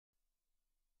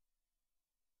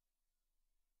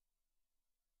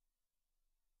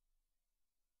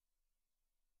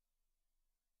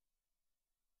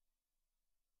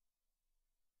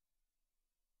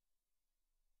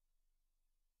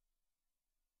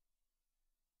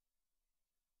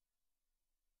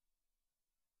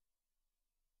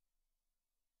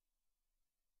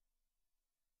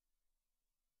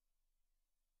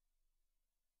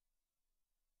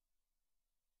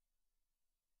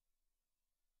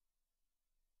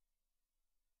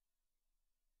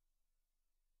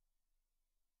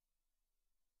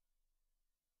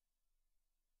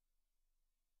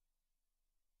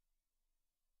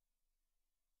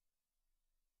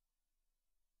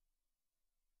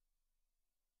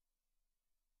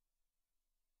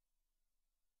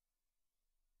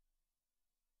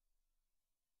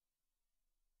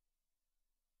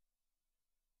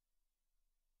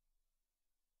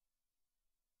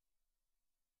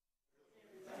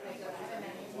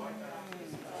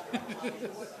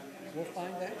We'll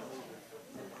find out.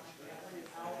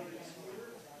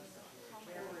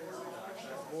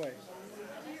 Boy.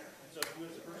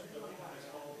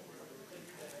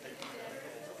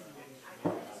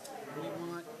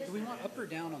 Do we want up or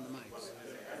down on the mics?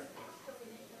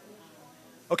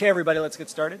 Okay, everybody, let's get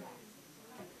started.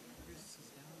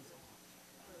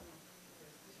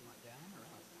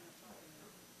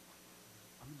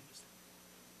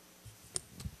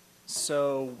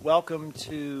 So, welcome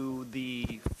to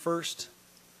the first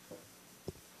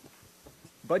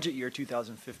budget year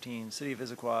 2015 City of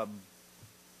Issaquah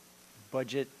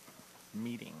budget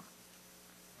meeting.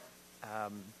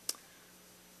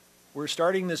 We're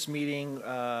starting this meeting.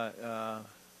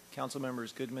 Council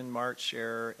members Goodman, March,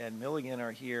 Scherer, and Milligan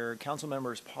are here. Council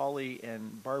members Pauley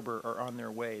and Barber are on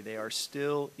their way. They are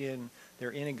still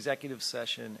they're in executive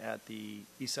session at the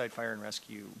Eastside Fire and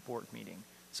Rescue Board meeting.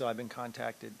 So I've been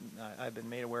contacted, I've been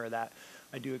made aware of that.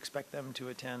 I do expect them to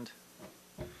attend.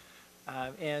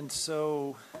 And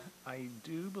so I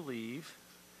do believe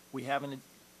we have an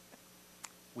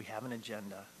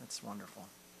agenda. That's wonderful.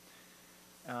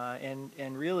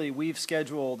 And really, we've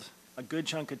scheduled a good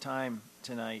chunk of time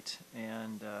tonight,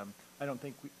 and I don't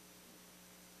think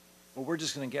we're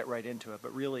just going to get right into it,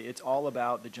 but really it's all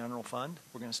about the general fund.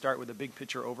 We're going to start with a big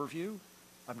picture overview.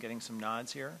 I'm getting some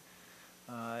nods here.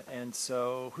 And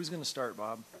so who's going to start,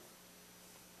 Bob?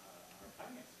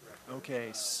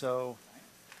 Okay, so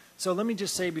let me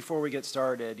just say before we get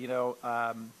started,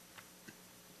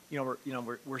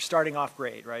 we're starting off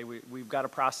great, right? We've got a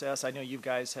process. I know you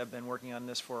guys have been working on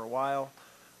this for a while.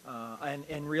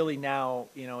 And really now,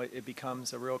 it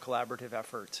becomes a real collaborative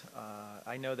effort.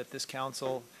 I know that this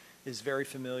council is very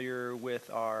familiar with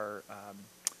our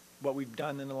what we've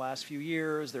done in the last few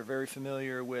years. They're very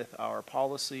familiar with our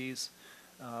policies,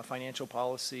 financial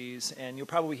policies, and you'll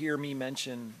probably hear me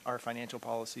mention our financial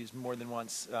policies more than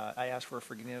once. I asked for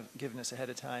forgiveness ahead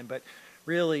of time, but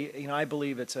really, I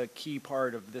believe it's a key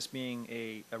part of this being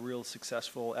a real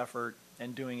successful effort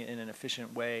and doing it in an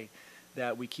efficient way,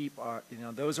 that we keep our,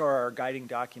 those are our guiding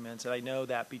documents. And I know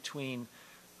that between,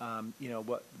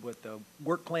 what the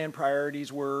work plan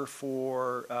priorities were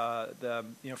for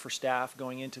for staff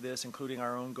going into this, including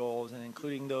our own goals and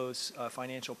including those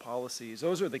financial policies.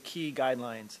 Those are the key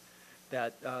guidelines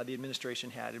that the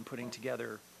administration had in putting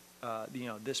together,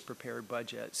 this prepared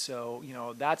budget. So,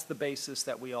 that's the basis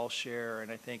that we all share.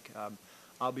 And I think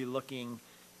I'll be looking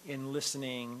in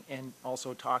listening and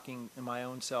also talking in my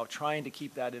own self, trying to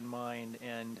keep that in mind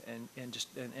and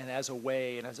as a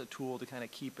way and as a tool to kind of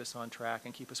keep us on track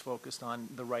and keep us focused on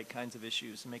the right kinds of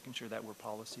issues and making sure that we're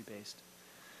policy based.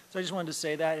 So I just wanted to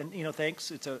say that, and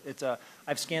thanks.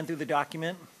 I've scanned through the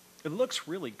document. It looks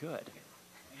really good.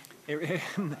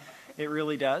 It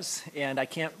really does, and I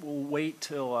can't wait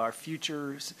till our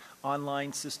future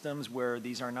online systems where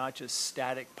these are not just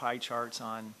static pie charts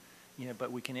on,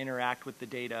 but we can interact with the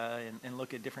data and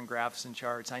look at different graphs and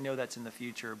charts. I know that's in the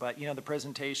future, but the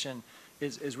presentation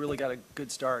is really got a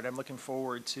good start. I'm looking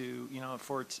forward to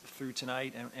through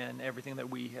tonight and everything that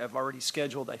we have already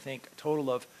scheduled. I think a total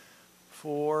of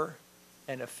 4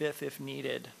 and a 5th if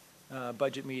needed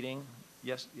budget meeting.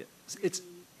 Yes, it's.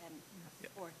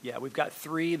 Yeah, we've got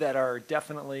 3 that are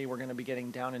definitely we're going to be getting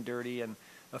down and dirty, and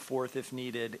a 4th if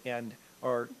needed,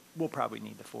 or we'll probably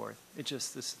need the 4th.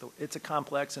 It's a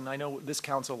complex, and I know this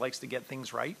council likes to get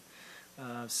things right.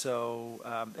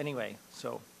 Anyway,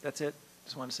 so that's it.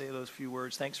 Just want to say those few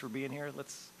words. Thanks for being here.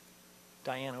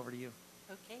 Diane, over to you.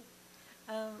 Okay.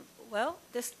 Well,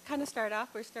 just kind of start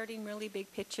off, we're starting really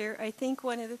big picture. I think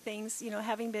one of the things,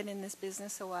 having been in this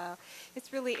business a while,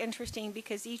 it's really interesting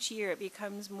because each year it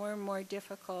becomes more and more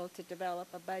difficult to develop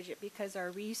a budget because our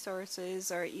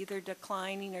resources are either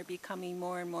declining or becoming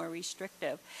more and more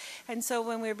restrictive. And so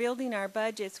when we're building our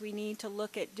budgets, we need to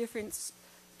look at different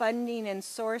funding and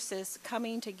sources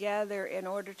coming together in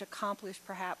order to accomplish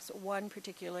perhaps one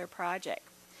particular project.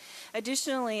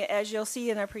 Additionally, as you'll see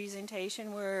in our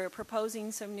presentation, we're proposing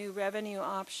some new revenue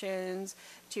options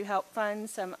to help fund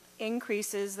some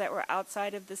increases that were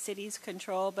outside of the city's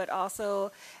control, but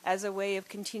also as a way of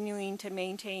continuing to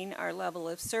maintain our level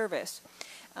of service.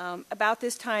 About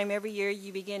this time every year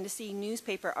you begin to see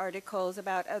newspaper articles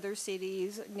about other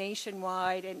cities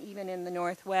nationwide and even in the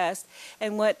Northwest.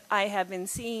 And what I have been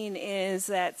seeing is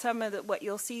that some of what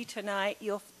you'll see tonight,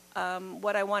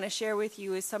 what I want to share with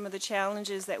you is some of the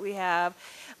challenges that we have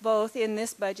both in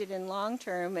this budget and long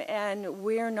term, and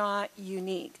we're not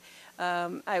unique.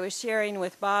 I was sharing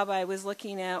with Bob, I was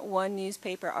looking at one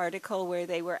newspaper article where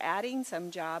they were adding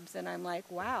some jobs, and I'm like,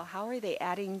 wow, how are they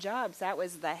adding jobs? That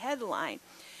was the headline.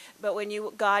 But when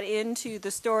you got into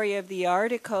the story of the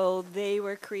article, they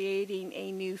were creating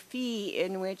a new fee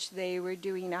in which they were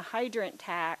doing a hydrant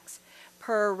tax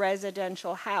per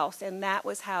residential house, and that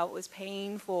was how it was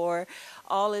paying for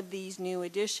all of these new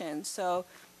additions. So,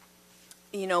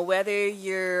 you know, whether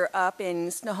you're up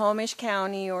in Snohomish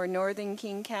County or Northern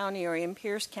King County or in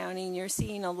Pierce County, and you're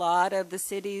seeing a lot of the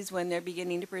cities when they're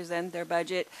beginning to present their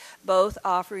budget, both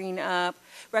offering up,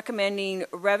 recommending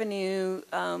revenue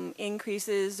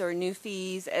increases or new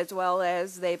fees, as well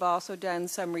as they've also done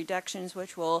some reductions,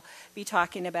 which we'll be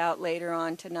talking about later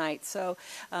on tonight. So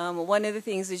one of the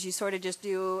things is you sort of just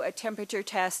do a temperature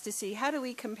test to see how do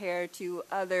we compare to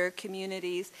other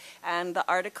communities, and the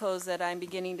articles that I'm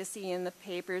beginning to see in the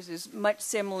papers is much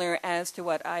similar as to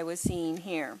what I was seeing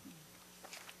here.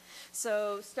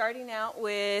 So starting out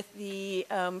with the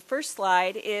first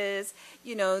slide is,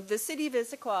 you know, the city of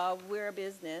Issaquah, we're a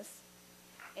business,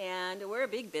 and we're a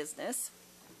big business.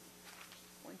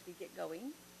 Once we get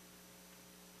going.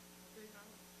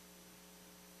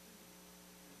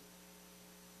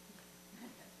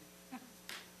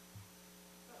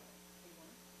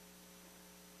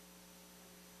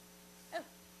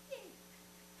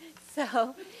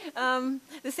 So,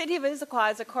 the City of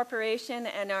Issaquah is a corporation,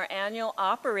 and our annual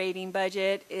operating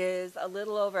budget is a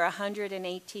little over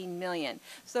 $118 million.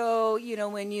 So, you know,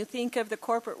 when you think of the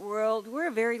corporate world, we're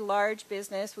a very large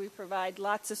business. We provide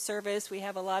lots of service. We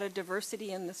have a lot of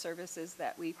diversity in the services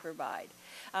that we provide.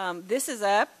 This is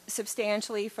up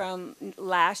substantially from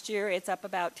last year. It's up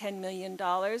about $10 million.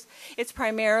 It's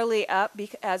primarily up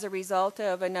as a result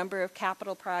of a number of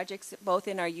capital projects, both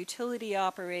in our utility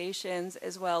operations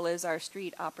as well as our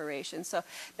street operations. So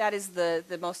that is the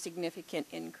most significant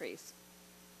increase.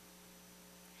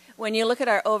 When you look at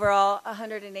our overall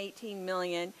 $118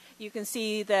 million, you can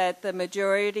see that the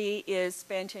majority is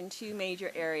spent in two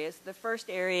major areas. The first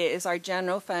area is our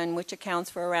general fund, which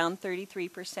accounts for around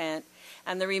 33%,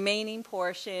 and the remaining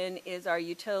portion is our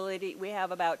utility. We have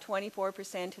about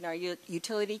 24% in our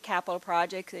utility capital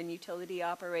projects and utility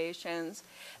operations,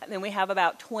 and then we have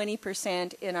about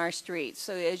 20% in our streets.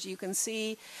 So as you can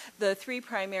see, the three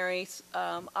primary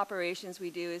operations we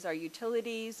do is our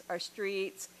utilities, our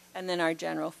streets, and then our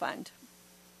general fund.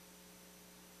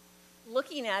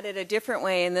 Looking at it a different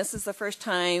way, and this is the first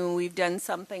time we've done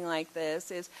something like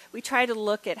this, is we try to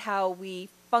look at how we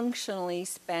functionally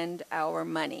spend our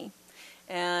money.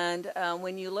 And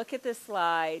when you look at this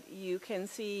slide, you can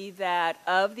see that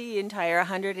of the entire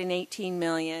 $118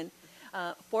 million,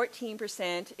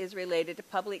 14% is related to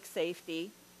public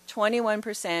safety,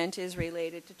 21% is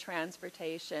related to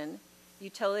transportation,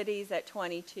 utilities at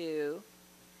 22%,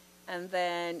 and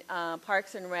then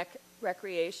Parks and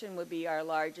Recreation would be our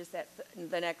largest,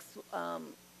 the next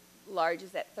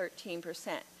largest at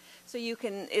 13%. So you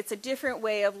can, it's a different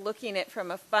way of looking at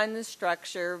from a fund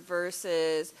structure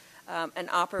versus an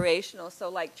operational. So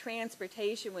like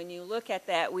transportation, when you look at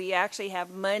that, we actually have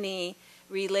money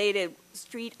related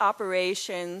street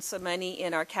operations, some money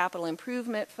in our capital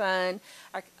improvement fund,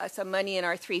 some money in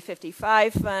our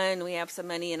 355 fund, we have some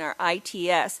money in our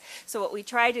ITS. So what we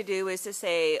try to do is to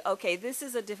say, okay, this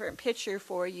is a different picture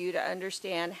for you to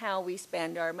understand how we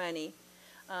spend our money.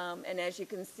 And as you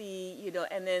can see, you know,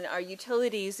 and then our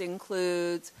utilities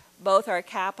includes both our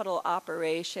capital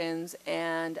operations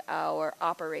and our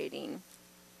operating.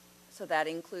 So that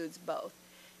includes both.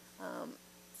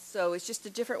 So it's just a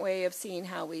different way of seeing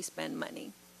how we spend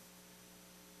money.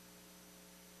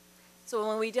 So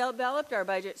when we developed our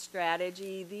budget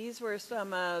strategy, these were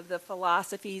some of the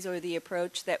philosophies or the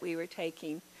approach that we were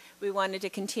taking. We wanted to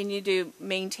continue to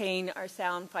maintain our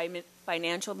sound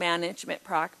financial management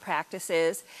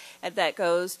practices, and that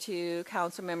goes to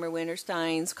Councilmember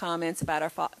Winterstein's comments about our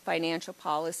financial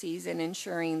policies and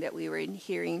ensuring that we were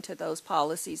adhering to those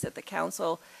policies that the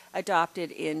council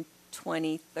adopted in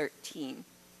 2013.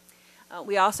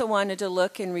 We also wanted to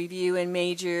look and review and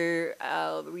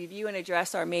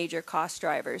address our major cost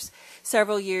drivers.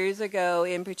 Several years ago,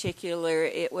 in particular,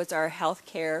 it was our health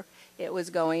care. It was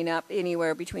going up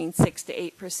anywhere between 6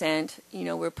 to 8%. You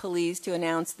know, we're pleased to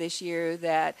announce this year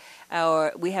that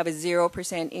we have a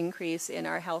 0% increase in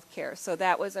our health care. So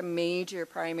that was a major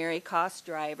primary cost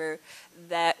driver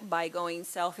that by going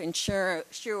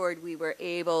self-insured, we were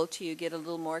able to get a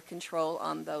little more control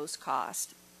on those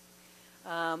costs.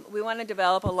 We want to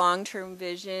develop a long-term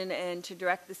vision and to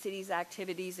direct the city's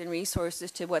activities and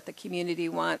resources to what the community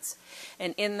wants.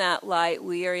 And in that light,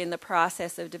 we are in the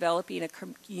process of developing a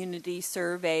community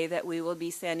survey that we will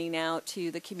be sending out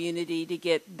to the community to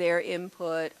get their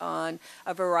input on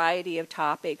a variety of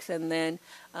topics. And then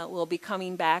we'll be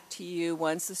coming back to you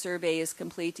once the survey is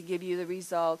complete to give you the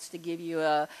results, to give you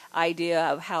an idea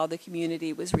of how the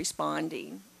community was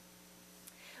responding.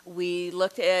 We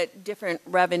looked at different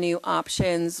revenue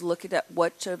options, looked at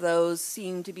which of those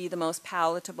seemed to be the most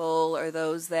palatable or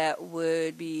those that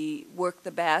would work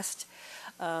the best.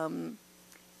 And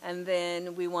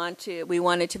then we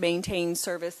wanted to maintain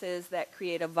services that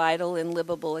create a vital and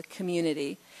livable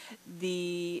community.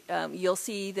 You'll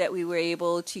see that we were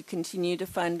able to continue to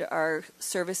fund our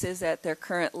services at their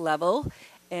current level,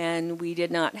 and we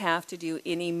did not have to do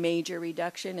any major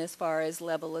reduction as far as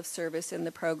level of service in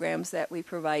the programs that we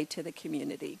provide to the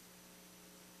community.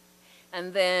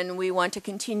 And then we want to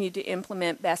continue to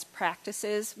implement best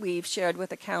practices. We've shared with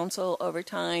the council over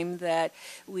time that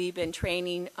we've been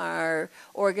training our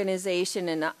organization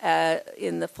in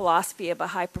the philosophy of a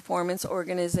high-performance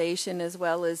organization, as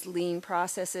well as lean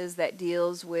processes that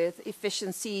deals with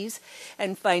efficiencies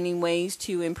and finding ways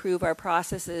to improve our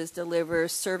processes, deliver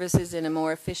services in a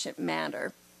more efficient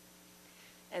manner.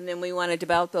 And then we want to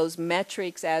develop those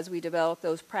metrics as we develop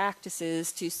those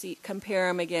practices to compare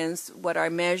them against what our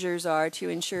measures are to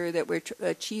ensure that we're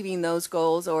achieving those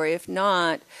goals, or if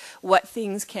not, what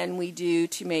things can we do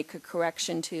to make a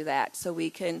correction to that so we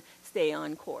can stay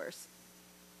on course.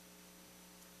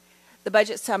 The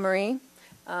budget summary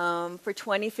for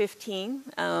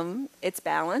 2015, it's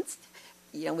balanced,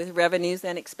 with revenues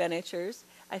and expenditures.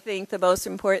 I think the most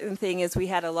important thing is we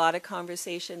had a lot of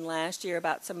conversation last year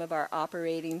about some of our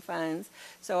operating funds.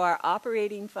 So our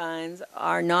operating funds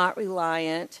are not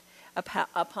reliant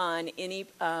upon any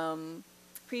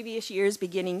previous year's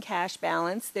beginning cash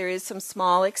balance. There is some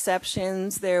small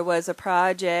exceptions. There was a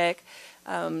project.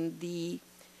 The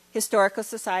Historical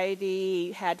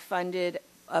Society had funded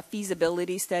a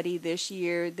feasibility study this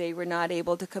year. They were not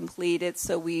able to complete it,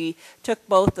 so we took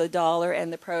both the dollar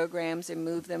and the programs and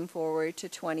moved them forward to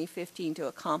 2015 to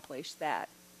accomplish that.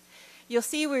 You'll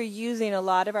see we're using a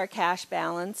lot of our cash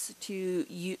balance to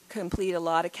complete a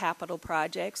lot of capital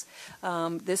projects.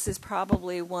 This is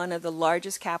probably one of the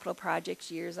largest capital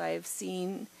projects years I have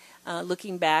seen.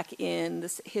 Looking back in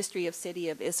the history of City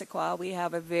of Issaquah, we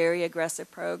have a very aggressive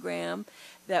program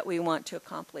that we want to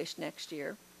accomplish next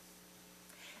year.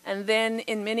 And then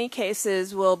in many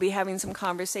cases, we'll be having some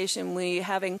conversation. We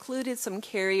have included some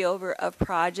carryover of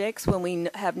projects when we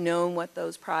have known what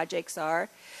those projects are.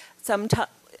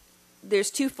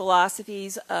 There's two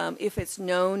philosophies. If it's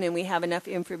known and we have enough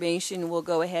information, we'll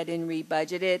go ahead and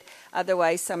rebudget it.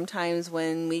 Otherwise, sometimes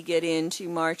when we get into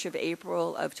March or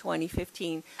April of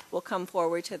 2015, we'll come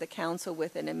forward to the council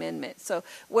with an amendment. So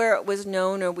where it was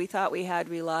known or we thought we had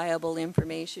reliable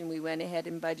information, we went ahead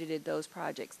and budgeted those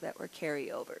projects that were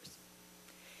carryovers.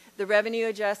 The revenue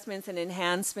adjustments and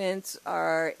enhancements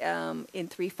are in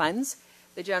three funds: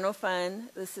 the general fund,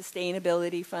 the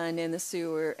sustainability fund, and the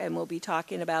sewer, and we'll be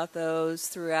talking about those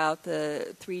throughout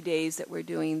the 3 days that we're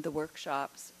doing the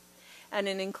workshops. And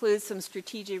it includes some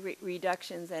strategic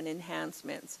reductions and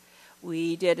enhancements.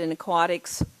 We did an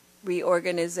aquatics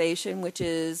reorganization, which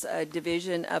is a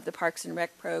division of the Parks and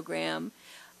Rec program.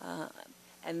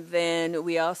 And then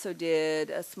we also did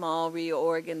a small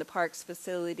reorg in the parks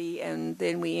facility, and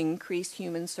then we increased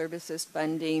human services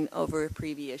funding over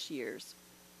previous years.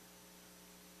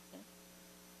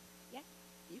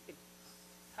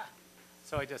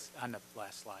 So on the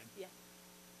last slide. Yeah.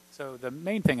 So the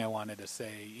main thing I wanted to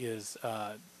say is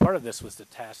part of this was the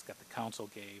task that the council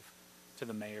gave to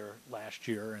the mayor last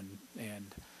year,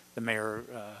 and the mayor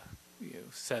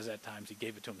says at times he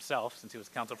gave it to himself since he was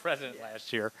council president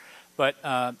last year. But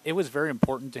it was very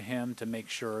important to him to make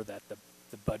sure that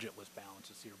the budget was balanced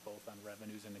this year, both on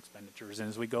revenues and expenditures. And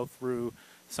as we go through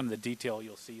some of the detail,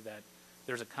 you'll see that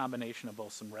there's a combination of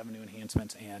both some revenue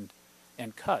enhancements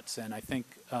and cuts. And I think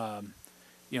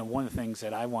one of the things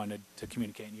that I wanted to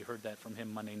communicate, and you heard that from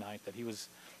him Monday night, that he was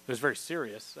very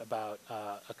serious about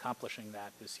accomplishing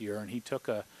that this year, and he's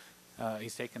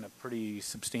taken a pretty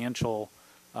substantial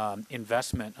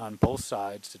investment on both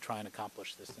sides to try and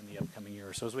accomplish this in the upcoming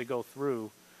year. So as we go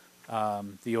through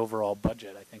the overall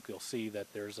budget, I think you'll see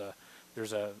that there's a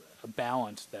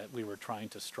balance that we were trying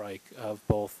to strike of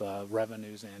both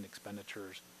revenues and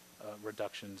expenditures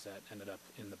reductions that ended up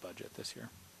in the budget this year.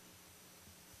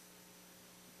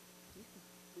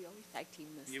 We always tag team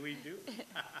this. Yeah, we do.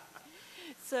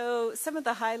 So some of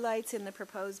the highlights in the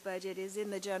proposed budget is in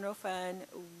the general fund,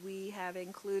 we have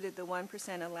included the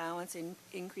 1% allowance in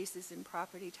increases in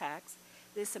property tax.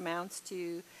 This amounts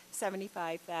to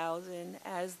 $75,000.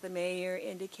 As the mayor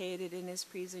indicated in his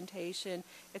presentation,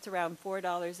 it's around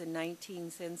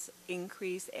 $4.19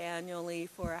 increase annually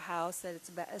for a house that it's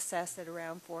assessed at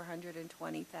around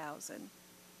 $420,000.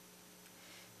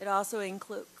 It also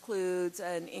includes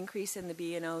an increase in the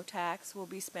B&O tax. We'll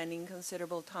be spending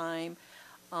considerable time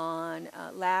on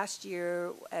last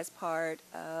year as part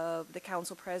of the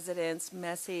council president's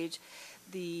message.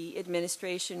 The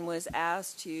administration was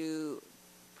asked to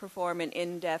perform an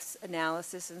in-depth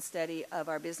analysis and study of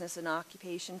our business and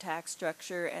occupation tax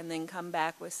structure and then come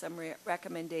back with some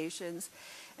recommendations.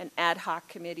 An ad hoc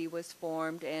committee was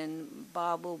formed, and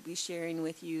Bob will be sharing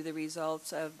with you the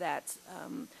results of that,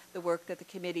 the work that the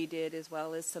committee did, as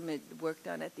well as some work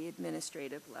done at the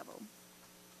administrative level.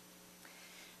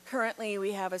 Currently,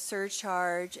 we have a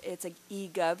surcharge. It's an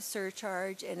eGov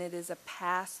surcharge, and it is a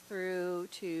pass-through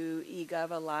to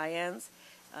eGov Alliance.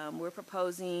 We're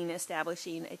proposing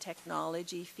establishing a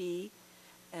technology fee,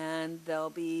 and there'll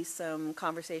be some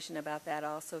conversation about that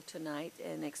also tonight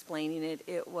and explaining it.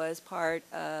 It was part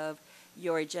of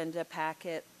your agenda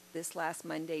packet this last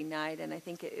Monday night, and I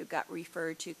think it got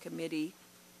referred to committee.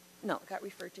 No, it got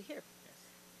referred to here. Yes.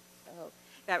 So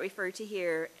got referred to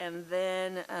here, and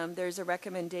then there's a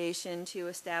recommendation to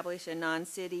establish a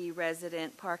non-city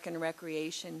resident park and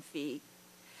recreation fee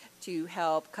to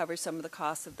help cover some of the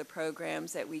costs of the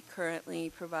programs that we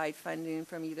currently provide funding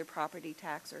from either property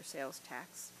tax or sales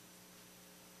tax.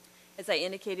 As I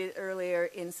indicated earlier,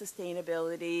 in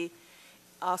sustainability,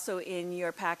 also in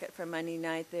your packet from Monday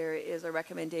night, there is a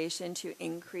recommendation to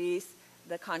increase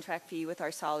the contract fee with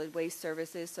our solid waste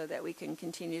services so that we can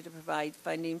continue to provide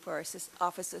funding for our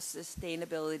Office of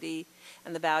Sustainability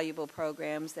and the valuable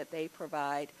programs that they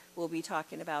provide. We'll be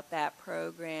talking about that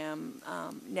program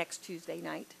next Tuesday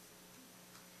night.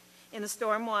 In the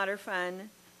Stormwater Fund,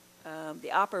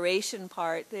 the operation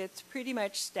part, it's pretty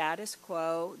much status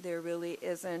quo. There really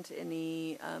isn't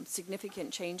any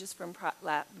significant changes from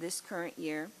this current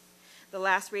year. The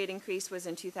last rate increase was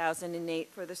in 2008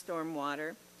 for the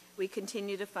stormwater. We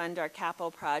continue to fund our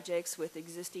capital projects with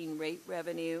existing rate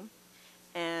revenue,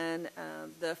 and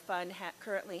the fund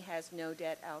currently has no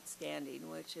debt outstanding,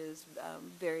 which is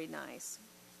very nice.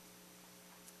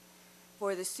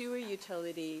 For the sewer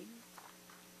utility,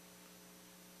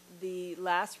 the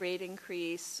last rate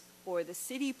increase for the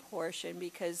city portion,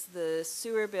 because the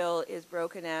sewer bill is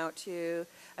broken out to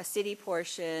a city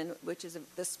portion, which is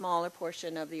the smaller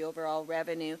portion of the overall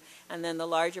revenue, and then the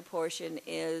larger portion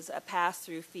is a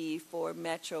pass-through fee for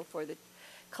Metro for the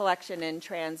collection and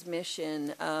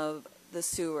transmission of the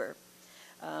sewer.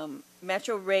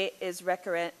 Metro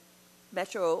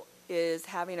is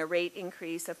having a rate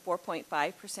increase of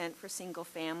 4.5% for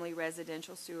single-family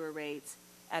residential sewer rates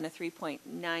and a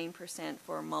 3.9%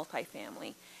 for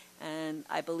multifamily. And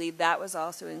I believe that was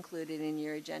also included in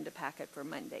your agenda packet for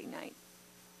Monday night.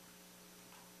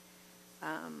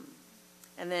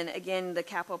 And then again, the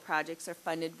capital projects are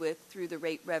funded through the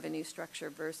rate revenue structure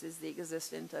versus the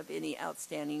existence of any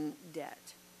outstanding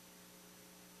debt.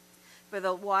 For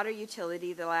the water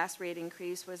utility, the last rate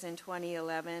increase was in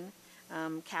 2011.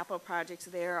 Capital projects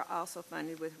there are also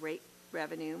funded with rate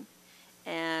revenue.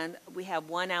 And we have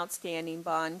one outstanding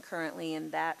bond currently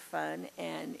in that fund,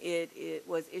 and it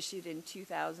was issued in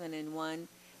 2001,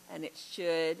 and it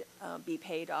should be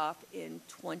paid off in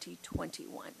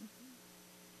 2021.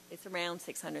 It's around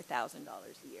 $600,000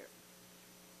 a year.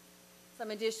 Some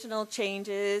additional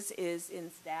changes is in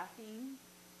staffing.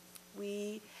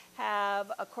 We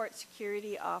have a court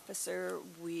security officer.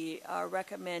 We are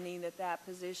recommending that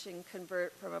position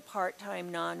convert from a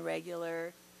part-time,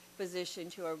 non-regular position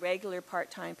to a regular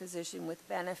part-time position with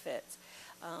benefits.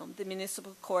 The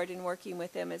municipal court, in working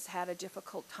with them, has had a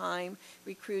difficult time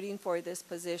recruiting for this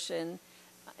position,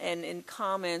 and in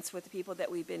comments with the people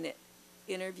that we've been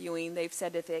interviewing, they've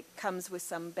said if it comes with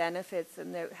some benefits,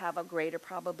 then they have a greater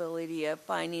probability of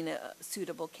finding a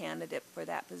suitable candidate for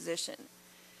that position.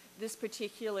 This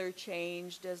particular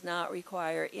change does not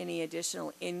require any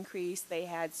additional increase. They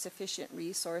had sufficient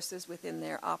resources within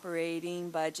their operating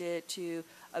budget to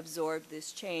absorb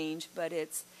this change, but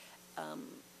it's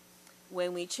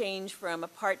when we change from a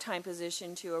part-time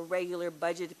position to a regular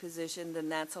budgeted position, then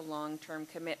that's a long-term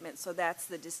commitment. So that's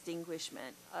the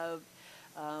distinguishment of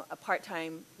a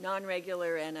part-time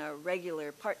non-regular and a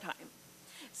regular part-time.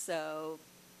 So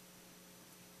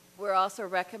we're also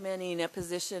recommending a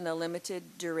position, a limited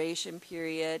duration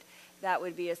period, That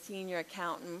would be a senior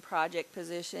accountant project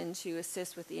position to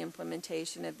assist with the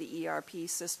implementation of the ERP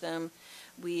system.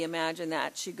 We imagine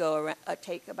that should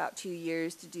take about 2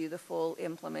 years to do the full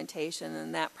implementation,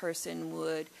 and that person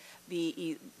would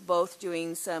be both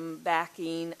doing some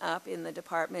backing up in the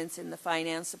departments in the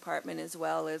finance department as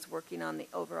well as working on the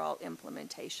overall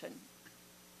implementation.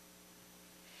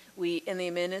 In the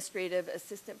administrative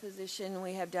assistant position,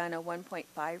 we have done a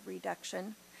 1.5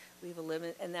 reduction. We've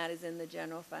eliminated, and that is in the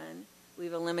general fund.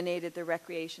 We've eliminated the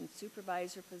recreation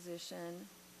supervisor position.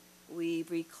 We've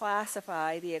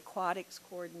reclassified the aquatics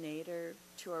coordinator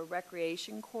to a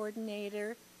recreation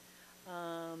coordinator.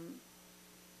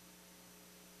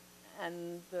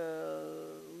 And the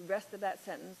rest of that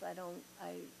sentence,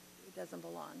 it doesn't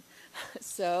belong.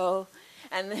 So,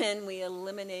 and then we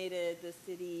eliminated the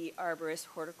city arborist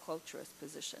horticulturist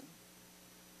position.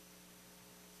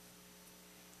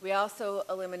 We also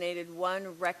eliminated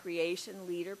one recreation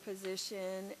leader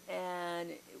position,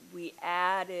 and we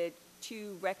added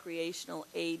 2 recreational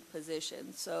aid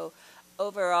positions. So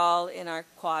overall in our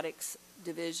aquatics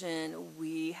division,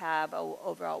 we have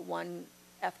overall 1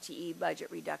 FTE budget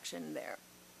reduction there.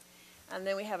 And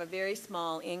then we have a very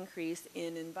small increase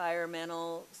in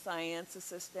environmental science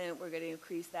assistant. We're going to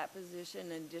increase that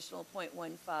position an additional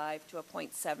 0.15 to a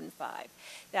 0.75.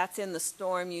 That's in the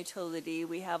storm utility.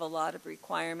 We have a lot of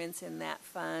requirements in that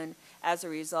fund as a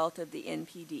result of the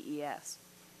NPDES.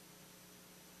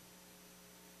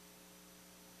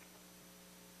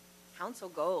 Council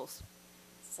goals.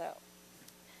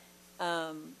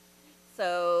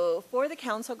 So for the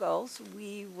council goals,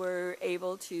 we were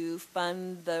able to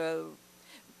fund the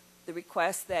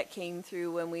requests that came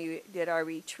through when we did our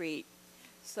retreat.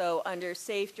 So under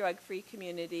Safe Drug-Free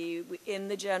Community, in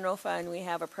the general fund, we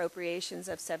have appropriations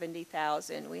of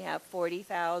 $70,000. We have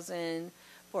 $40,000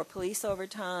 for police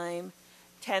overtime,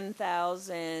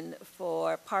 $10,000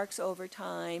 for parks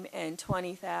overtime, and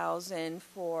 $20,000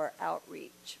 for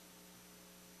outreach.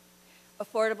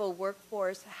 Affordable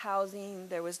workforce housing,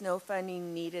 there was no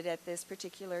funding needed at this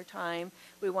particular time.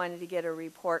 We wanted to get a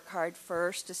report card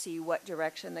first to see what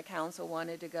direction the council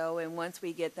wanted to go, and once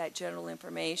we get that general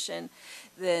information,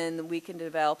 then we can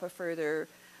develop a further,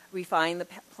 refine the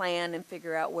plan and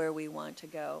figure out where we want to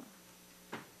go.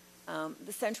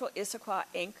 The Central Issaquah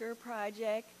Anchor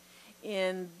Project,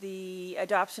 in the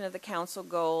adoption of the council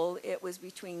goal, it was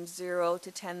between $0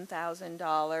 to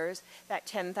 $10,000. That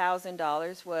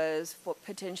 $10,000 was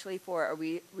potentially for a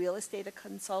real estate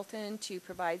consultant to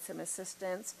provide some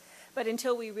assistance. But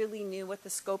until we really knew what the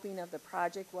scoping of the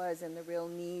project was and the real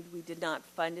need, we did not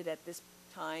fund it at this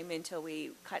time until we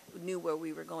knew where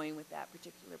we were going with that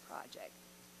particular project.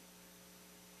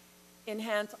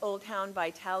 Enhance Old Town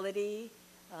Vitality.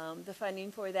 The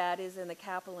funding for that is in the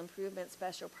Capital Improvement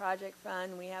Special Project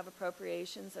Fund. We have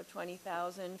appropriations of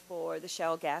 $20,000 for the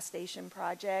Shell gas station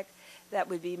project that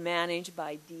would be managed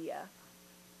by DIA.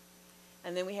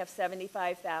 And then we have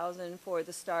 $75,000 for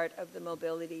the start of the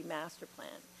mobility master plan.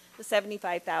 The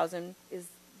 $75,000 is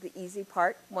the easy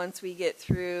part. Once we get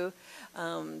through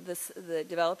the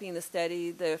developing the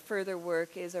study, the further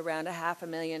work is around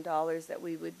 $500,000 that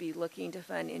we would be looking to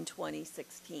fund in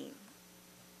 2016.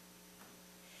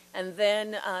 And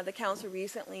then the council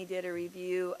recently did a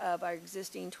review of our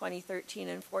existing 2013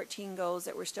 and 14 goals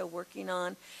that we're still working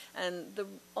on. And the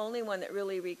only one that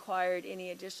really required any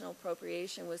additional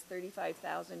appropriation was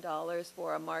 $35,000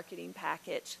 for a marketing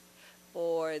package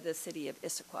for the city of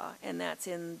Issaquah. And that's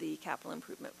in the Capital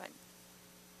Improvement Fund.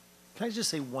 Can I just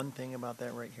say one thing about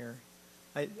that right here?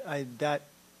 That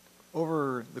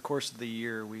over the course of the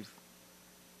year,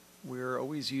 we're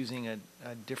always using a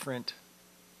different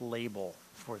label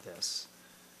for this,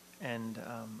 and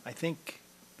I think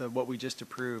what we just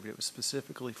approved, it was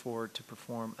specifically to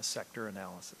perform a sector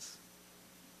analysis.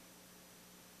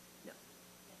 No.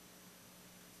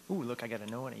 Ooh, look, I got a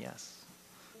no and a yes.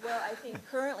 Well, I think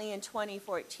currently in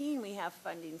 2014 we have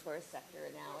funding for a sector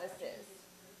analysis.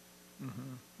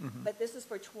 Mm-hmm, mm-hmm. But this is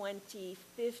for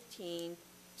 2015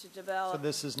 to develop. So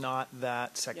this is not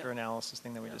that sector No. analysis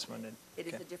thing that we just funded? It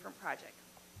is Okay. a different project.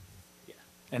 Yeah.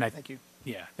 And Thank you.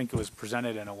 Yeah, I think it was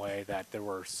presented in a way that there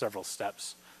were several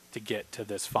steps to get to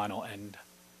this final end.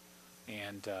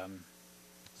 And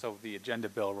so the agenda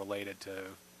bill related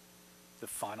to the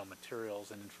final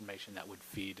materials and information that would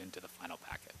feed into the final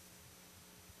packet.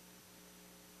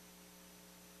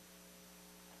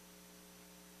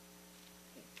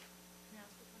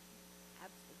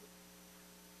 Absolutely.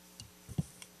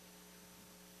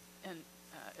 And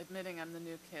admitting I'm the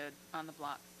new kid on the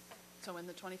block. So in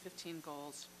the 2015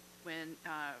 goals, when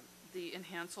the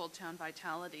Enhance Old Town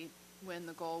Vitality, when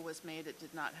the goal was made, it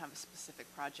did not have a specific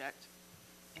project.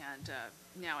 and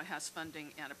now it has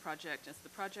funding and a project. Is the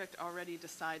project already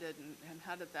decided, and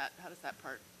how does that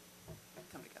part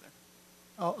come together?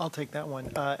 I'll take that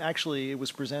one. Actually, it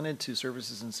was presented to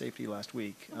Services and Safety last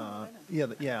week.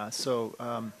 Yeah. So,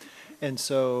 and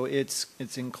so it's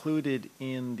included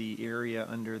in the area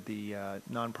under the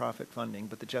nonprofit funding,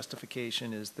 but the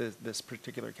justification is this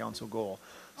particular council goal.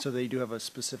 So they do have a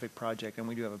specific project, and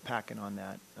we do have a packet on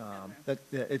that.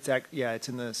 It's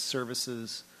in the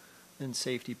Services and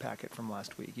Safety packet from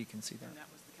last week. You can see that. And that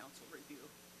was the council review.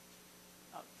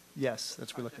 Of Yes,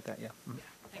 we looked at that. Yeah. Yeah.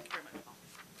 Thank you very much, Paul.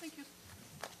 Thank you.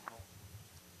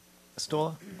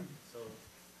 Stola?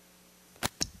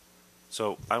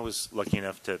 So I was lucky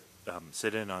enough to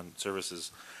sit in on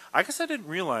services. I guess I didn't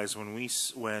realize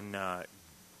when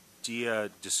Dia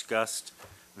discussed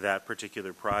that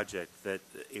particular project that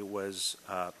it was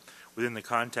within the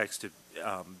context of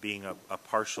being a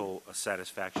partial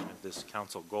satisfaction of this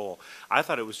council goal. I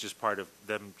thought it was just part of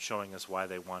them showing us why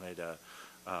they wanted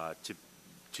to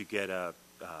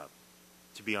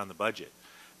be on the budget.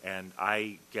 And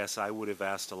I guess I would have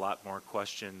asked a lot more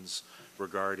questions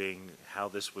regarding how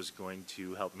this was going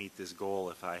to help meet this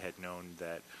goal if I had known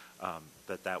that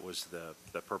that was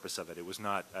the purpose of it. It was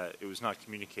not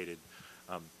communicated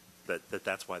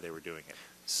that's why they were doing it.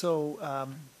 So,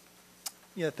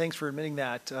 thanks for admitting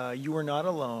that. You were not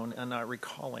alone in not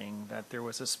recalling that there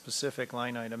was a specific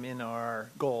line item in our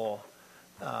goal.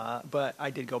 But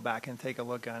I did go back and take a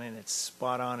look on it, and it's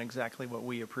spot on exactly what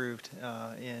we approved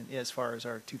as far as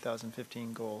our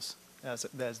 2015 goals as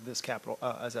this capital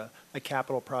as a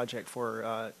capital project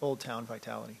for Old Town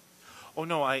Vitality. Oh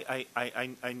no, I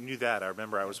knew that. I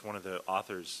remember I was one of the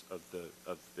authors of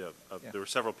there were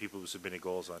several people who submitted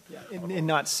goals on. Yeah, and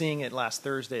not seeing it last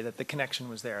Thursday that the connection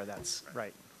was there. That's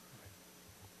right.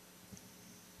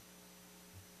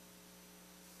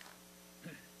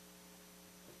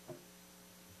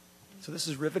 So this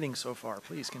is riveting so far.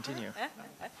 Please continue.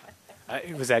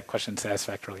 Was that question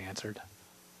satisfactorily answered?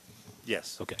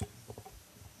 Yes. Okay.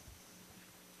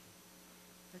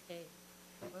 Okay,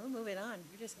 well, moving on.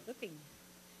 We're just flipping.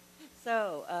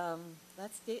 So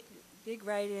let's dig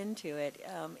right into it.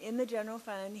 In the general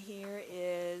fund, here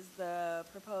is the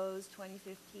proposed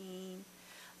 2015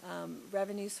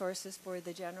 revenue sources for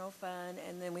the general fund,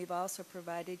 and then we've also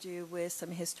provided you with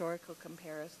some historical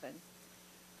comparison.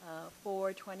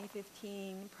 For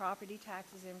 2015, property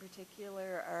taxes in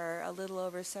particular are a little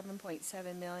over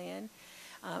 $7.7 million.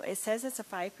 It says it's a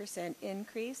 5%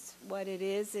 increase. What it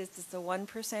is it's a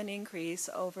 1% increase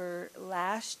over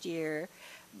last year,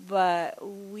 but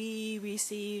we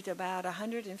received about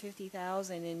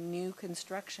 $150,000 in new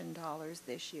construction dollars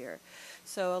this year.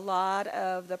 So a lot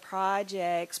of the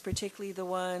projects, particularly the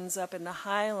ones up in the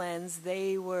Highlands,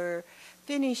 they were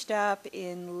finished up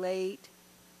in late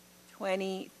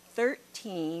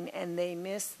 2013, and they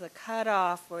missed the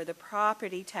cutoff for the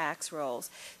property tax rolls.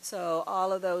 So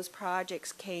all of those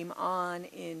projects came on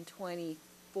in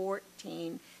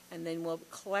 2014, and then we'll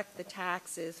collect the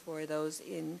taxes for those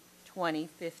in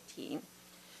 2015.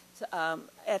 So,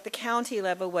 at the county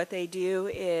level, what they do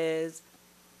is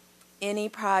any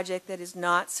project that is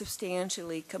not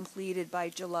substantially completed by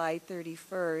July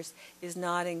 31st is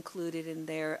not included in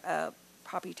their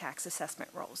property tax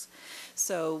assessment rolls.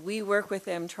 So we work with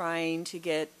them trying to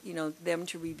get, them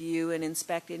to review and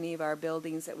inspect any of our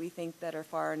buildings that we think that are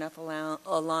far enough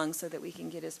along so that we can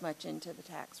get as much into the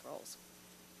tax rolls.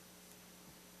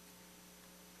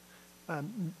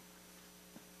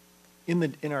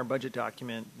 In our budget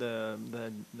document,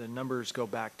 the numbers go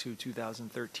back to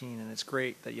 2013, and it's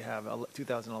great that you have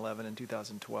 2011 and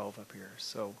 2012 up here.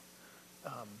 So,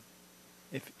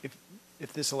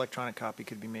 if this electronic copy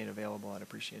could be made available, I'd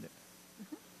appreciate it.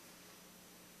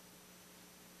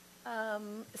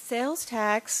 Sales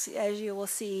tax, as you will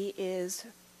see, is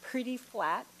pretty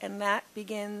flat, and that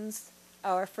begins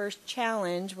our first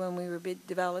challenge when we were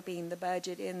developing the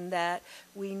budget, in that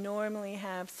we normally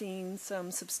have seen some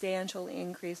substantial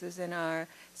increases in our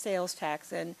sales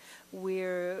tax, and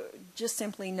we're just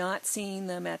simply not seeing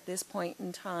them at this point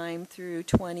in time through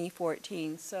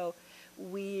 2014. So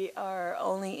we are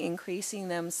only increasing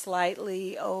them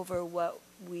slightly over what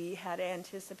we had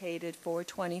anticipated for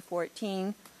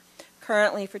 2014.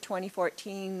 Currently for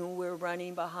 2014, we're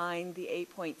running behind the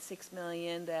 $8.6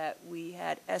 million that we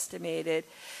had estimated,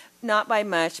 not by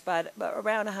much, but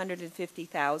around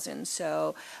 $150,000.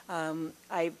 So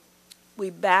we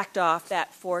backed off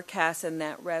that forecast and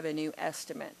that revenue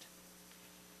estimate.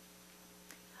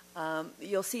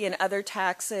 You'll see in other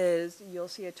taxes, you'll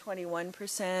see a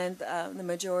 21%. The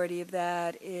majority of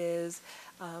that is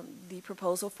the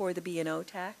proposal for the B&O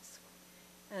tax.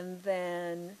 And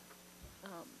then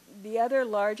The other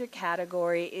larger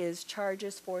category is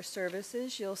charges for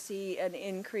services. You'll see an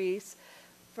increase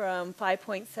from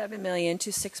 5.7 million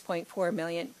to 6.4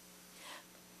 million.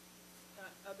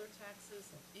 Other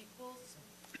taxes equals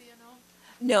P&O?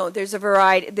 No, there's a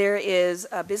variety. There is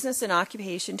a business and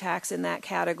occupation tax in that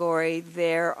category.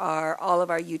 There are all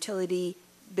of our utility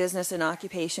business and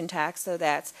occupation tax, so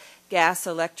that's gas,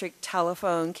 electric,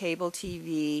 telephone, cable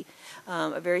TV,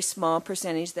 a very small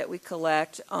percentage that we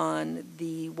collect on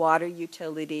the water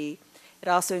utility. It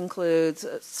also includes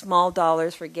small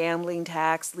dollars for gambling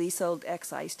tax, leasehold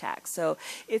excise tax. So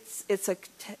it's a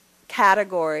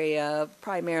category of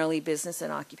primarily business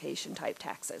and occupation type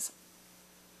taxes.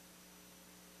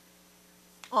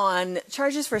 On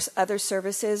charges for other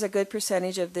services, a good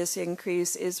percentage of this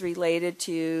increase is related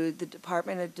to the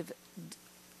Department of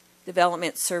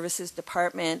Development Services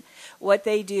Department. What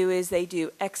they do is they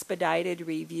do expedited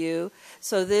review.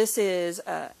 So this is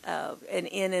an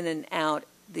in and an out.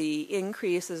 The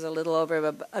increase is a little over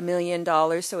 $1 million,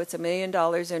 so it's $1 million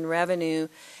in revenue.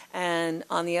 And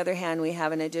on the other hand, we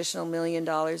have an additional $1 million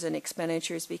in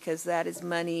expenditures because that is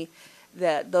money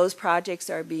that those projects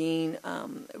are being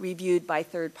reviewed by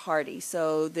third parties.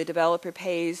 So the developer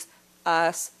pays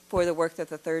us for the work that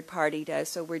the third party does,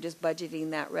 so we're just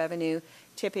budgeting that revenue.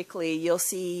 Typically, you'll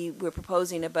see we're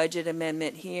proposing a budget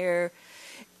amendment here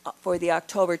for the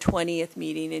October 20th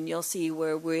meeting, and you'll see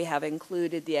where we have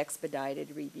included the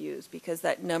expedited reviews because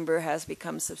that number has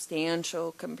become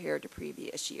substantial compared to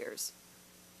previous years.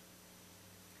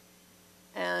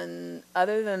 And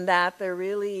other than that, there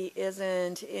really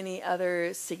isn't any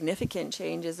other significant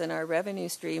changes in our revenue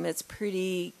stream. It's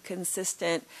pretty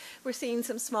consistent. We're seeing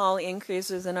some small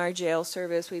increases in our jail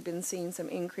service. We've been seeing some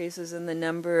increases in the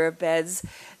number of beds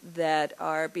that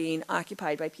are being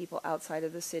occupied by people outside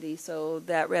of the city. So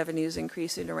that revenue is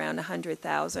increasing around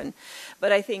 $100,000.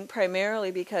 But I think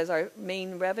primarily because our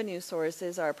main revenue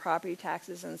sources are property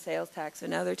taxes and sales tax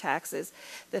and other taxes,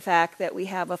 the fact that we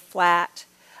have a flat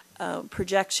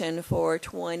projection for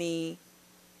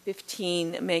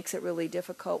 2015 makes it really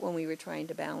difficult when we were trying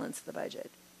to balance the budget.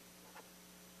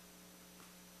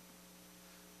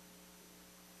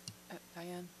 Diane,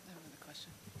 I have another question.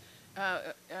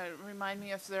 Remind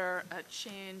me if there a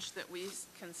change that we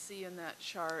can see in that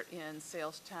chart in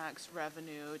sales tax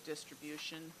revenue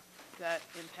distribution that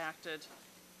impacted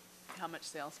how much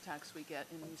sales tax we get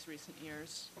in these recent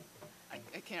years? I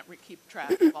can't keep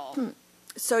track of all.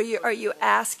 So are you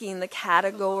asking the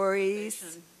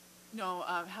categories? No,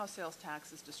 how sales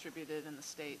tax is distributed in the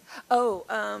state. Oh,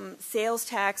 sales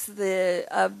tax, of the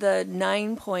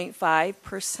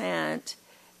 9.5%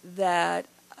 that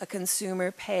a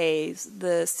consumer pays,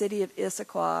 the city of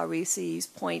Issaquah receives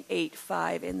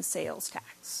 0.85 in sales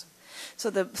tax. So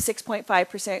the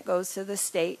 6.5% goes to the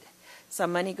state.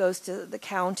 Some money goes to the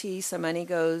county. Some money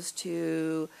goes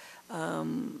to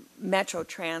Metro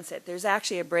Transit. There's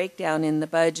actually a breakdown in the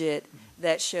budget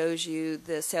that shows you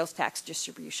the sales tax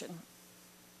distribution.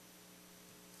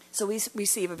 So we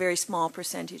receive a very small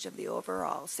percentage of the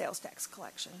overall sales tax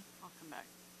collection. I'll come back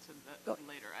to that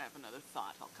later. I have another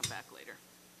thought. I'll come back later.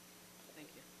 Thank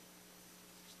you.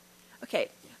 Okay.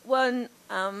 One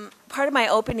part of my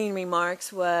opening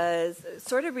remarks was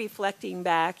sort of reflecting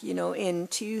back, in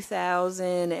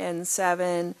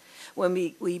 2007 when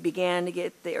we began to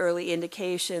get the early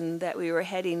indication that we were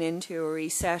heading into a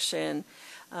recession.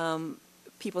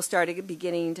 People started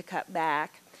beginning to cut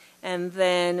back. And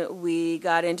then we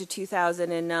got into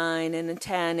 2009 and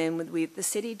 2010, and the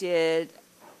city did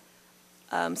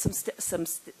some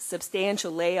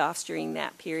substantial layoffs during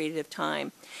that period of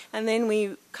time. And then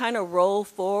we kind of roll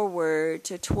forward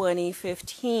to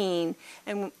 2015,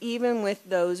 and even with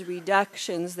those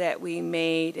reductions that we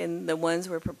made and the ones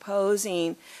we're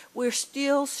proposing, we're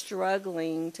still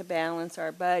struggling to balance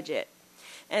our budget.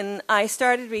 And I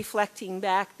started reflecting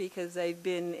back because I've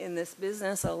been in this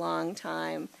business a long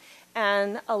time.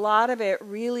 And a lot of it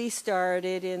really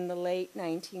started in the late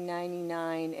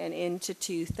 1999 and into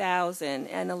 2000,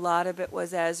 and a lot of it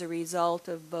was as a result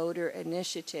of voter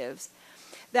initiatives.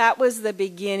 That was the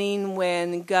beginning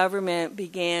when government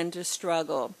began to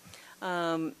struggle.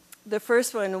 The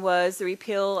first one was the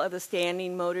repeal of the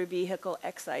standing motor vehicle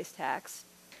excise tax.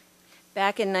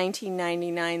 Back in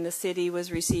 1999, the city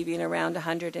was receiving around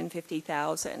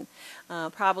 $150,000.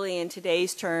 Probably in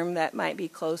today's term, that might be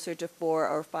closer to $400,000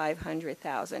 or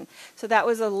 $500,000. So that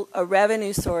was a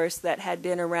revenue source that had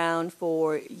been around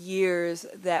for years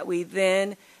that we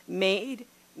then made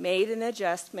an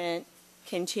adjustment,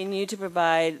 continued to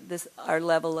provide our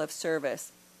level of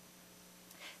service.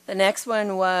 The next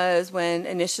one was when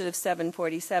Initiative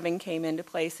 747 came into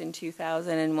place in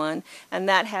 2001, and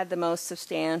that had the most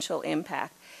substantial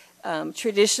impact.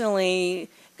 Traditionally,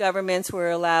 governments were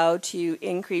allowed to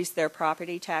increase their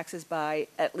property taxes by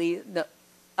at least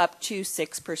up to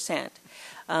 6%.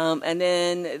 And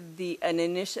then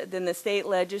the state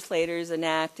legislators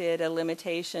enacted a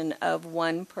limitation of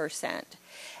 1%.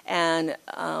 And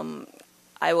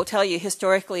I will tell you,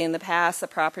 historically in the past, the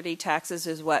property taxes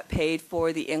is what paid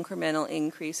for the incremental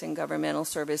increase in governmental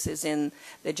services in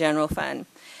the general fund.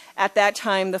 At that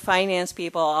time, the finance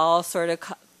people all sort of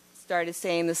started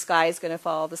saying the sky's going to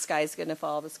fall, the sky's going to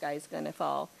fall, the sky's going to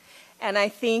fall. And I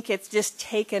think it's just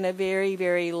taken a very,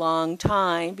 very long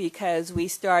time because we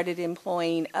started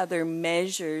employing other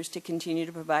measures to continue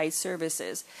to provide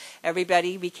services.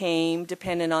 Everybody became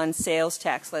dependent on sales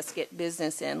tax. Let's get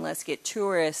business in. Let's get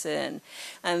tourists in.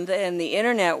 And then the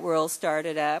internet world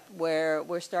started up where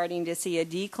we're starting to see a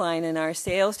decline in our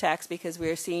sales tax because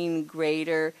we're seeing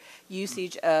greater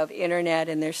usage of internet,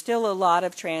 and there's still a lot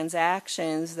of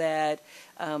transactions that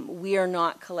we are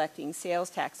not collecting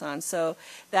sales tax on. So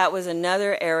that was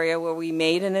another area where we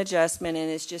made an adjustment,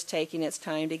 and it's just taking its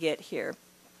time to get here.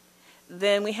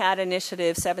 Then we had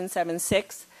Initiative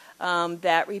 776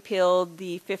 that repealed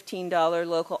the $15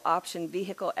 local option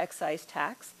vehicle excise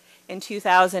tax. In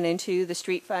 2002, the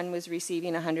street fund was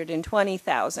receiving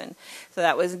 $120,000. So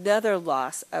that was another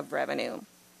loss of revenue.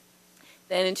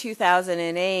 Then in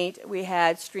 2008, we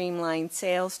had streamlined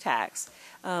sales tax.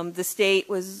 The state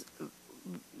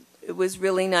it was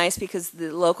really nice because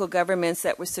the local governments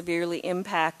that were severely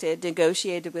impacted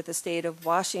negotiated with the state of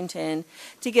Washington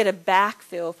to get a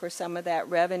backfill for some of that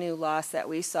revenue loss that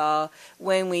we saw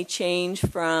when we changed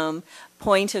from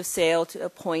point of sale to a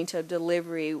point of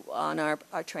delivery on our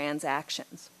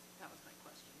transactions. That was my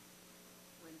question.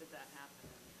 When did that happen?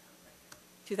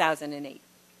 2008.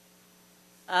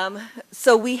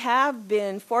 So we have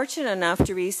been fortunate enough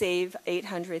to receive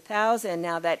 $800,000.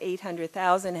 Now that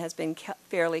 $800,000 has been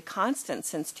fairly constant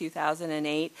since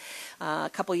 2008. A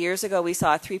couple years ago, we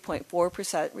saw a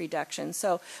 3.4% reduction.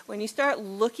 So when you start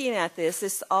looking at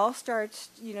this all starts,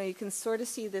 you can sort of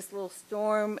see this little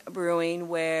storm brewing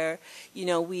where,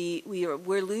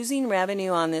 we're losing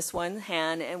revenue on this one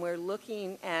hand, and we're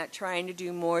looking at trying to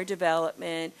do more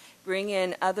development, bring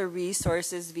in other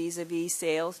resources vis-a-vis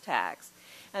sales tax.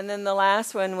 And then the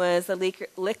last one was the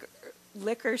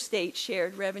liquor state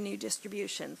shared revenue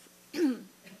distributions.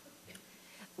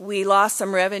 We lost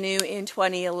some revenue in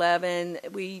 2011.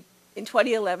 In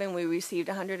 2011, we received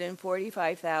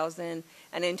 $145,000,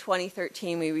 and in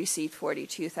 2013, we received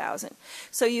 $42,000.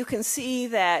 So you can see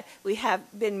that we have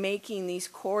been making these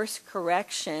course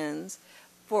corrections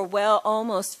for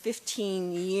almost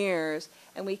 15 years,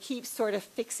 and we keep sort of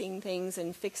fixing things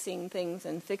and fixing things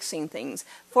and fixing things.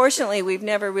 Fortunately, we've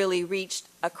never really reached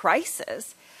a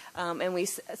crisis,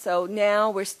 so now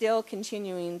we're still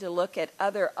continuing to look at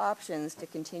other options to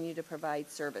continue to provide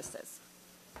services.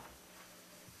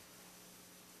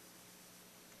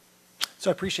 So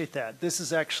I appreciate that. This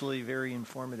is actually very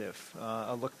informative.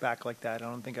 A look back like that, I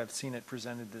don't think I've seen it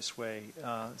presented this way.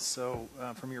 So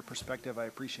from your perspective, I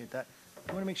appreciate that.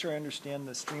 I want to make sure I understand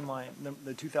the streamline,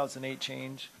 the 2008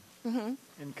 change. Mm-hmm.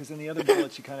 And because in the other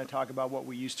bullets, you kind of talk about what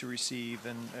we used to receive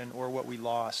or what we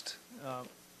lost.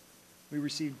 We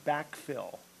received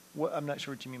backfill. I'm not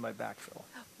sure what you mean by backfill.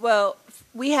 Well,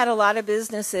 we had a lot of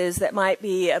businesses that might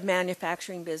be a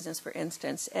manufacturing business, for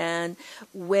instance, and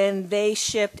when they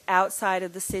shipped outside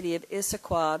of the city of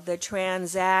Issaquah, the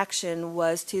transaction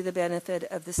was to the benefit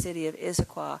of the city of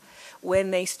Issaquah.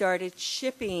 When they started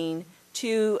shipping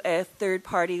to a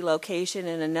third-party location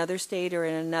in another state or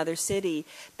in another city,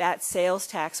 that sales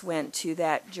tax went to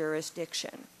that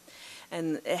jurisdiction.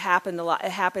 And it happened a lot.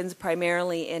 It happens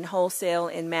primarily in wholesale,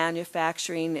 in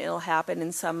manufacturing. It'll happen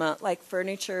in some, like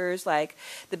furnitures. Like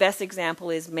the best example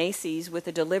is Macy's with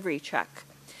a delivery truck.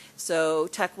 So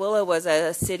Tukwila was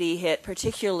a city hit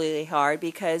particularly hard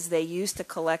because they used to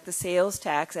collect the sales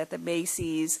tax at the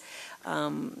Macy's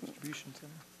Distribution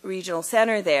center. Regional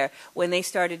center there. When they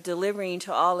started delivering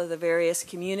to all of the various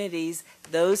communities,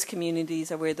 those communities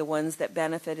were the ones that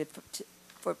benefited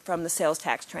from the sales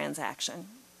tax transaction.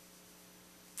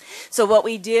 So what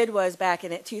we did was back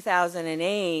in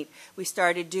 2008, we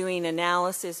started doing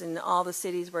analysis, and all the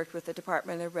cities worked with the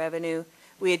Department of Revenue.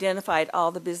 We identified all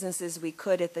the businesses we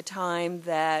could at the time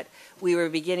that we were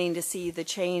beginning to see the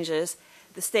changes.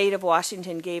 The state of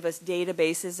Washington gave us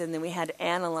databases, and then we had to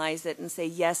analyze it and say,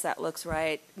 yes, that looks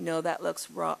right, no, that looks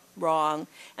wrong,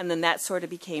 and then that sort of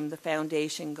became the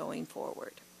foundation going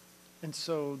forward. And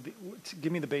so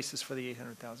give me the basis for the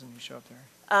 $800,000 you show up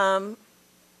there.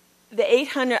 The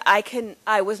 800,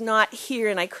 I was not here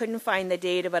and I couldn't find the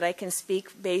data, but I can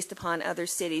speak based upon other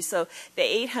cities. So the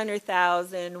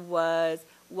 800,000 was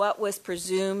what was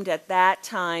presumed at that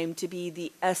time to be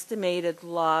the estimated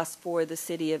loss for the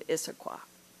city of Issaquah,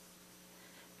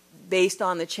 based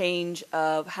on the change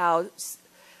of how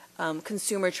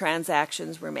consumer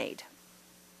transactions were made.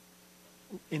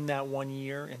 In that 1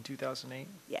 year in 2008?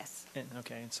 Yes.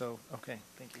 Okay, so, okay,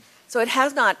 thank you. So it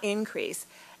has not increased.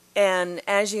 And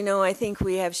as you know, I think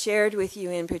we have shared with you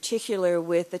in particular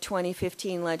with the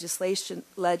 2015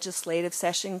 legislative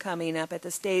session coming up at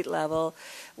the state level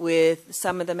with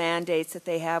some of the mandates that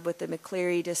they have with the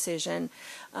McCleary decision.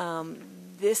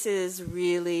 This is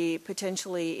really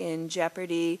potentially in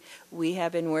jeopardy. We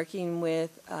have been working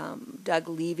with Doug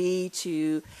Levy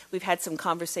we've had some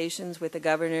conversations with the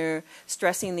governor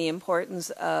stressing the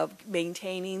importance of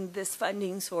maintaining this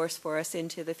funding source for us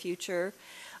into the future.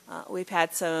 We've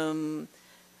had some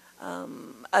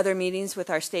other meetings with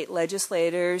our state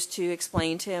legislators to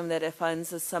explain to him that it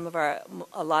funds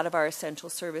a lot of our essential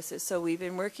services. So we've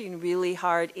been working really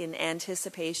hard in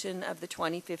anticipation of the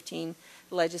 2015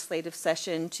 legislative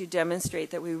session to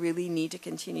demonstrate that we really need to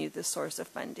continue this source of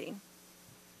funding.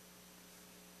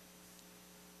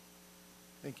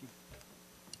 Thank you.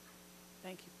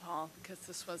 Thank you, Paul, because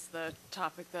this was the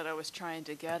topic that I was trying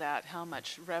to get at. How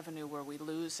much revenue were we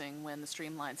losing when the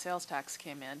streamlined sales tax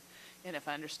came in? And if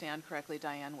I understand correctly,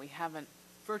 Diane, we haven't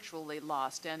virtually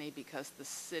lost any because the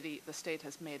state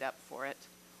has made up for it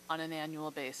on an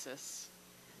annual basis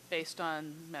based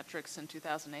on metrics in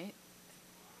 2008?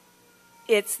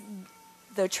 It's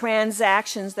the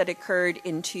transactions that occurred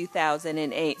in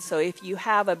 2008. So if you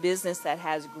have a business that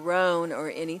has grown or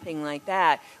anything like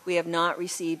that, we have not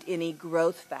received any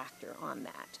growth factor on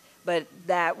that. But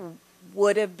that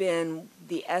would have been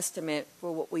the estimate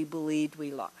for what we believed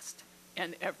we lost.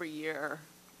 And every year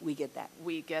we get that.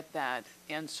 We get that.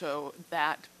 And so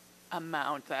that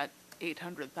amount, that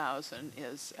 800,000,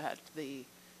 is at the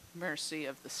mercy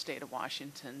of the state of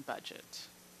Washington budget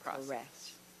process.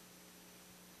 Correct.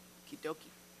 Okie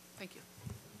dokie. Thank you.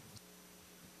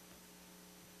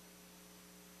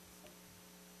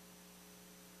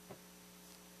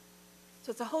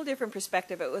 So it's a whole different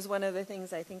perspective. It was one of the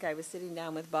things I think I was sitting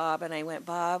down with Bob and I went,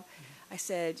 Bob, I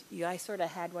said, I sort of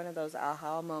had one of those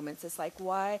aha moments. It's like,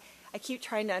 why? I keep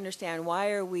trying to understand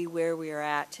why are we where we are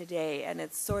at today? And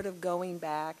it's sort of going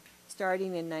back,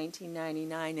 starting in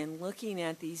 1999 and looking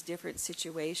at these different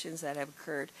situations that have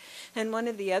occurred. And one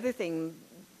of the other things,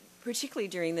 particularly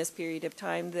during this period of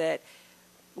time, that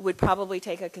would probably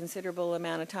take a considerable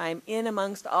amount of time in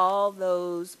amongst all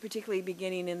those, particularly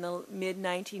beginning in the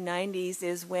mid-1990s,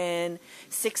 is when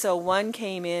 601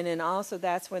 came in, and also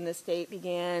that's when the state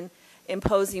began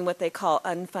imposing what they call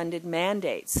unfunded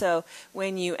mandates. So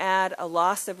when you add a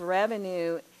loss of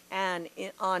revenue and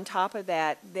on top of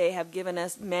that, they have given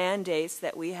us mandates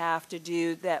that we have to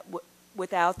do that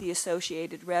without the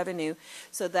associated revenue.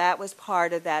 So that was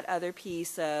part of that other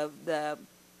piece of the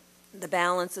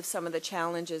balance of some of the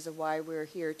challenges of why we're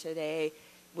here today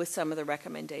with some of the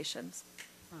recommendations.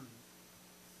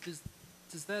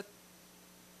 Does that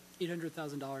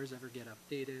 $800,000 ever get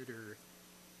updated or?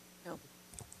 No.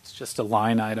 It's just a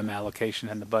line item allocation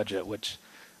in the budget, which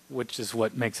is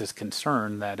what makes us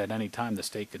concerned that at any time the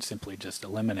state could simply just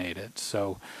eliminate it.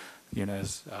 So,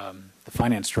 as the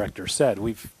finance director said,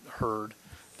 we've heard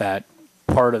that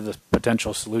part of the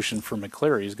potential solution for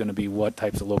McCleary is going to be what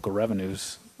types of local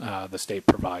revenues the state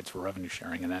provides for revenue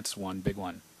sharing, and that's one big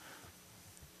one.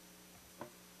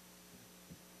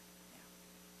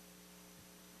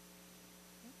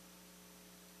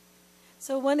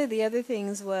 So one of the other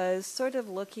things was sort of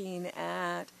looking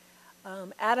at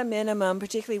a minimum,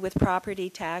 particularly with property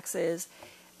taxes,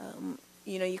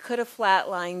 you could have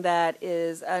flatlined that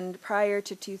prior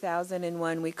to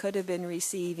 2001, we could have been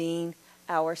receiving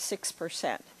our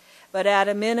 6%. But at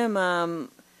a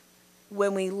minimum,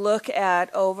 when we look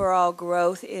at overall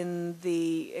growth in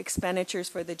the expenditures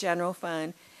for the general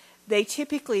fund, they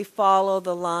typically follow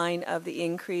the line of the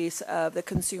increase of the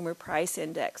consumer price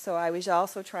index. So I was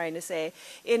also trying to say,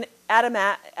 at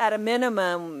a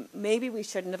minimum, maybe we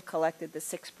shouldn't have collected the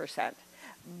 6%.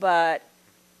 But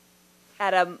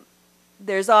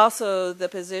there's also the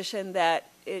position that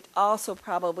it also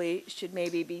probably should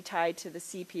maybe be tied to the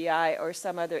CPI or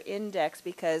some other index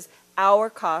because our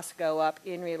costs go up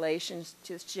in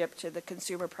relationship to the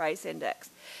consumer price index.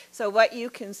 So what you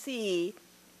can see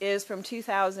is from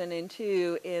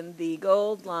 2002 in the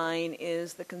gold line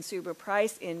is the consumer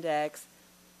price index.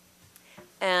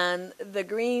 And the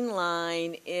green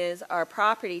line is our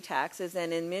property taxes,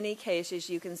 and in many cases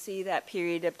you can see that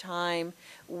period of time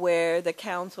where the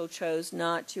council chose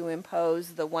not to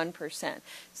impose the 1%.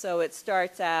 So it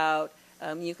starts out,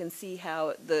 you can see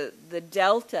how the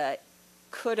delta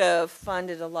could have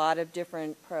funded a lot of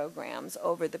different programs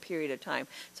over the period of time.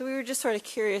 So we were just sort of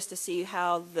curious to see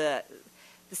how the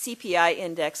CPI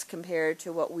index compared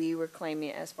to what we were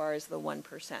claiming as far as the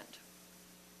 1%.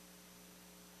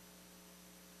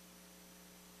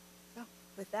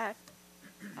 With that,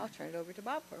 I'll turn it over to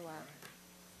Bob for a while.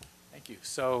 Thank you.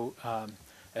 So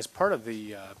as part of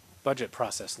the budget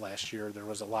process last year, there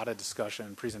was a lot of discussion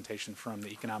and presentation from the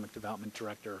Economic Development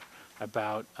Director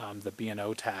about the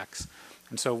B&O tax.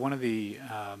 And so one of the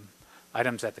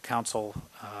items that the council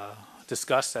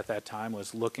discussed at that time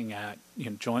was looking at,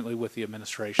 jointly with the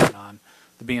administration on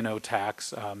the B&O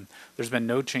tax. There's been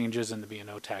no changes in the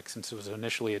B&O tax since it was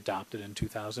initially adopted in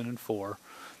 2004.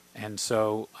 And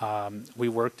so we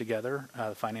worked together,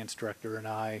 the finance director and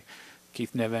I,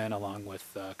 Keith Niven, along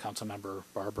with Councilmember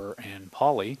Barber and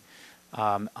Pauly,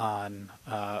 on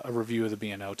a review of the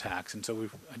B&O tax. And so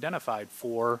we've identified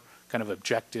 4 kind of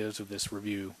objectives of this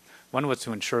review. One was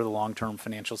to ensure the long-term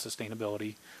financial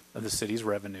sustainability of the city's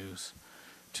revenues.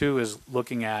 2 is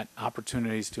looking at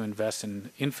opportunities to invest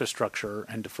in infrastructure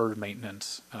and deferred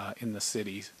maintenance in the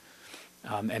cities.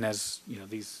 And as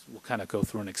these we'll kind of go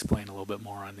through and explain a little bit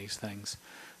more on these things.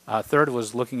 3rd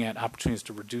was looking at opportunities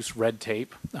to reduce red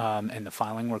tape and the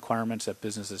filing requirements that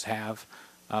businesses have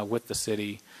with the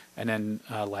city. And then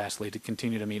lastly, to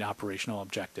continue to meet operational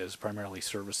objectives, primarily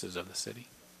services of the city.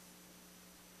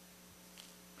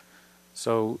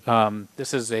 So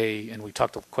this is and we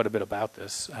talked quite a bit about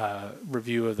this,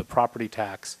 review of the property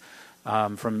tax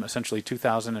from essentially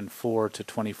 2004 to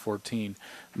 2014.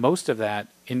 Most of that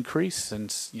increase,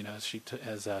 since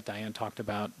as Diane talked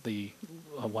about, the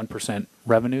 1%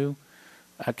 revenue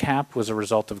cap was a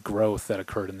result of growth that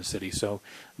occurred in the city. So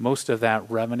most of that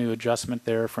revenue adjustment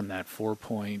there, from that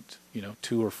 4.2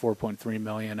 or 4.3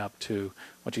 million up to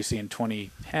what you see in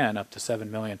 2010 up to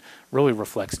 7 million, really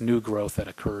reflects new growth that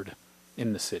occurred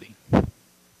in the city.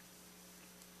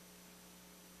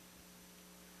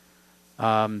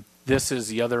 This is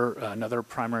the another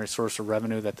primary source of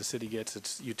revenue that the city gets.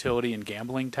 It's utility and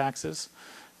gambling taxes.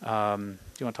 Do you want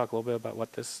to talk a little bit about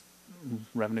what this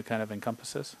revenue kind of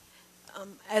encompasses?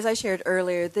 As I shared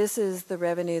earlier, this is the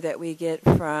revenue that we get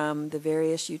from the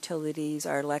various utilities,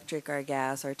 our electric, our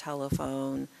gas, our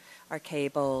telephone, our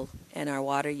cable, and our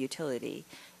water utility.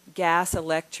 Gas,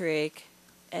 electric,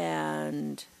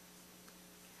 and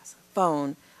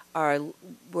phone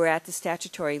we're at the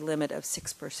statutory limit of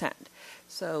 6%.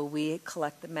 So we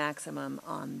collect the maximum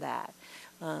on that.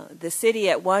 The city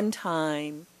at one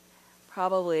time,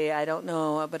 probably, I don't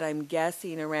know, but I'm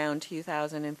guessing around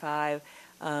 2005,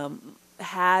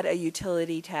 had a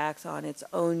utility tax on its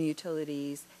own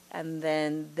utilities, and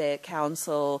then the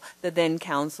then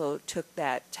council took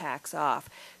that tax off.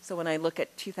 So when I look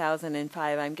at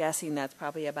 2005, I'm guessing that's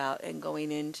probably about, and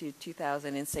going into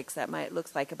 2006,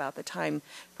 looks like about the time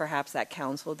perhaps that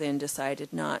council then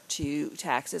decided not to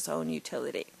tax its own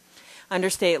utility. Under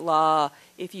state law,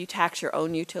 if you tax your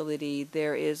own utility,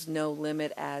 there is no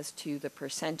limit as to the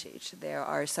percentage. There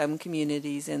are some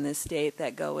communities in the state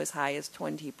that go as high as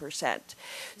 20%.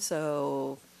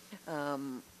 So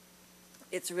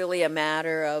it's really a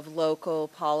matter of local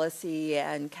policy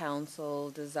and council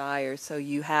desire. So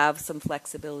you have some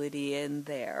flexibility in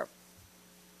there.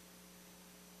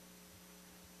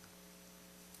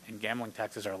 And gambling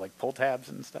taxes are like pull tabs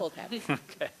and stuff? Pull tabs.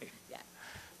 Okay. Yeah.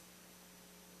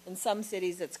 In some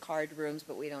cities, it's card rooms,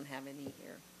 but we don't have any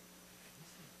here.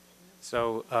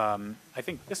 So I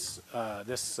think this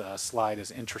slide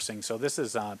is interesting. So this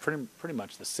is pretty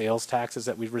much the sales taxes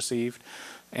that we've received.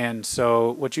 And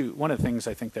so one of the things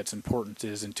I think that's important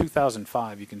is in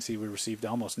 2005, you can see we received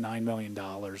almost $9 million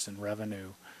in revenue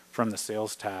from the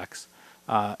sales tax.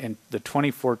 In the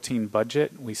 2014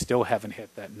 budget, we still haven't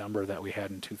hit that number that we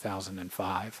had in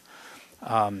 2005.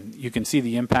 You can see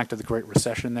the impact of the Great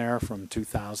Recession there from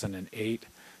 2008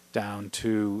 down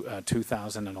to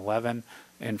 2011.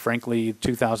 And frankly,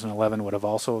 2011 would have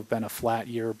also been a flat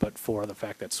year, but for the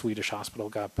fact that Swedish Hospital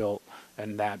got built,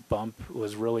 and that bump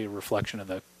was really a reflection of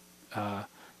the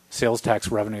sales tax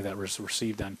revenue that was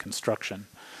received on construction.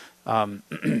 One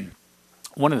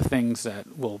of the things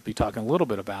that we'll be talking a little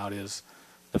bit about is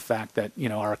the fact that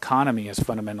our economy has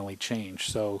fundamentally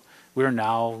changed. So we're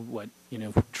now what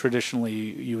traditionally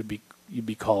you'd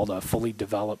be called a fully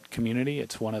developed community.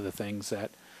 It's one of the things that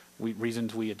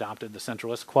reasons we adopted the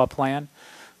Central Issaquah plan.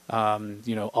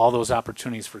 All those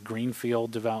opportunities for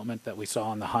greenfield development that we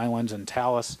saw in the Highlands and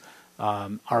Talus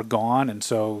are gone, and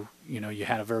so you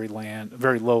had a very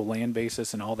low land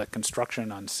basis, and all that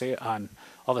construction on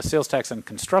all the sales tax and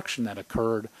construction that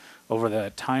occurred over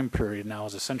that time period now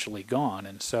is essentially gone,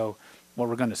 and so what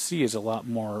we're going to see is a lot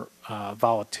more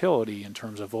volatility in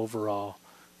terms of overall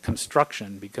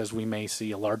construction, because we may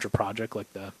see a larger project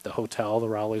like the hotel the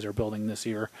Rowleys are building this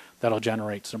year that'll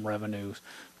generate some revenues,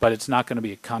 but it's not going to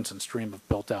be a constant stream of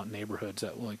built-out neighborhoods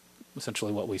that like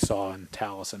essentially what we saw in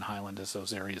Talus and Highland as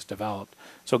those areas developed.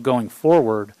 So going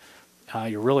forward,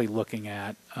 you're really looking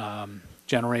at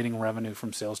generating revenue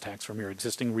from sales tax from your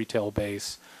existing retail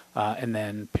base, and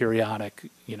then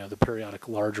the periodic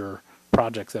larger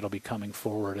projects that'll be coming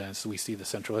forward as we see the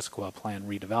Central Issaquah plan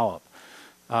redevelop.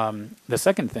 The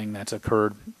second thing that's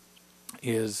occurred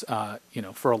is,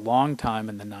 for a long time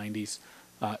in the 90s,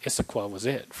 Issaquah was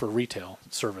it for retail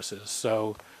services.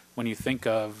 So when you think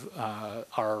of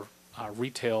our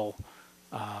retail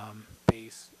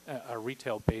base,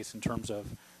 in terms of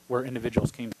where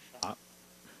individuals came to shop.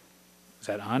 Is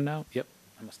that on now? Yep,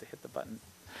 I must have hit the button.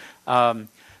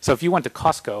 So if you went to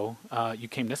Costco, you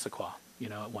came to Issaquah,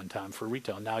 at one time for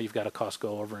retail. Now you've got a Costco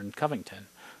over in Covington.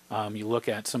 You look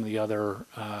at some of the other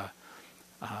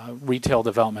retail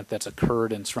development that's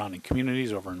occurred in surrounding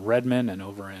communities over in Redmond and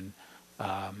over in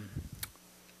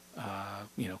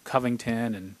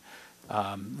Covington, and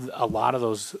a lot of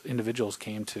those individuals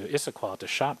came to Issaquah to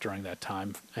shop during that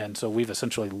time, and so we've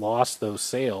essentially lost those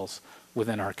sales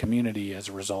within our community as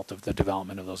a result of the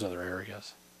development of those other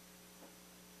areas.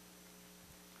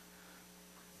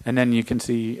 And then you can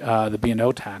see the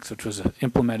B&O tax, which was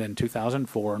implemented in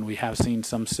 2004, and we have seen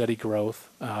some steady growth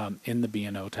in the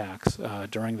B&O tax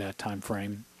during that time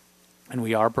frame. And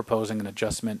we are proposing an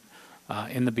adjustment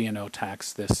in the B&O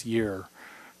tax this year,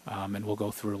 and we'll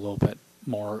go through a little bit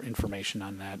more information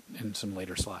on that in some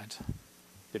later slides.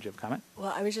 Did you have a comment?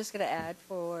 Well, I was just going to add,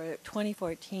 for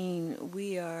 2014,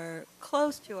 we are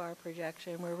close to our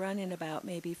projection. We're running about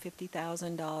maybe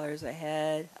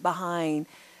 $50,000 behind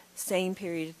same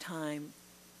period of time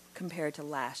compared to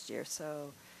last year.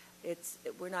 So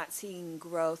we're not seeing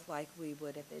growth like we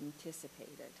would have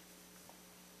anticipated.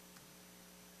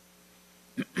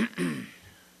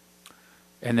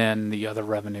 And then the other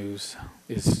revenues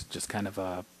is just kind of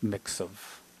a mix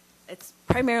of... It's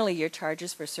primarily your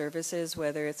charges for services,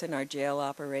 whether it's in our jail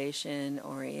operation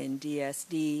or in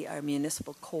DSD, our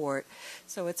municipal court.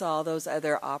 So it's all those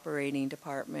other operating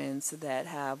departments that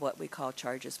have what we call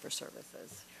charges for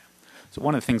services. So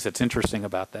one of the things that's interesting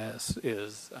about this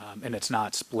is, and it's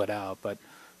not split out, but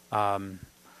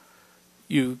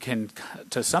you can,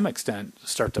 to some extent,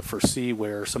 start to foresee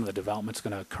where some of the development's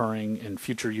going to occurring in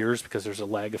future years, because there's a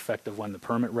lag effect of when the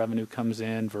permit revenue comes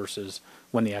in versus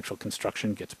when the actual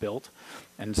construction gets built.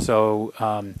 And so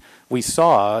we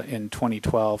saw in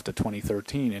 2012 to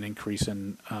 2013 an increase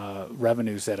in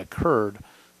revenues that occurred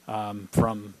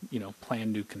from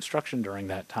planned new construction during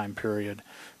that time period,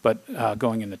 but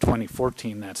going into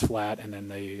 2014 that's flat, and then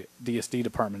the DSD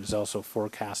department is also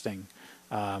forecasting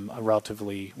a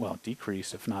relatively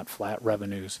decrease, if not flat,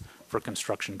 revenues for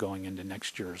construction going into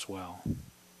next year as well.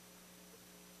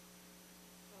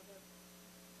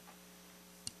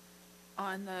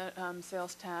 On the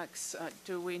sales tax,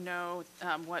 do we know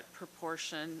what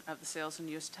proportion of the sales and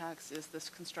use tax is this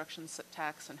construction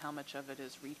tax, and how much of it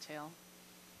is retail?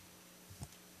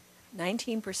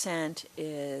 19%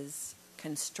 is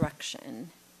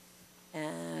construction,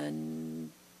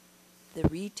 and the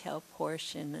retail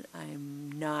portion,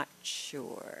 I'm not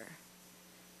sure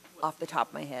off the top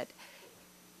of my head.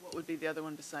 What would be the other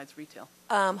one besides retail?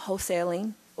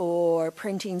 Wholesaling or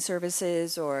printing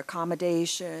services or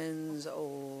accommodations,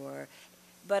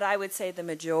 but I would say the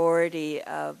majority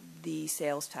of the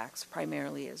sales tax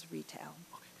primarily is retail.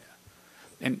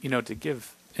 And, to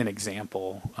give an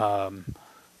example,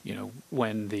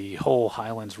 when the whole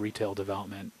Highlands retail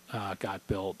development got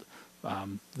built,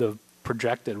 the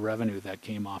projected revenue that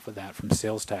came off of that from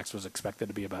sales tax was expected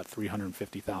to be about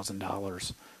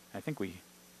 $350,000. I think we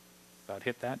about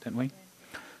hit that, didn't we? Yeah.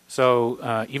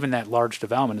 So even that large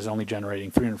development is only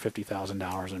generating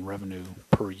 $350,000 in revenue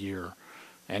per year.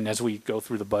 And as we go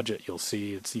through the budget, you'll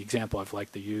see it's the example I've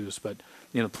liked to use. But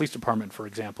the police department, for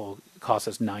example, costs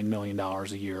us $9 million a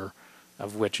year,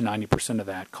 of which 90% of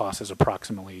that cost is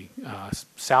approximately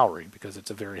salary, because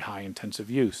it's a very high intensive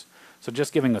use. So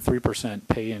just giving a 3%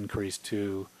 pay increase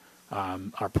to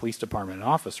our police department and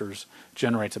officers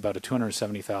generates about a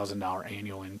 $270,000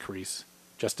 annual increase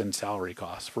just in salary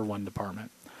costs for one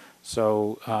department.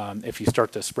 So if you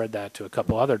start to spread that to a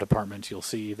couple other departments, you'll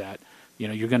see that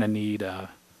you're going to need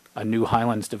a new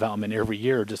Highlands development every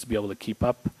year just to be able to keep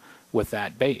up with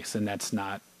that base, and that's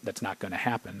not going to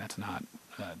happen. That's not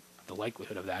the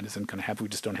likelihood of that isn't going to happen. We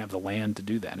just don't have the land to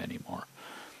do that anymore.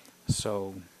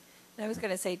 So. I was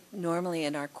going to say, normally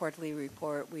in our quarterly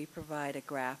report, we provide a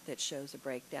graph that shows a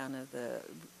breakdown of the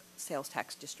sales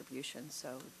tax distribution.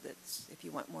 So that's, if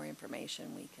you want more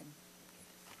information, we can.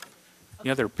 The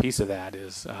other piece of that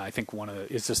is, I think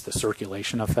is just the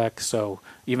circulation effect. So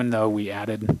even though we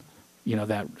added,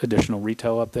 that additional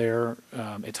retail up there,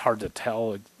 it's hard to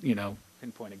tell,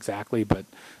 pinpoint exactly, but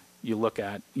you look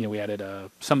at, we added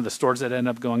some of the stores that end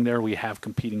up going there, we have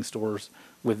competing stores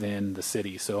within the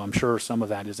city. So I'm sure some of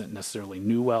that isn't necessarily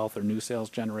new wealth or new sales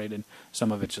generated.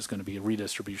 Some of it's just going to be a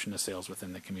redistribution of sales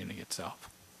within the community itself.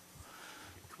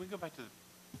 Can we go back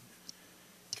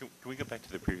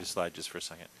to the previous slide just for a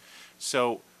second?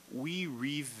 So we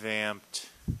revamped,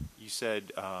 you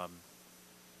said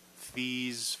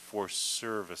fees for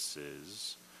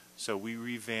services. So we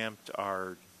revamped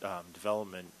our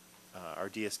development, our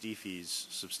DSD fees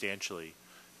substantially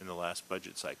in the last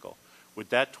budget cycle. Would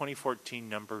that 2014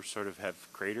 number sort of have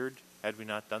cratered had we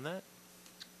not done that?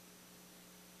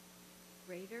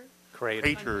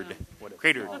 Cratered,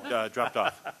 dropped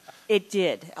off. It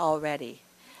did already.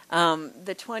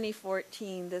 The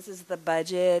 2014, this is the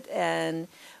budget, and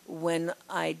when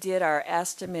I did our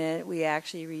estimate, we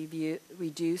actually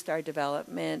reduced our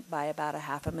development by about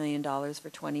 $500,000 for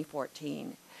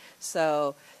 2014.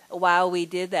 So while we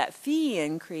did that fee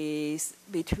increase,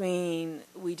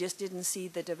 we just didn't see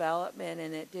the development,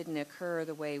 and it didn't occur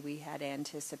the way we had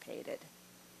anticipated.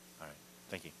 All right,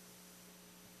 thank you.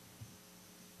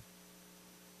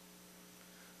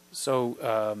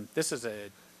 So this is a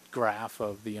graph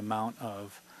of the amount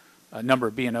of number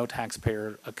of B&O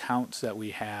taxpayer accounts that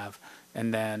we have,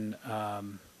 and then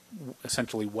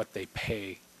essentially what they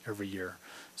pay every year.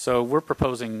 So we're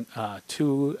proposing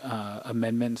two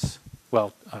amendments,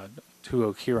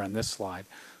 two here on this slide,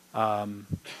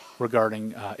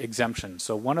 regarding exemptions.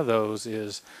 So one of those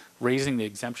is raising the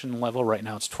exemption level. Right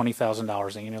now it's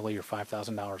 $20,000 annually or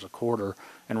 $5,000 a quarter,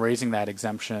 and raising that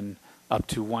exemption up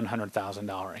to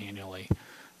 $100,000 annually.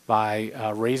 By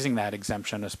raising that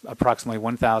exemption, approximately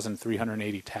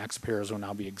 1,380 taxpayers will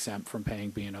now be exempt from paying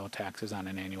B&O taxes on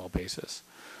an annual basis.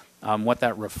 What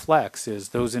that reflects is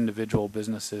those individual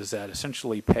businesses that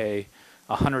essentially pay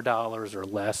 $100 or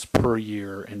less per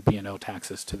year in B&O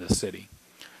taxes to the city.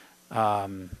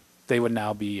 They would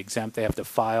now be exempt. They have to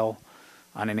file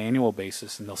on an annual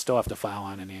basis, and they'll still have to file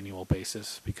on an annual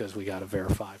basis because we got to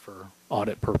verify for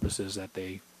audit purposes that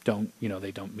they don't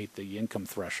meet the income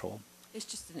threshold. It's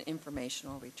just an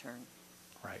informational return.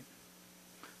 Right.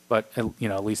 But,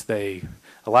 at least a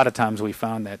lot of times we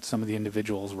found that some of the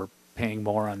individuals were paying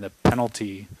more on the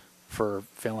penalty for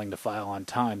failing to file on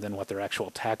time than what their actual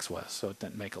tax was. So it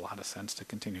didn't make a lot of sense to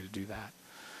continue to do that.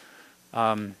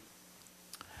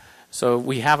 So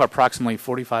we have approximately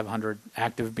 4,500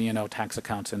 active B&O tax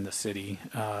accounts in the city.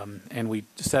 And we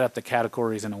set up the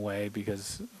categories in a way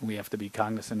because we have to be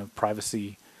cognizant of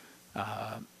privacy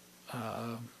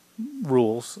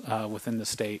rules within the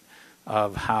state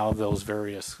of how those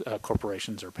various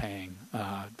corporations are paying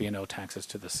B&O taxes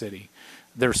to the city.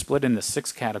 They're split into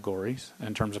 6 categories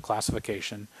in terms of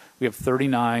classification. We have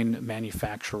 39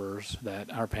 manufacturers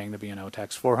that are paying the B&O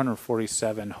tax,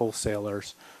 447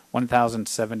 wholesalers,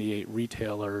 1,078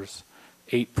 retailers,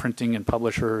 8 printing and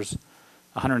publishers,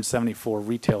 174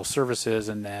 retail services,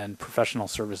 and then professional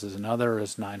services and other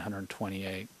is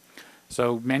 928.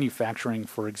 So manufacturing,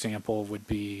 for example, would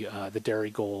be the Dairy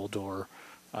Gold or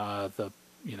the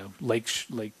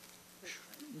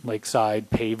lakeside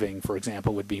paving, for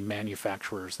example, would be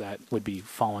manufacturers that would be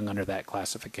falling under that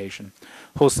classification.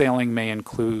 Wholesaling may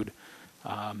include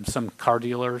some car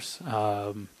dealers,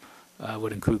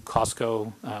 would include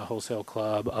Costco, Wholesale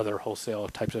Club, other wholesale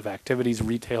types of activities,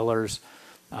 retailers.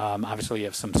 Obviously, you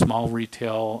have some small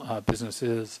retail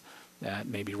businesses that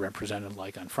may be represented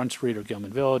like on Front Street or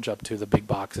Gilman Village, up to the big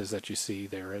boxes that you see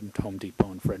there at Home Depot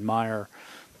and Fred Meyer.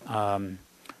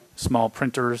 Small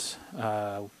printers,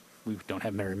 we don't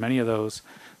have very many of those.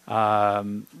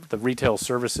 The retail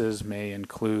services may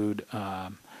include,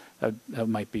 that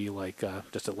might be like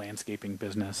just a landscaping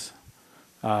business.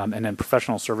 And then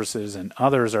professional services and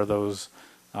others are those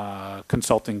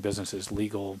consulting businesses,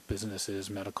 legal businesses,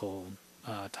 medical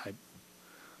type,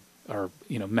 or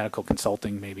medical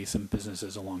consulting, maybe some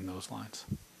businesses along those lines.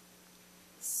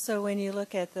 So when you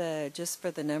look at just for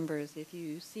the numbers, if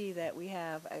you see that we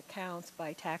have accounts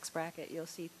by tax bracket, you'll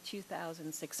see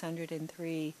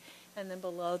 2,603 And then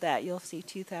below that, you'll see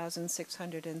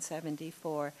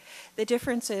 2,674. The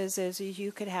difference is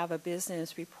you could have a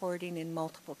business reporting in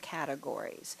multiple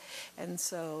categories. And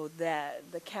so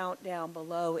that the count down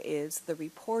below is the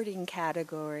reporting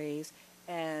categories,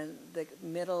 and the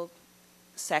middle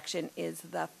section is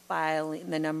the filing,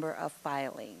 the number of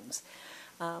filings.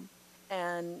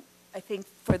 And I think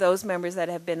for those members that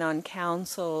have been on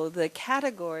council, the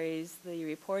categories, the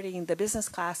reporting, the business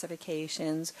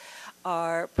classifications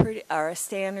are a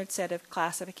standard set of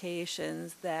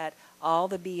classifications that all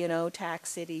the B&O tax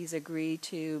cities agreed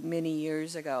to many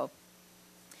years ago.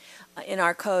 In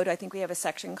our code, I think we have a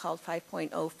section called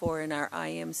 5.04 in our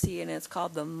IMC, and it's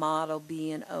called the Model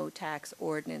B&O Tax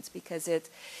Ordinance, because it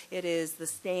is the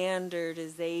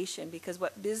standardization. Because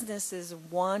what businesses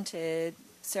wanted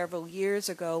several years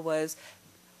ago was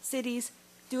cities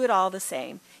do it all the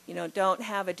same. You know, don't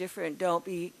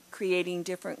be creating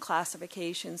different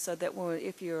classifications, so that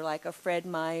if you're like a Fred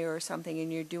Meyer or something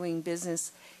and you're doing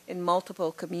business in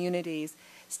multiple communities,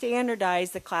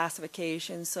 standardize the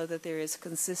classification so that there is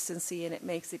consistency, and it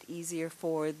makes it easier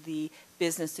for the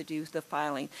business to do the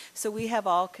filing. So we have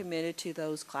all committed to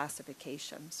those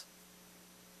classifications.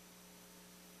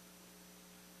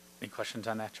 Any questions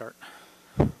on that chart?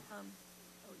 You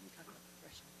talked about the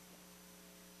threshold.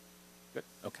 Good.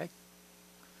 Okay.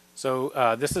 So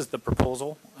this is the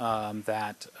proposal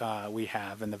that we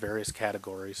have in the various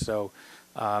categories. So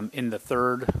in the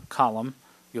third column,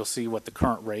 you'll see what the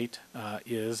current rate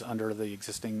is under the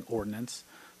existing ordinance,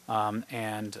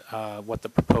 and what the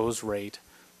proposed rate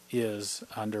is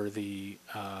under the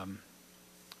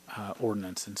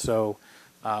ordinance. And so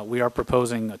we are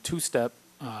proposing a two-step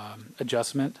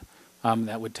adjustment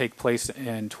that would take place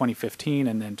in 2015,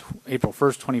 and then April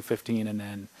 1st, 2015, and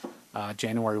then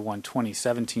January 1,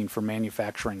 2017 for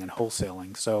manufacturing and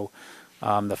wholesaling. So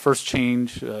the first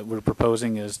change we're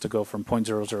proposing is to go from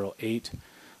 0.008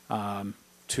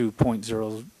 to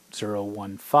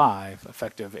 0.0015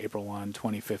 effective April 1,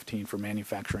 2015 for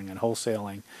manufacturing and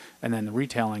wholesaling, and then the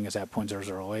retailing is at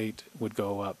 0.008, would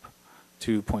go up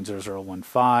to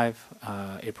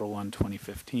 0.0015 April 1,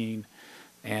 2015,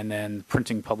 and then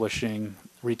printing, publishing,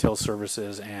 retail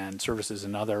services, and services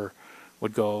and other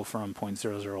would go from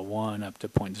 0.001 up to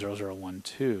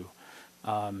 0.0012.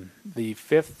 The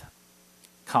fifth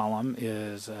column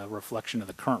is a reflection of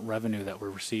the current revenue that we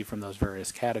receive from those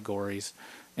various categories,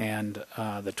 and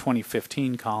the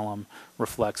 2015 column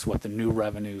reflects what the new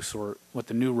revenues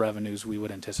we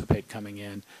would anticipate coming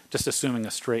in, just assuming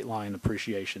a straight line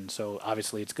appreciation. So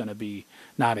obviously it's going to be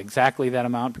not exactly that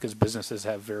amount, because businesses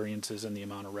have variances in the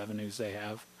amount of revenues they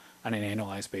have on an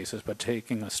annualized basis, but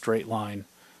taking a straight line,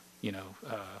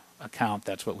 account,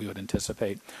 that's what we would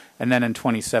anticipate. And then in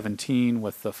 2017,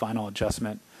 with the final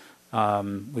adjustment,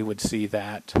 we would see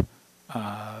that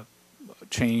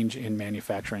change in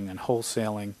manufacturing and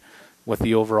wholesaling, with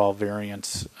the overall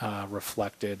variance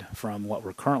reflected from what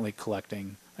we're currently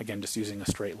collecting, again, just using a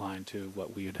straight line to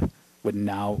what we would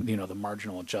now, the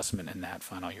marginal adjustment in that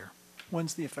final year.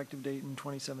 When's the effective date in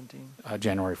 2017?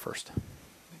 January 1st.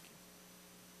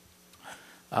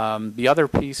 The other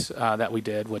piece that we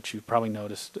did, which you probably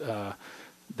noticed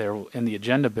there in the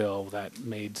agenda bill, that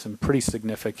made some pretty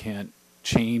significant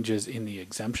changes in the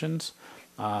exemptions.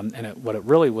 And what it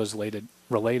really was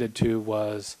related to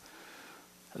was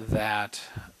that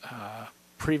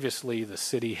previously the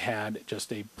city had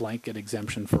just a blanket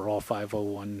exemption for all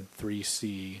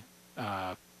 501(c)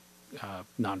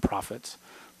 nonprofits,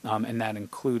 and that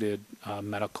included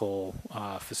medical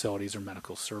facilities or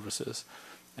medical services.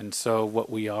 And so what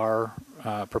we are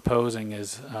proposing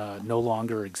is no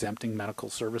longer exempting medical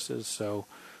services. So,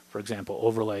 for example,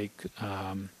 Overlake,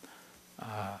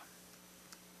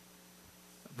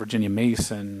 Virginia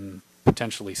Mason,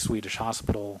 potentially Swedish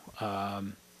Hospital,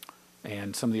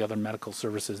 and some of the other medical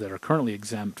services that are currently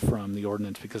exempt from the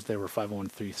ordinance because they were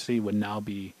 501(c) would now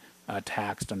be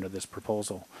taxed under this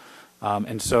proposal.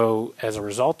 And so as a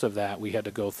result of that, we had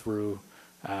to go through,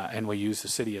 and we use the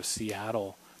city of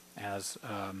Seattle as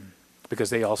because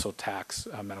they also tax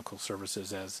medical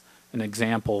services as an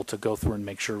example, to go through and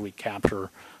make sure we capture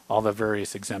all the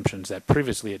various exemptions that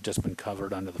previously had just been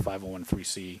covered under the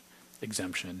 501(c)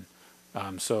 exemption.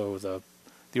 So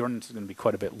the ordinance is going to be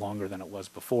quite a bit longer than it was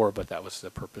before, but that was the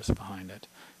purpose behind it.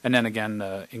 And then again,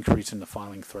 the increase in the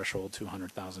filing threshold to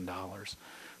 $100,000.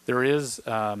 There is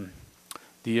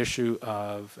the issue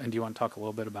of, and do you want to talk a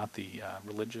little bit about the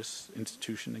religious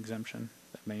institution exemption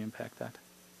that may impact that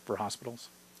for hospitals?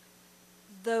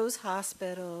 Those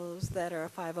hospitals that are a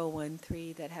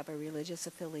 501(c) that have a religious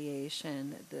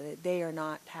affiliation, they are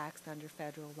not taxed under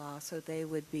federal law, so they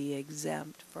would be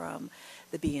exempt from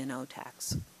the B&O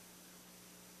tax.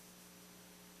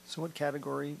 So what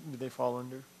category do they fall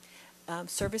under?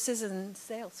 Services and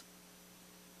sales.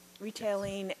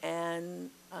 Retailing and,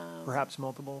 Perhaps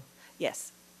multiple?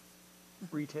 yes,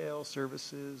 Retail,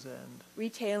 services, and,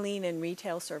 retailing and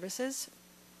retail services,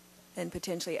 and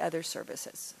potentially other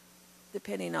services,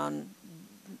 depending on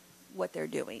what they're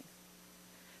doing.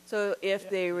 So if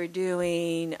they were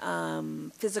doing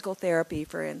physical therapy,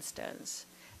 for instance,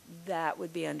 that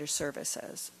would be under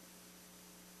services.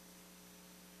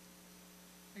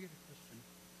 I got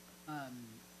a question.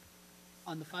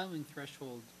 On the filing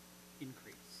threshold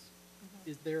increase,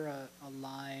 is there a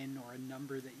line or a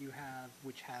number that you have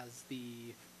which has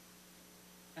the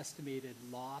estimated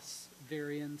loss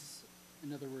variance?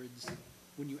 In other words,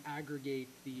 when you aggregate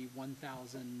the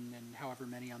 1,000 and however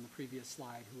many on the previous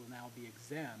slide who will now be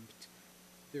exempt,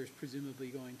 there's presumably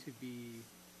going to be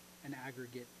an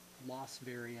aggregate loss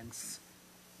variance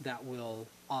that will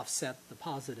offset the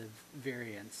positive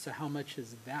variance. So how much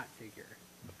is that figure?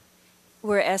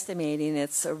 We're estimating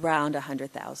it's around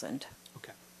 100,000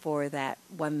 Okay, for that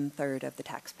 1/3 of the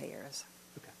taxpayers.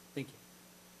 okay, thank you.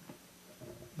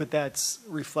 but that's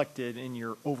reflected in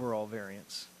your overall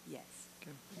variance. Yes.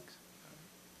 Okay, thanks.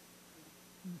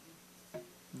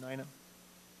 Nina?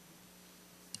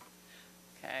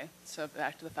 Okay, so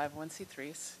back to the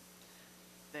 501c3s.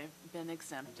 They've been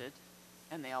exempted,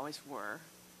 and they always were,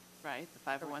 right? The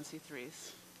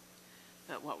 501c3s.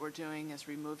 But what we're doing is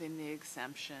removing the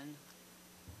exemption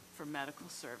for medical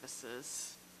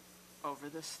services over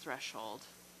this threshold,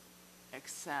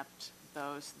 except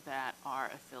those that are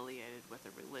affiliated with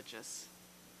a religious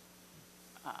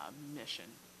mission.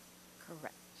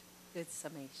 Correct. Good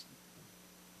summation.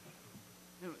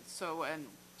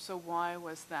 So why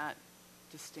was that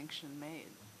distinction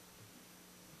made?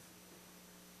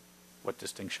 What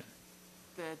distinction?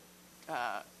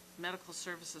 That medical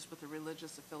services with a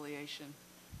religious affiliation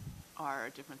are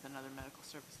different than other medical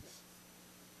services?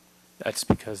 That's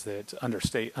because it's under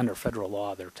federal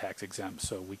law, they're tax exempt,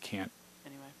 so we can't,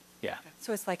 Anyway. yeah. Okay.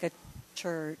 So it's like a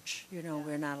church, Yeah.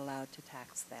 we're not allowed to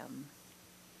tax them.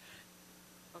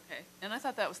 Okay, and I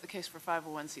thought that was the case for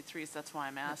 501c3s, that's why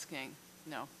I'm asking.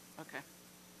 No, okay.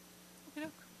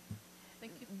 Okey-doke.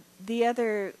 Thank you. The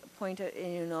other point,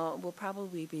 we'll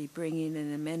probably be bringing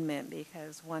an amendment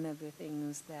because one of the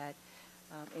things that,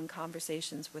 in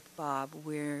conversations with Bob,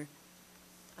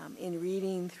 in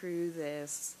reading through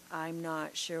this, I'm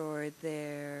not sure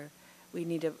we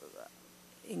need to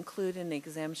include an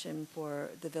exemption for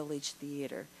the Village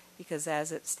Theater because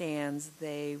as it stands,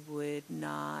 they would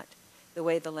not, the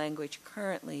way the language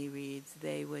currently reads,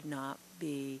 they would not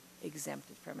be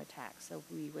exempted from a tax. So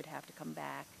we would have to come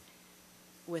back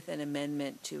with an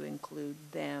amendment to include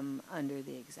them under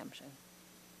the exemption.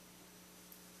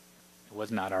 It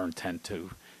was not our intent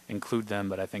to include them,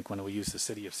 but I think when we used the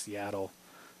City of Seattle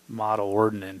model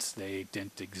ordinance, they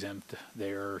didn't exempt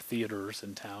their theaters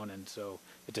in town, and so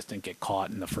it just didn't get caught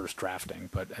in the first drafting.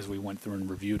 But as we went through and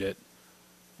reviewed it,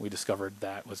 we discovered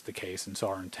that was the case, and so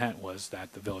our intent was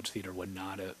that the Village Theater would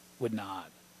not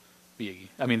be,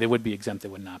 I mean, they would be exempt, they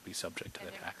would not be subject to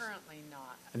the tax. currently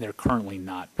not. And they're currently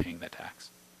not paying the tax.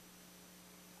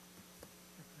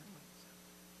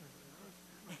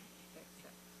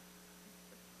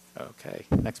 Okay,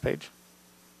 next page.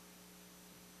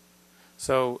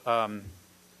 So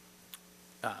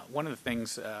one of the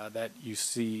things that you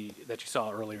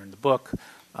saw earlier in the book,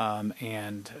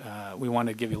 and we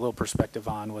wanted to give you a little perspective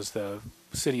on was the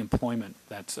city employment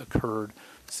that's occurred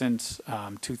since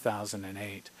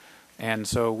 2008. And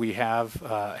so we have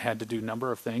had to do a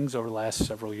number of things over the last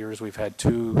several years. We've had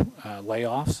 2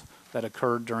 layoffs that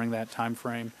occurred during that time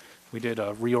frame. We did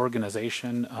a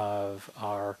reorganization of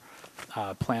our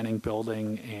planning,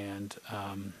 building, and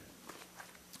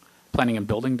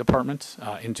building departments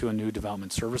into a new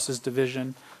development services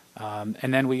division.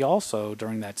 And then we also,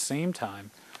 during that same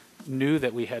time, knew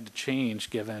that we had to change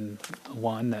given,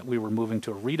 one, that we were moving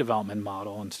to a redevelopment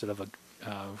model instead of a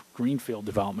greenfield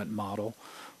development model,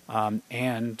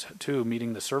 and 2,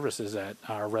 meeting the services that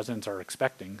our residents are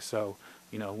expecting. So,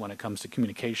 when it comes to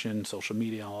communication, social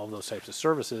media, all of those types of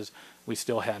services, we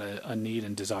still had a need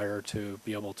and desire to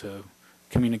be able to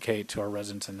communicate to our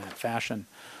residents in that fashion.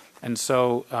 And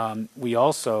so we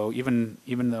also, even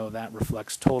though that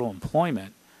reflects total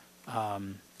employment,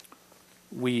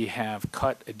 we have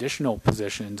cut additional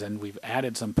positions and we've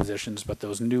added some positions, but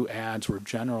those new adds were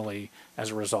generally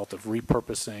as a result of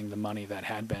repurposing the money that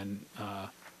had been,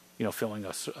 filling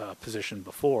a position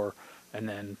before, and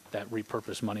then that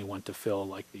repurposed money went to fill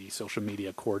like the social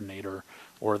media coordinator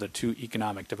or the 2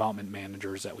 economic development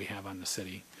managers that we have on the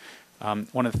city.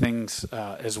 One of the things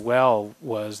as well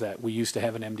was that we used to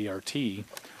have an MDRT,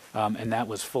 and that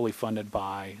was fully funded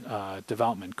by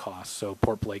development costs. So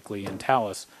Port Blakely and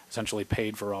Tallis essentially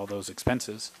paid for all those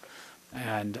expenses.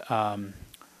 And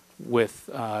with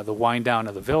the wind down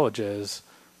of the villages,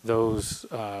 those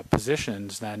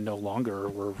positions then no longer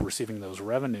were receiving those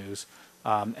revenues,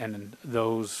 and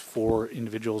those 4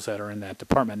 individuals that are in that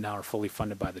department now are fully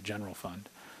funded by the general fund.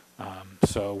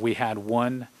 So we had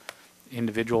one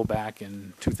individual back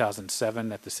in 2007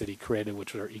 that the city created,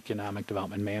 which was our economic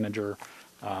development manager.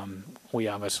 We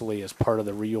obviously, as part of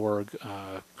the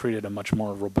reorg, created a much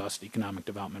more robust economic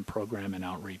development program and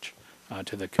outreach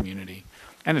to the community.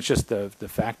 And it's just the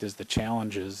fact is the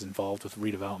challenges involved with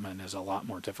redevelopment is a lot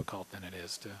more difficult than it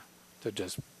is to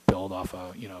just build off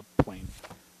a plain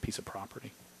piece of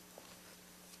property.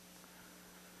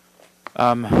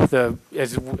 As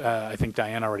I think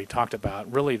Diane already talked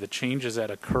about, really the changes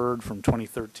that occurred from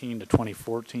 2013 to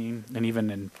 2014, and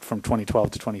even from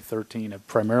 2012 to 2013, have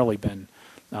primarily been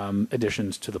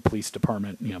additions to the police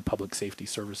department, public safety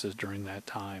services during that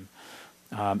time.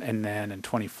 And then in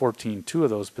 2014, 2 of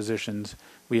those positions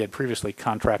we had previously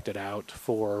contracted out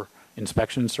for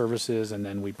inspection services, and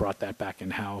then we brought that back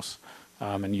in-house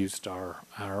and used our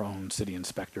own city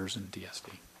inspectors and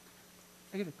DSD.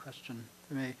 I get a question,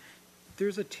 if I may.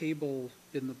 There's a table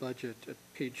in the budget at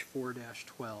page 4-12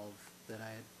 that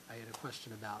I had a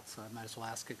question about, so I might as well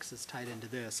ask it because it's tied into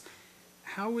this.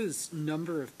 How is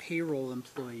number of payroll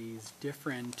employees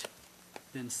different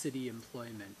than city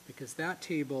employment? Because that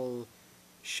table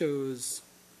shows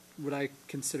what I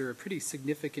consider a pretty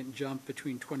significant jump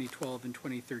between 2012 and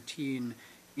 2013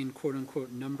 in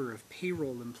quote-unquote number of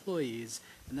payroll employees,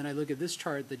 and then I look at this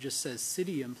chart that just says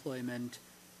city employment,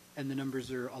 and the numbers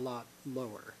are a lot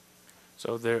lower.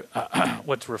 So there,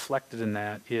 what's reflected in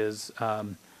that is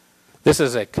this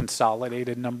is a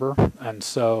consolidated number, and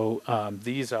so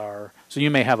these are, so you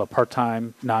may have a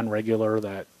part-time non-regular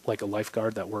that, like a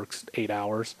lifeguard that works 8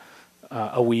 hours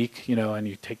a week, and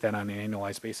you take that on an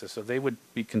annualized basis. So they would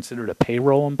be considered a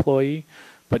payroll employee,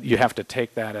 but you have to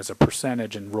take that as a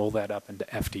percentage and roll that up into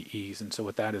FTEs, and so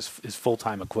what that is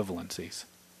full-time equivalencies.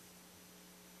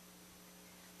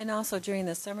 And also during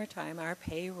the summertime, our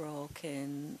payroll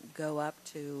can go up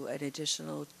to an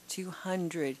additional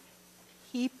 200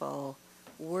 people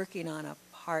working on a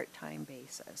part-time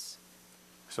basis.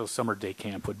 So summer day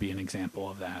camp would be an example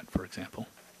of that, for example.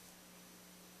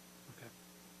 Okay.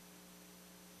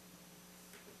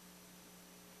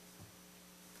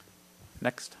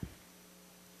 Next.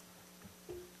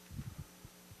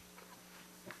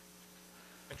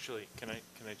 Actually, can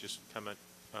I just comment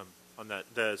on that?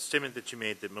 The statement that you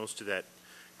made that most of that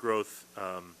growth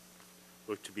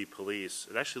looked to be police.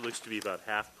 It actually looks to be about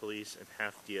half police and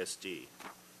half DSD.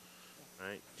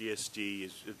 Right?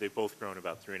 DSD they've both grown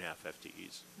about 3.5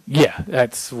 FTEs. Yeah,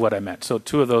 that's what I meant. So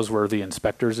 2 of those were the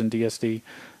inspectors in DSD,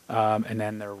 and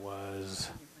then there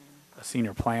was a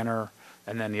senior planner,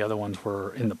 and then the other ones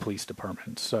were in the police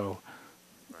department. So,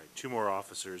 right, 2 more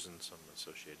officers and some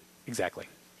associated. Exactly.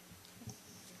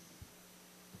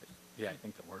 Yeah, I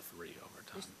think there were 3 over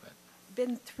time. But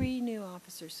Been 3 new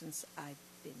officers since I've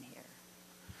been here.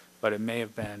 But it may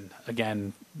have been,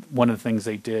 again, one of the things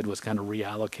they did was kind of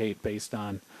reallocate based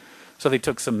on, so they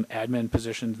took some admin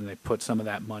positions and they put some of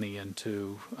that money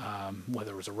into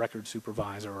whether it was a record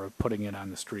supervisor or putting it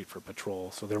on the street for patrol.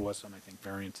 So there was some, I think,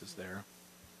 variances there.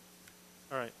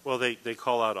 All right. Well, they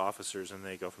call out officers and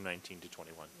they go from 19 to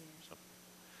 21. Yeah. So,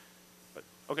 but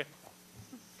okay.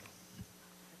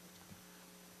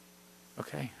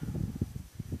 Okay.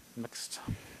 Next.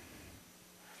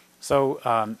 So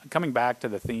coming back to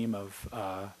the theme of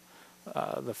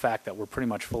the fact that we're pretty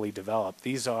much fully developed,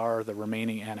 these are the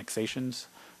remaining annexations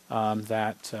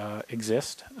that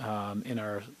exist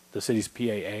in the city's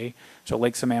PAA. So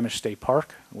Lake Sammamish State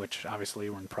Park, which obviously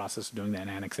we're in the process of doing that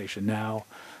annexation now.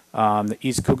 The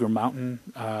East Cougar Mountain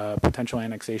potential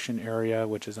annexation area,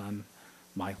 which is on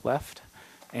my left.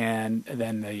 And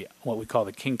then what we call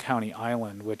the King County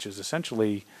Island, which is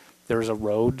essentially, there's a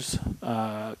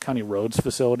county roads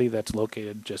facility that's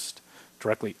located just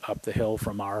directly up the hill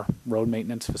from our road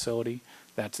maintenance facility.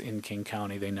 That's in King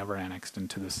County. They never annexed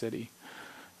into the city.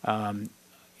 The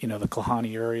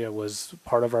Klahani area was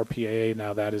part of our PAA.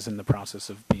 Now that is in the process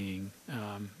of being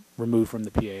removed from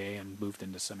the PAA and moved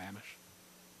into Sammamish.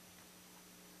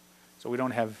 So we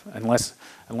don't have, unless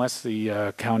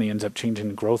the county ends up changing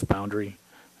the growth boundary,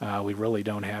 we really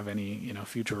don't have any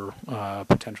future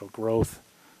potential growth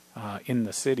in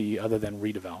the city other than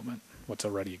redevelopment, what's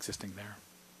already existing there.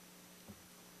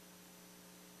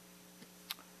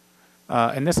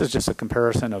 And this is just a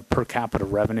comparison of per capita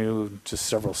revenue, just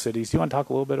several cities. Do you want to talk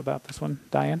a little bit about this one,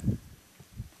 Diane?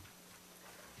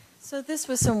 So this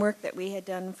was some work that we had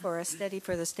done for a study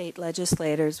for the state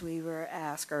legislators. We were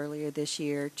asked earlier this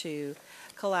year to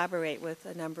collaborate with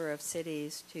a number of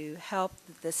cities to help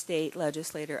the state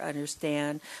legislator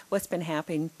understand what's been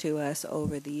happening to us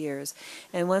over the years.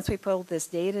 And once we pulled this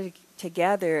data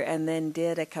together and then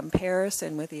did a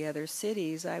comparison with the other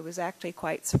cities, I was actually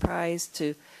quite surprised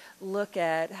to look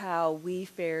at how we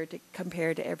fared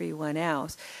compared to everyone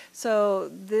else. So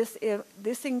this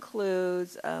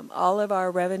includes all of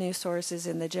our revenue sources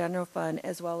in the general fund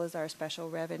as well as our special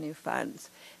revenue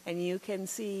funds. And you can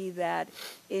see that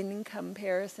in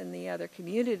comparison to the other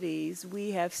communities,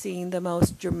 we have seen the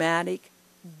most dramatic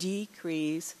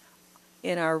decrease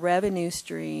in our revenue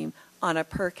stream on a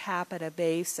per capita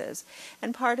basis.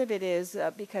 And part of it is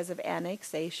because of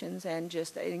annexations and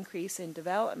just an increase in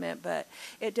development, but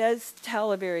it does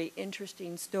tell a very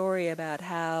interesting story about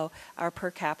how our per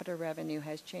capita revenue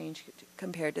has changed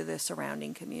compared to the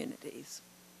surrounding communities.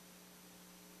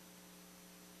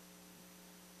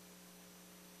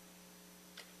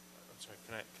 I'm sorry,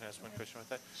 can I ask one question about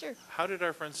that? Sure. How did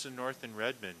our friends to the north in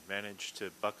Redmond manage to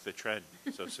buck the trend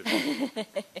so severely?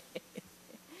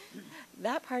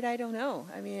 That part I don't know.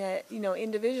 I mean,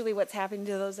 individually what's happening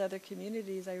to those other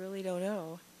communities, I really don't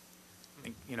know. I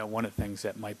think, one of the things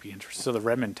that might be interesting, so the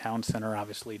Redmond Town Center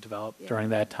obviously developed during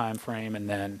that time frame, and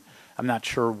then I'm not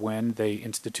sure when they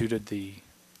instituted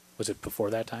was it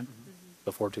before that time? Mm-hmm.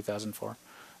 Before 2004?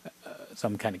 So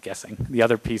I'm kind of guessing. The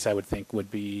other piece I would think would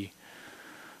be,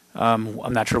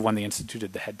 I'm not sure when they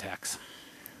instituted the head tax.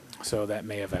 So that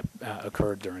may have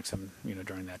occurred during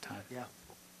during that time. Yeah.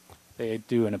 They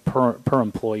do a per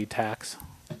employee tax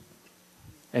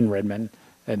in Redmond.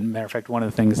 And matter of fact, one of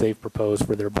the things they've proposed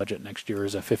for their budget next year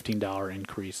is a $15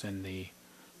 increase in the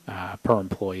per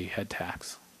employee head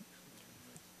tax.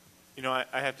 I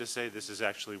have to say this is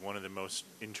actually one of the most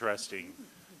interesting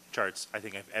charts I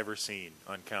think I've ever seen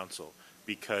on council,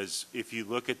 because if you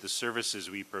look at the services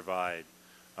we provide,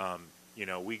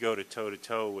 we go to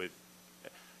toe with,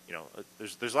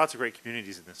 there's lots of great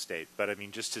communities in the state, but I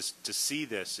mean, just to see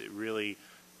this, it really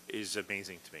is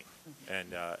amazing to me,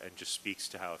 and just speaks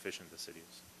to how efficient the city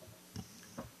is.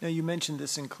 Now, you mentioned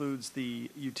this includes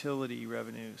the utility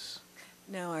revenues.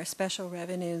 No, our special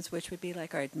revenues, which would be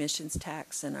like our admissions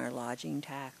tax and our lodging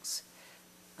tax,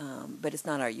 but it's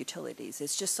not our utilities.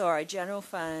 It's just so our general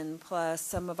fund plus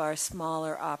some of our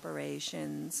smaller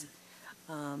operations.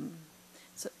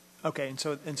 Okay, and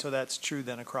so that's true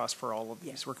then across for all of these.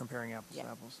 Yeah. We're comparing apples Yeah. to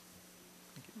apples.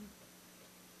 Thank you.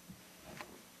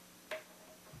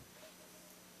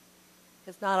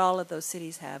 Because not all of those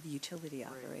cities have utility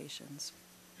operations.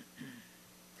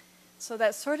 So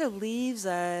that sort of leaves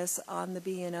us on the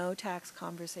B&O tax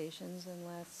conversations,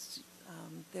 unless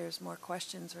there's more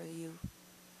questions or you.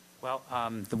 Well,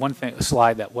 the one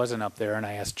slide that wasn't up there, and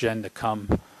I asked Jen to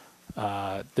come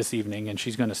this evening, and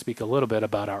she's going to speak a little bit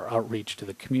about our outreach to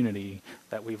the community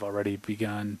that we've already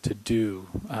begun to do.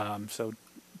 So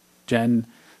Jen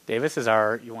Davis is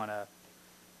you want to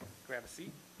grab a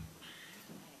seat?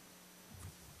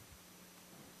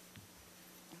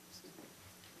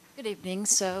 Good evening.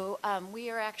 So we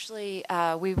are actually,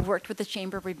 we've worked with the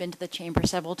chamber. We've been to the chamber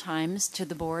several times to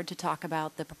the board to talk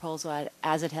about the proposal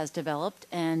as it has developed.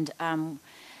 And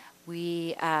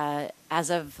we,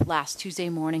 as of last Tuesday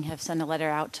morning, have sent a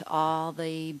letter out to all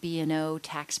the B&O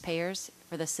taxpayers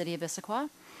for the city of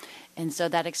Issaquah. And so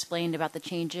that explained about the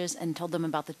changes and told them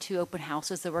about the 2 open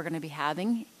houses that we're going to be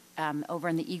having over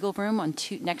in the Eagle Room on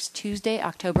next Tuesday,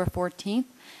 October 14th.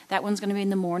 That one's going to be in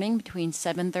the morning between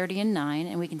 7:30 and 9,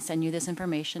 and we can send you this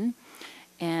information.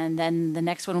 And then the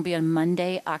next one will be on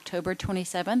Monday, October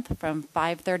 27th from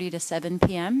 5:30 to 7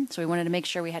 p.m. So we wanted to make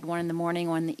sure we had one in the morning,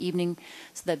 one in the evening,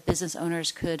 so that business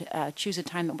owners could choose a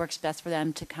time that works best for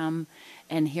them to come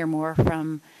and hear more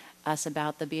from us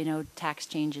about the B&O tax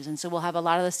changes. And so we'll have a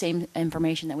lot of the same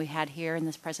information that we had here in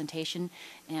this presentation,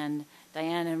 and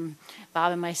Diane and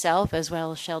Bob and myself, as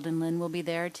well as Sheldon Lynn, will be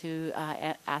there to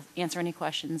answer any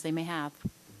questions they may have.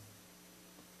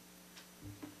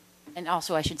 And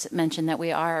also, I should mention that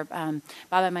we are, Bob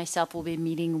and myself will be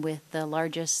meeting with the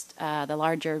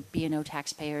larger B&O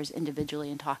taxpayers individually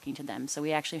and talking to them. So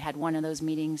we actually had one of those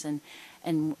meetings, and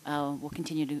we'll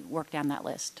continue to work down that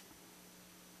list.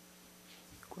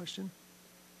 Question?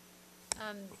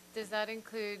 Does that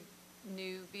include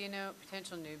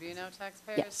potential new B&O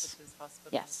taxpayers? Yes. Such as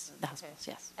hospitals? Yes, the Okay. hospitals,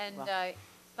 yes. And Well, I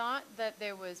thought that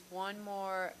there was one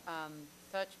more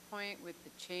touch point with the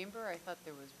chamber. I thought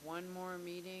there was one more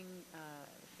meeting,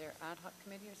 their ad hoc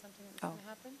committee or something that was going to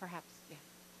happen? Perhaps,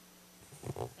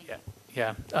 yeah.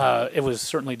 Yeah. It was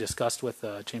certainly discussed with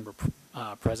the chamber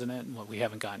president, and what we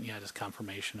haven't gotten yet is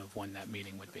confirmation of when that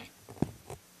meeting would be.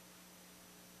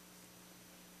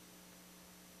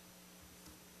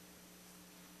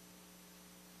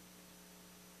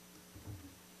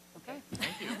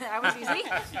 That was easy.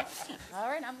 All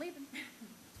right, I'm leaving.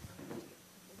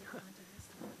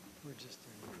 We're just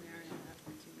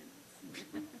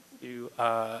You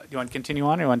want to continue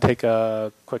on, or you want to take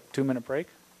a quick 2-minute break?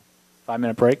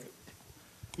 5-minute break?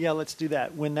 Yeah, let's do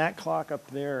that. When that clock up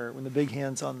there, when the big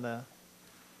hand's on the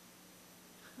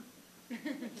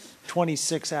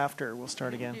 26 after, we'll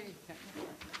start again.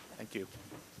 Thank you.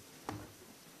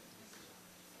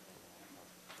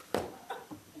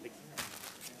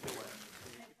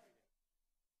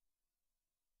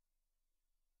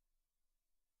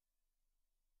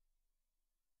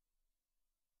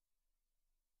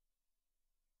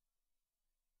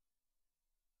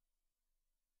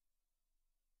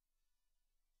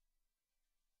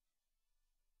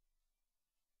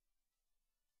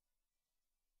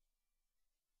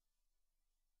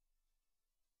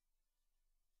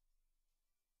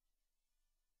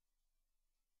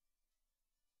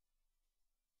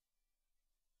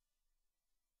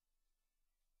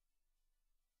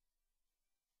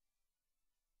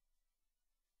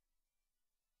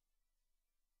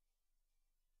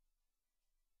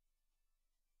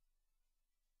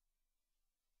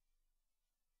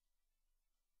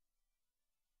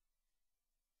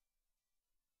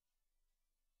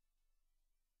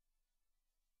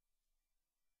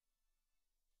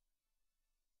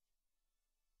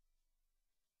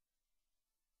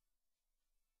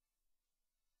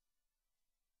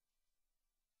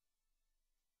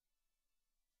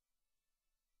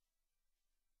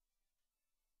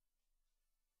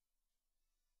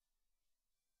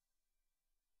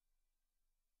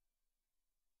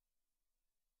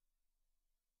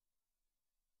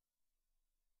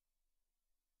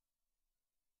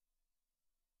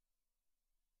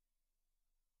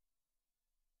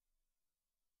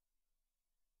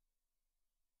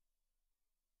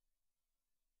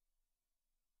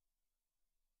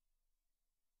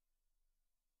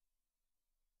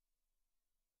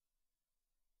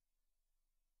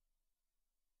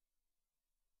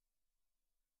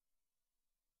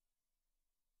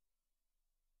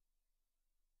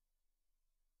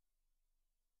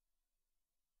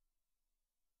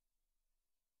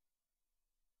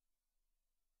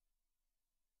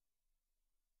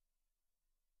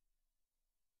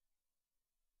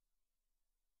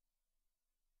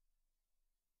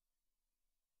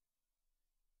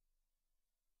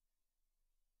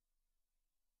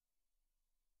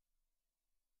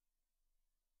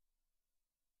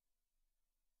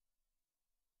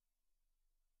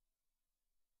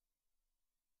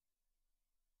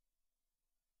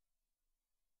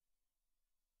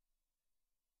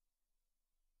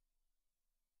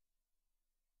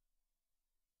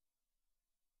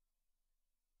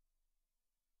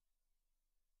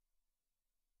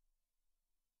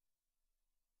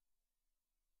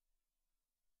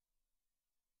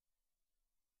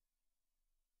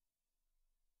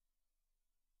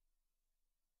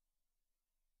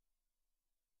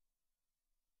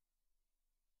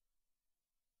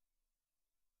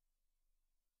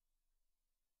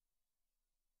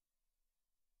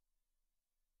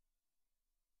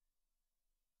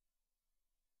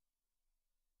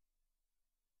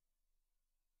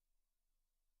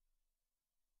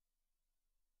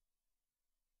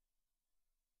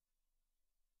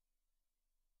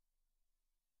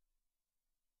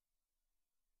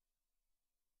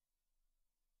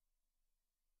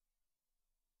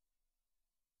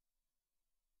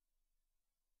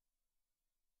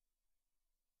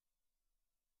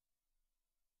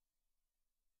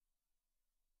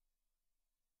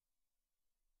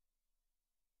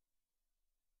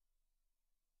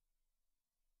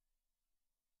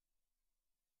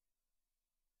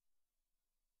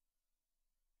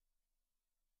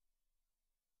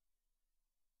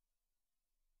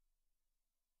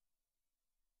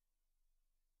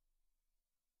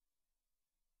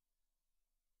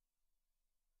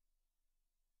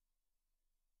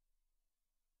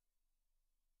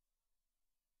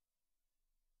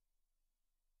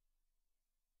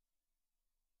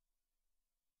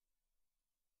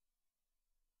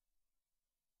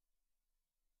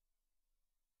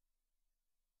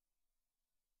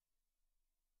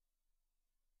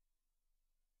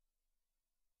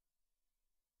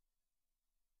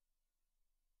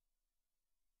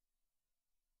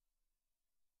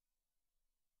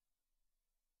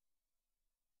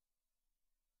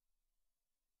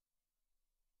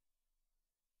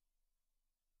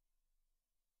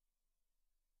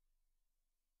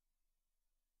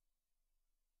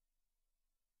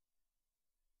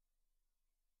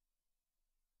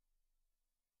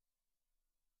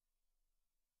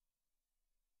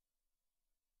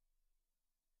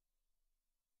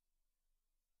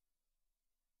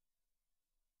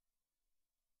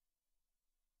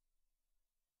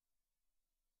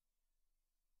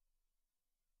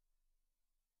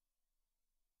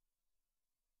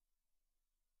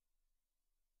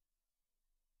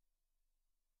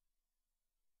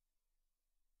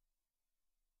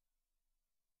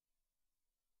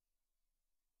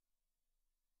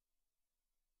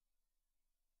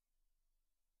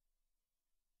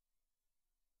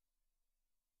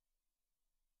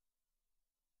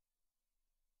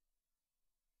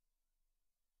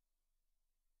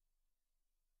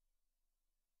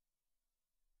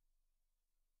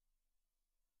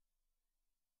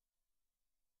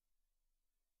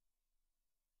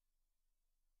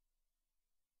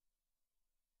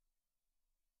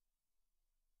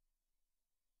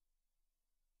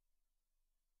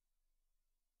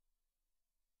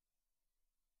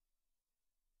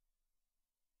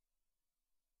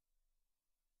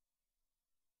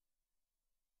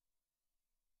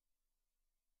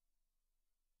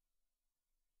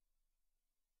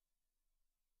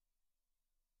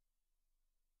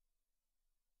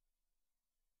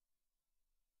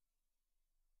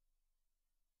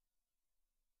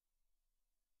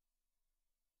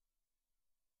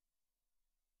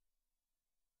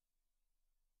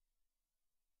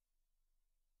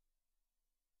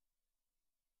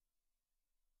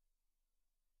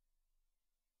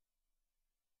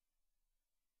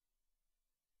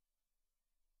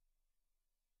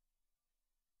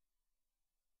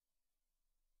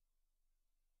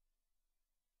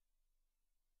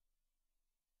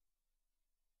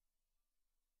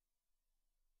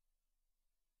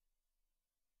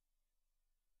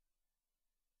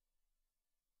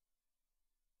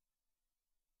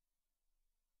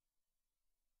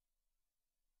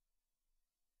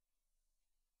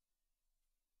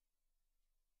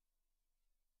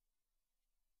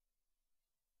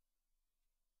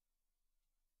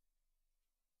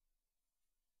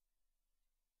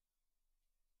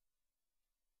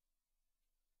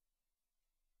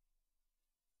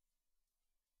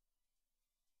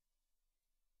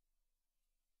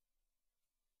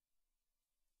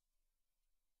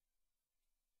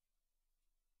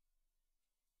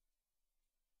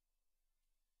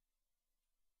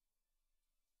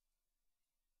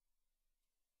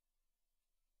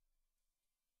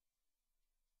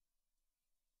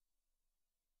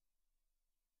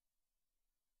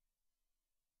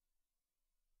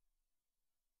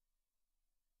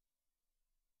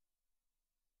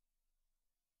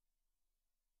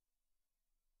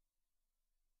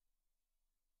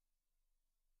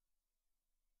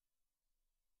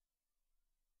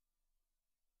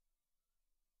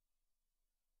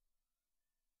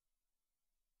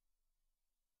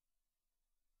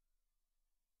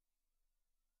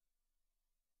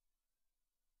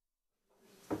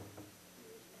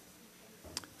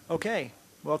 Okay,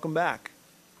 welcome back.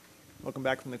 Welcome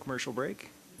back from the commercial break.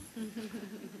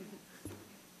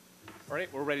 All right,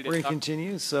 we're ready to We're going to talk.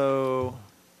 continue. So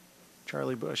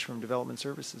Charlie Bush from Development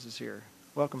Services is here.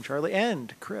 Welcome, Charlie.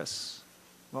 And Chris,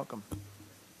 welcome.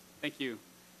 Thank you.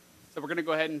 So we're going to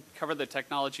go ahead and cover the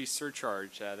technology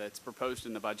surcharge that's proposed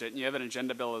in the budget. And you have an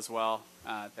agenda bill as well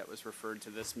that was referred to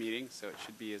this meeting, so it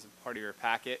should be as a part of your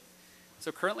packet.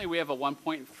 So currently we have a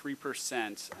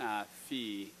 1.3%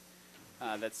 fee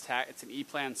it's an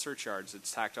E-plan surcharge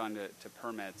that's tacked on to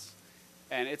permits.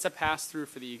 And it's a pass-through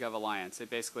for the eGov Alliance. It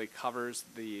basically covers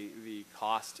the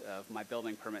cost of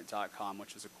mybuildingpermit.com,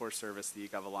 which is a core service the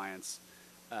eGov Alliance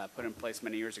put in place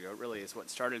many years ago. It really is what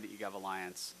started the eGov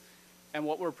Alliance. And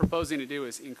what we're proposing to do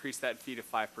is increase that fee to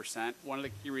 5%. One of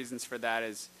the key reasons for that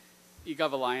is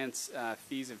eGov Alliance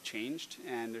fees have changed,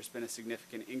 and there's been a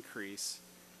significant increase.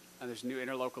 There's a new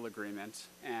interlocal agreement,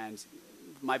 and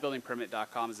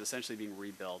mybuildingpermit.com is essentially being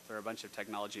rebuilt. There are a bunch of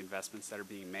technology investments that are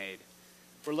being made.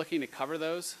 We're looking to cover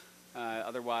those.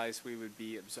 Otherwise, we would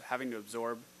be having to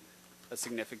absorb a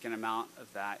significant amount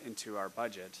of that into our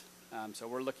budget. So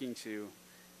we're looking to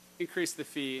increase the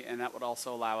fee, and that would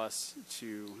also allow us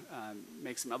to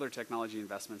make some other technology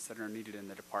investments that are needed in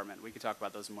the department. We could talk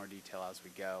about those in more detail as we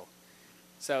go.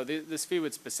 So this fee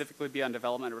would specifically be on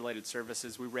development-related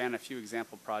services. We ran a few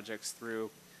example projects through,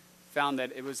 found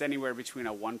that it was anywhere between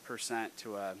a 1%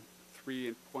 to a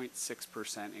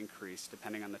 3.6% increase,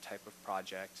 depending on the type of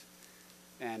project.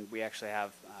 And we actually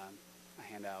have a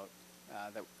handout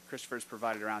that Christopher's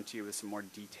provided around to you with some more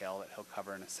detail that he'll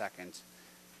cover in a second.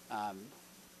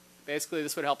 Basically,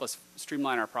 this would help us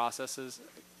streamline our processes.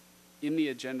 In the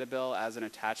agenda bill, as an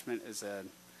attachment, is an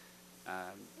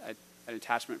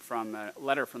attachment from a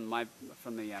letter from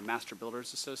the Master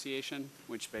Builders Association,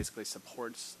 which basically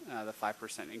supports the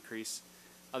 5% increase.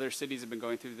 Other cities have been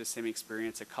going through the same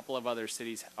experience. A couple of other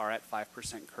cities are at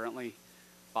 5% currently.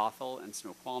 Bothell and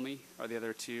Snoqualmie are the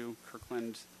other two.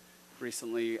 Kirkland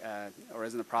recently, or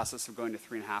is in the process of going to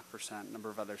 3.5%. A number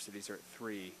of other cities are at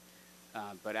 3%.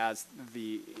 But as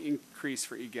the increase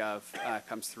for eGov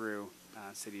comes through,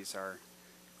 cities are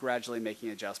gradually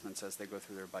making adjustments as they go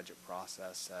through their budget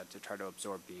process to try to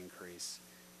absorb the increase.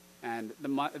 And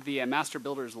the Master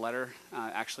Builders letter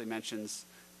actually mentions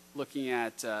looking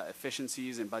at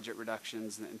efficiencies and budget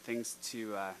reductions and things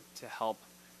to help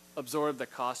absorb the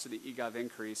cost of the eGov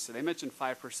increase. So they mentioned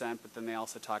 5%, but then they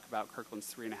also talk about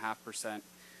Kirkland's 3.5%.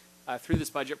 Through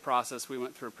this budget process, we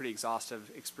went through a pretty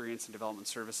exhaustive experience in development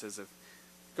services of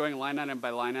going line item by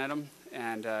line item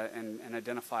and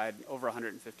identified over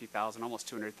 $150,000,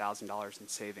 almost $200,000 in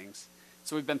savings.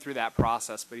 So we've been through that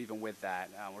process, but even with that,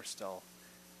 we're still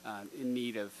in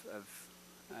need of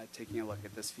taking a look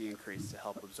at this fee increase to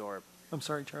help absorb. I'm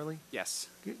sorry, Charlie? Yes.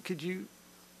 Could you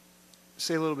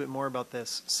say a little bit more about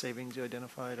this savings you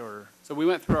identified? Or So we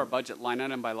went through our budget line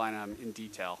item by line item in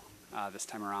detail this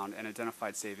time around and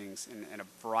identified savings in a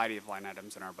variety of line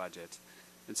items in our budget.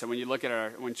 And so when you look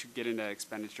at once you get into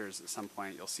expenditures at some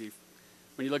point, you'll see,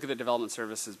 when you look at the development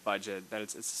services budget, that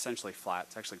it's essentially flat.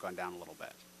 It's actually gone down a little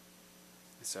bit.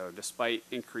 So despite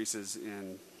increases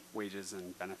in wages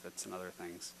and benefits and other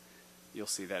things, you'll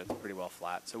see that it's pretty well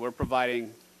flat. So we're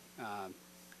providing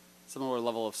similar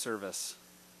level of service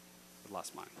with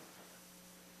less money.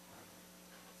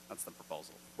 That's the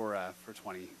proposal for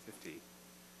 2015.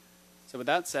 So with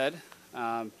that said,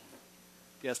 the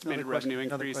estimated revenue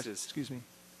increase is... Excuse me.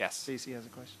 Yes. Stacy has a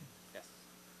question. Yes.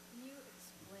 Can you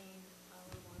explain a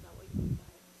little more about what you mean by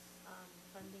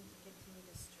funding to continue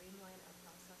to streamline our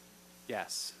process?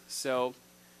 Yes. So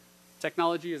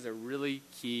technology is a really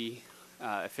key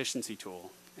efficiency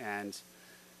tool, and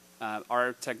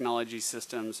our technology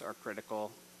systems are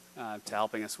critical to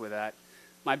helping us with that.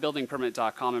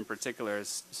 MyBuildingPermit.com in particular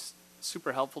is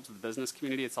super helpful to the business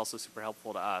community. It's also super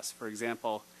helpful to us. For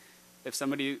example, if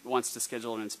somebody wants to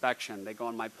schedule an inspection, they go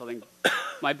on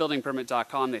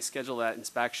mybuildingpermit.com, they schedule that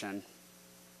inspection,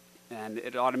 and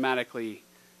it automatically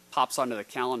pops onto the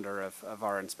calendar of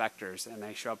our inspectors, and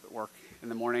they show up at work in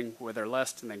the morning with their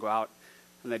list, and they go out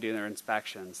and they do their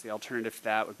inspections. The alternative to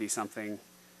that would be something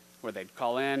where they'd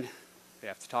call in, they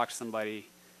have to talk to somebody,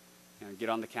 get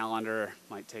on the calendar,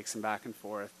 might take some back and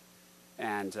forth,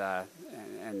 and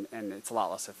it's a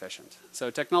lot less efficient. So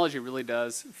technology really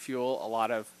does fuel a lot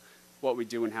of what we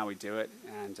do and how we do it,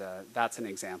 and that's an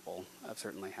example of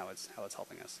certainly how it's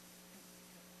helping us.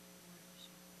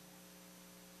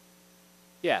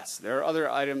 Yes, there are other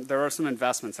items. There are some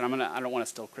investments, and I don't want to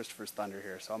steal Christopher's thunder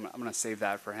here, so I'm gonna save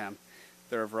that for him.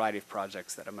 There are a variety of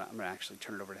projects that I'm gonna actually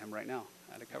turn it over to him right now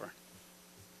to cover.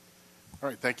 All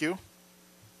right, thank you.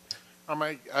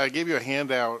 I gave you a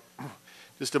handout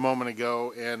just a moment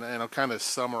ago, and I'll kind of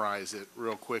summarize it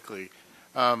real quickly.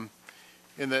 In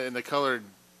the colored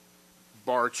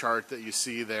bar chart that you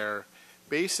see there,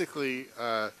 basically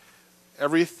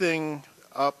everything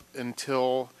up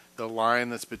until the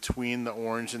line that's between the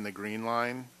orange and the green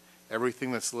line,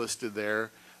 everything that's listed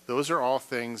there, those are all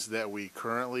things that we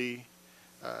currently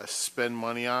spend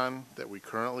money on, that we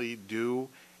currently do,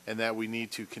 and that we need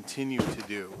to continue to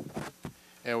do.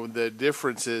 And the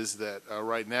difference is that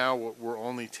right now we're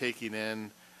only taking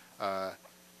in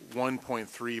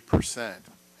 1.3%,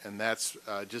 and that's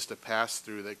just a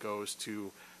pass-through that goes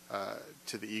to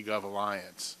the eGov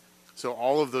Alliance. So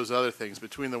all of those other things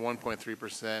between the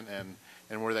 1.3%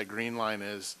 and where that green line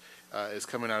is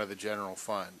coming out of the general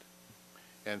fund.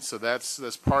 And so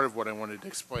that's part of what I wanted to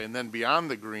explain. And then beyond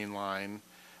the green line,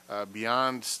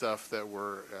 beyond stuff that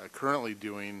we're currently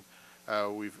doing,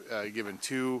 we've given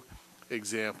two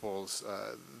examples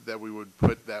that we would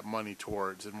put that money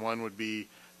towards. And one would be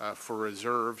for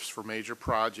reserves for major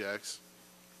projects.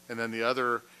 And then the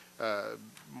other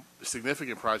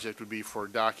significant project would be for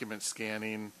document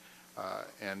scanning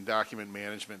and document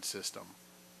management system,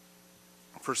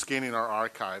 for scanning our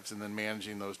archives and then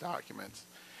managing those documents.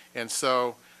 And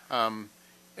so, and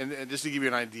just to give you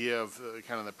an idea of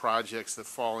kind of the projects that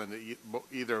fall into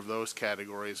either of those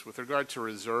categories, with regard to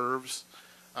reserves,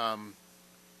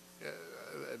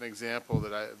 an example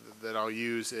that I'll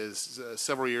use is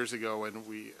several years ago when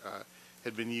we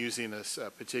had been using a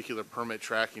particular permit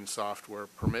tracking software,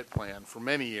 Permit Plan, for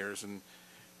many years, and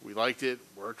we liked it,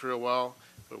 worked real well,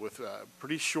 but with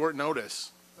pretty short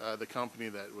notice, the company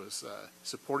that was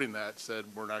supporting that said,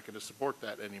 we're not going to support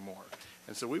that anymore.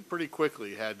 And so we pretty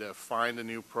quickly had to find a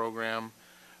new program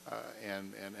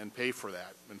and pay for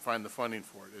that and find the funding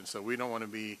for it. And so we don't want to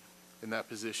be in that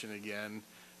position again,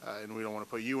 and we don't want to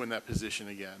put you in that position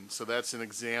again. So that's an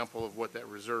example of what that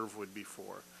reserve would be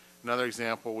for. Another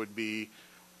example would be,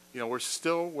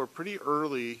 we're pretty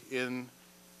early in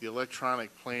the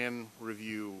electronic plan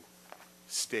review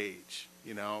stage,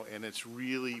 and it's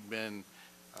really been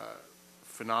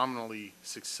phenomenally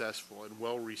successful and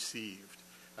well received,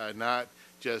 not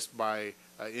just by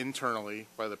internally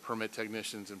by the permit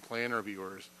technicians and plan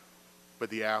reviewers, but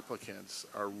the applicants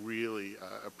are really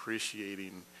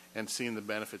appreciating and seeing the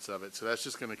benefits of it. So that's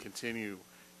just going to continue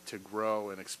to grow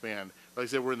and expand. Like I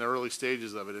said, we're in the early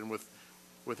stages of it, and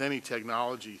with any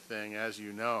technology thing, as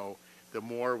you know, the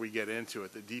more we get into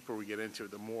it, the deeper we get into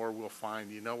it, the more we'll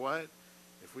find, you know what,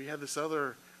 if we had this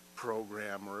other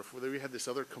program or if we had this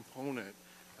other component,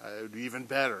 it would be even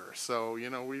better. So,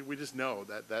 we just know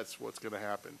that that's what's going to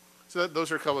happen. So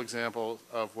those are a couple examples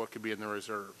of what could be in the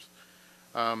reserves.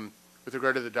 With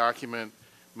regard to the document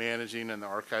managing and the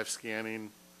archive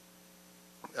scanning,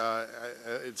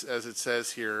 it's, as it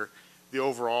says here, the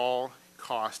overall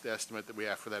cost estimate that we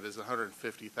have for that is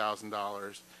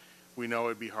 $150,000. We know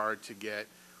it'd be hard to get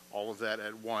all of that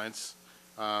at once,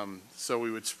 so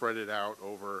we would spread it out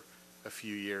over a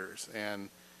few years. And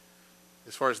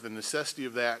as far as the necessity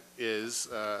of that is,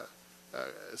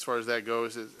 as far as that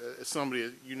goes, as somebody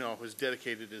who's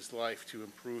dedicated his life to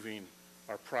improving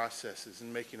our processes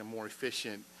and making them more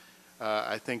efficient,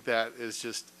 I think that is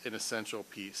just an essential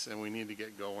piece, and we need to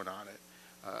get going on it.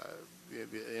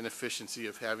 The inefficiency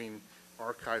of having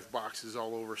archive boxes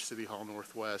all over City Hall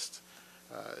Northwest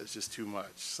is just too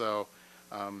much. So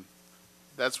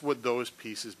that's what those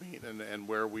pieces mean, and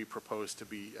where we propose to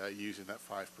be using that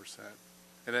 5%.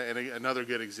 And another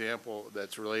good example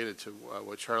that's related to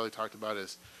what Charlie talked about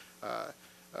is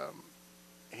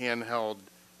handheld,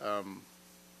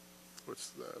 what's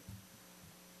the...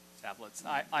 Tablets,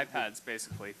 iPads,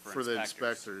 basically, for the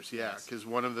inspectors, yeah. Because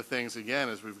one of the things, again,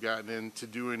 as we've gotten into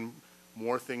doing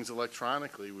more things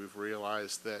electronically, we've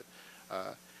realized that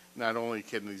not only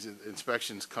can these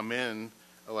inspections come in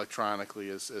electronically,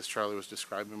 as Charlie was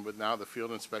describing, but now the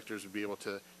field inspectors would be able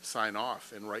to sign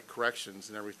off and write corrections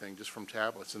and everything just from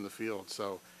tablets in the field.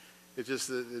 So it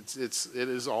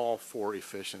is all for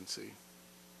efficiency.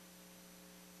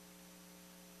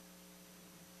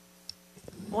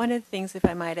 One of the things, if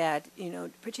I might add,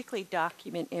 particularly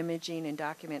document imaging and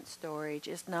document storage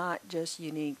is not just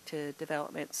unique to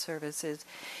development services.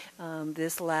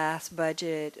 This last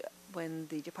budget, when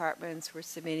the departments were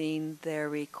submitting their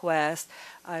request,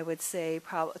 I would say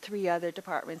probably 3 other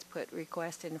departments put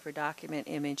requests in for document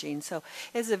imaging. So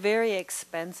it's very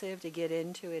expensive to get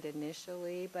into it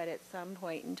initially, but at some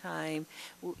point in time,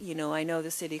 I know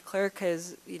the city clerk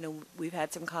has, we've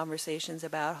had some conversations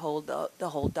about the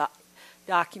whole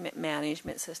document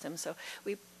management system. So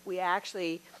we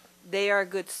actually they are a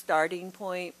good starting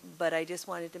point, but I just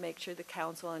wanted to make sure the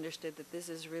council understood that this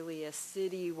is really a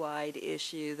citywide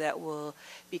issue that will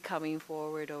be coming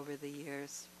forward over the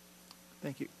years.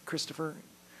 Thank you. Christopher,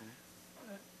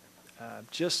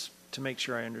 just to make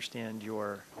sure I understand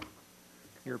your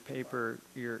paper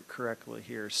correctly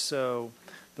here. So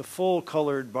the full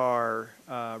colored bar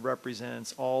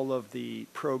represents all of the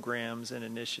programs and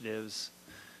initiatives,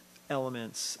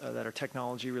 elements that are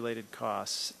technology-related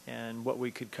costs, and what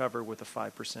we could cover with a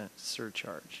 5%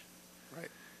 surcharge. Right.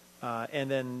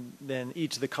 And then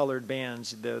each of the colored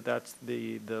bands, that's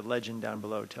the legend down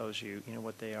below tells you,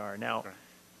 what they are. Now,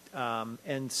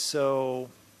 and so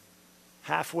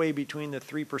halfway between the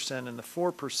 3% and the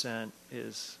 4%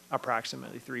 is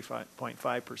approximately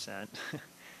 3.5%.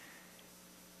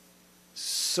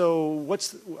 So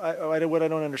what I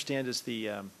don't understand is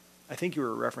I think you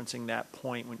were referencing that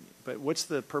point, but what's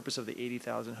the purpose of the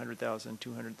 80,000, 100,000,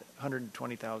 200,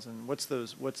 120,000? What's the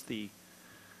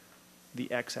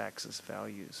x-axis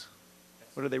values?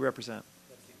 What do they represent?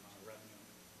 That's the amount of revenue.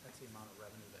 That's the amount of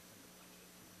revenue that's in the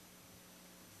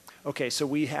budget. Okay, so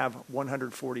we have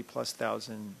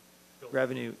 140,000+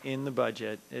 revenue in the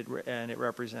budget, and it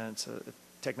represents a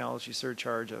technology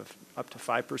surcharge of up to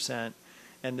 5%,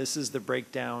 and this is the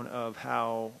breakdown of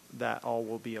how that all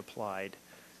will be applied,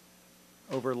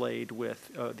 overlaid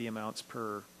with the amounts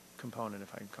per component,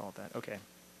 if I can call it that. Okay.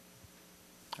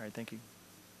 All right, thank you.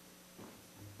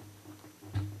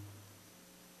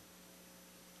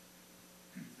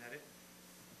 Is that it?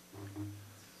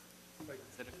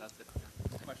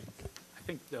 I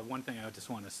think the one thing I just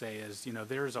want to say is,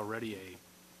 there's already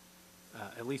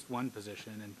at least one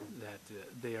position that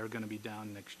they are going to be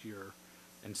down next year.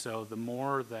 And so the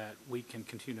more that we can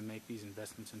continue to make these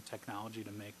investments in technology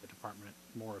to make the department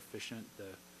more efficient,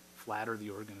 the flatter the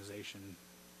organization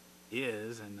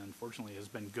is, and unfortunately has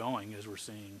been going as we're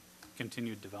seeing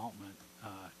continued development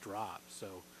drop.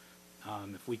 So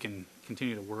if we can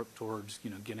continue to work towards,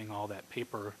 getting all that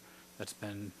paper that's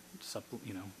been,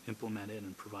 implemented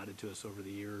and provided to us over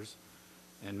the years,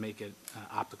 and make it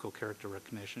optical character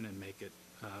recognition, and make it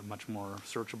much more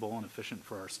searchable and efficient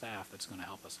for our staff, that's going to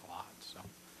help us a lot. So.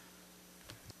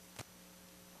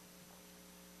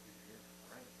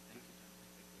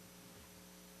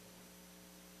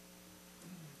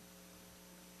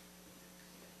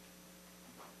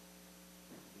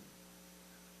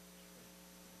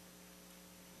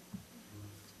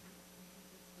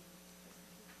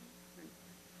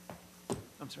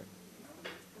 I'm sorry.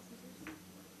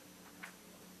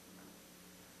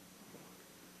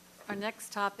 Our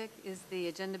next topic is the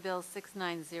Agenda Bill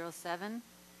 6907.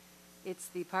 It's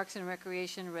the Parks and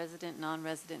Recreation resident,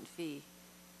 non-resident fee.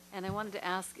 And I wanted to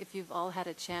ask if you've all had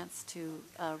a chance to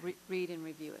read and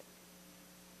review it.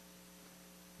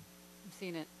 I'm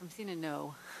seeing a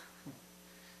no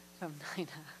from Nina.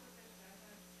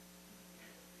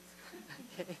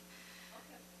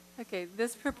 Okay,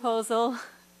 this proposal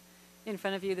in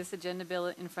front of you, this agenda bill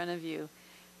in front of you,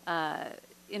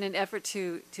 in an effort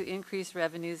to increase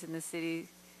revenues in the city,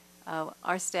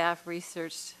 our staff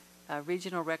researched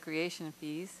regional recreation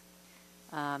fees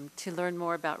to learn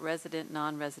more about resident,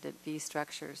 non-resident fee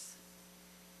structures.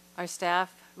 Our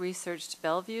staff researched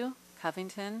Bellevue,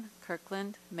 Covington,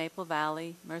 Kirkland, Maple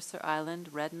Valley, Mercer Island,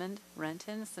 Redmond,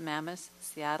 Renton, Sammamish,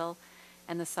 Seattle,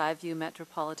 and the Skyview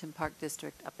Metropolitan Park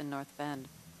District up in North Bend.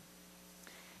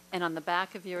 And on the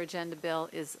back of your agenda bill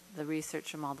is the research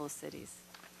from all those cities,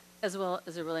 as well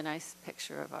as a really nice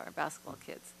picture of our basketball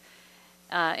kids.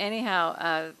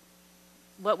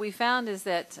 What we found is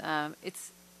that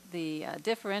it's the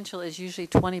differential is usually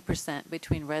 20%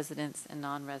 between residents and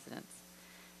non-residents.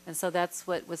 And so that's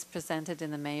what was presented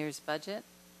in the mayor's budget.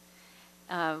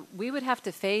 We would have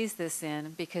to phase this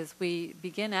in because we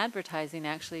begin advertising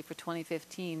actually for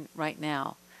 2015 right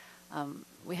now.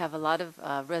 We have a lot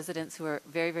of residents who are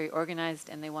very, very organized,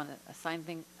 and they want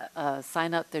to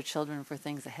sign up their children for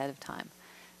things ahead of time.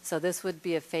 So this would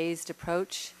be a phased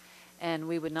approach, and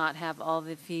we would not have all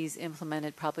the fees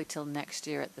implemented probably till next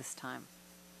year at this time.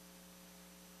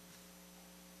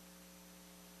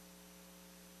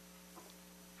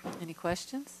 Any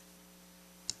questions?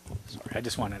 Sorry, I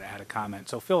just wanted to add a comment.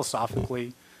 So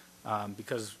philosophically,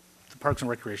 because the Parks and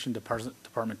Recreation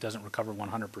Department doesn't recover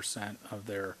 100% of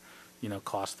their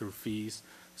costs through fees.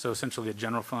 So essentially the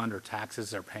general fund or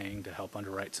taxes are paying to help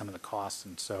underwrite some of the costs.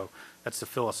 And so that's the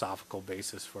philosophical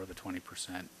basis for the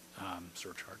 20%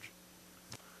 surcharge.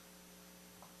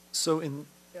 So in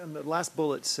the last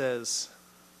bullet says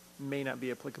may not be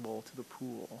applicable to the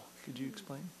pool. Could you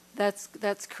explain?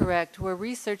 That's correct. We're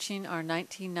researching our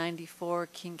 1994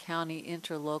 King County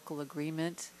interlocal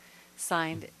agreement.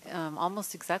 signed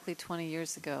almost exactly 20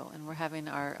 years ago, and we're having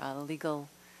our legal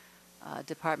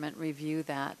department review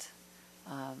that.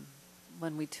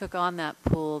 When we took on that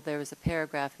pool, there was a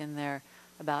paragraph in there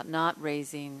about not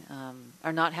raising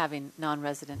or not having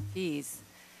non-resident fees,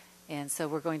 and so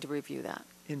we're going to review that.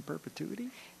 In perpetuity?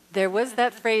 There was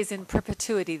that phrase in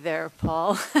perpetuity there,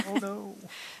 Paul. Oh, no.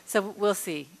 So we'll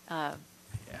see. Yeah,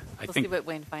 I We'll think, see what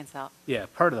Wayne finds out. yeah,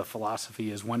 part of the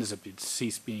philosophy is when does it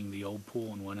cease being the old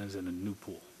pool and when is it a new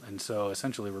pool? And so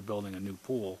essentially we're building a new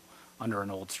pool under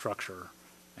an old structure.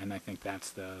 And I think that's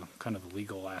the kind of the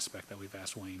legal aspect that we've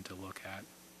asked Wayne to look at.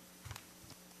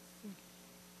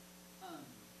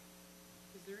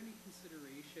 Is there any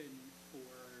consideration for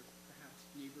perhaps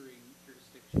neighboring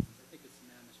jurisdictions? I think of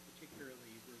Sammamish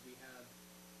particularly, where we have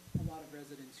a lot of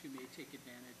residents who may take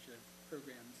advantage of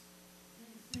programs.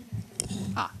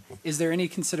 Is there any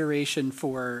consideration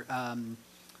for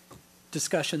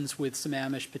discussions with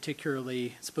Sammamish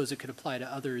particularly? I suppose it could apply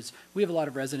to others. We have a lot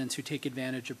of residents who take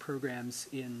advantage of programs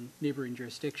in neighboring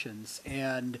jurisdictions.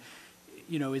 And,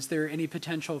 you know, is there any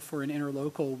potential for an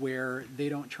interlocal where they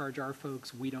don't charge our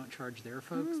folks, we don't charge their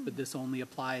folks, but this only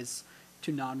applies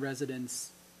to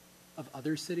non-residents of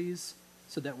other cities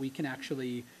so that we can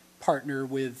actually partner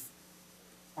with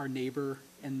our neighbor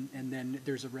and then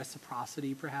there's a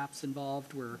reciprocity perhaps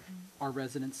involved where our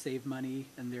residents save money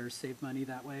and theirs save money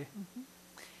that way?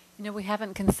 You know, we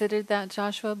haven't considered that,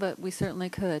 Joshua, but we certainly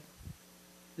could.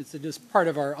 It's just part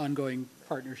of our ongoing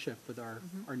partnership with our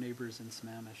neighbors in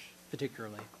Sammamish,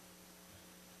 particularly.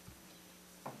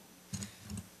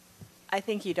 I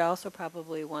think you'd also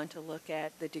probably want to look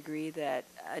at the degree that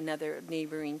another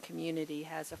neighboring community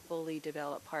has a fully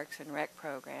developed Parks and Rec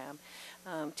program.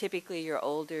 Typically, your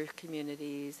older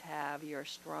communities have your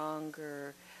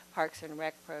stronger Parks and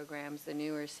Rec programs. The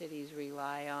newer cities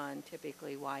rely on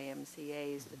typically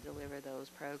YMCAs to deliver those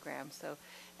programs. So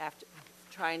after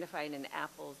trying to find an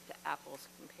apples to apples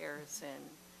comparison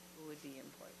would be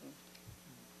important.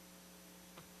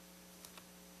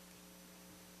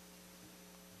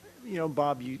 You know,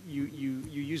 Bob, you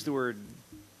use the word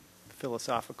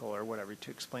philosophical or whatever to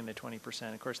explain the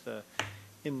 20%. Of course,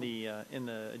 in the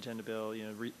agenda bill, you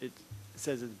know, it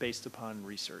says it's based upon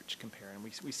research comparing.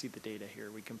 We see the data here.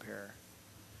 We compare.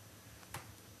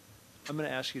 I'm going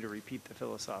to ask you to repeat the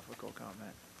philosophical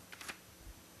comment.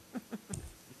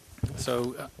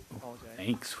 So, Apologize.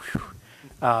 thanks.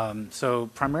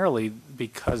 So primarily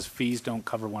because fees don't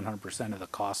cover 100% of the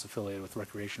costs affiliated with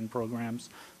recreation programs,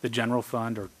 the general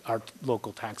fund or our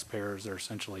local taxpayers are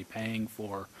essentially paying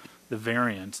for the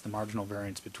variance, the marginal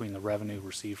variance between the revenue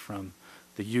received from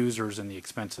the users and the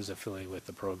expenses affiliated with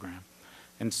the program.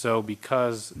 And so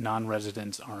because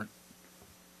non-residents aren't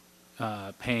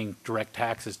paying direct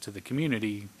taxes to the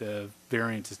community, the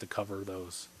variance is to cover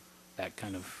that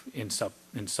kind of in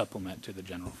supplement to the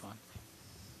general fund.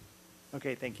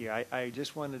 Okay, thank you. I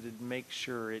just wanted to make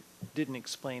sure it didn't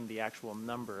explain the actual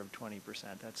number of 20%.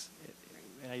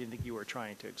 And I didn't think you were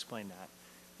trying to explain that.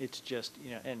 It's just,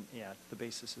 you know, and yeah, the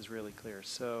basis is really clear.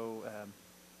 So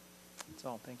that's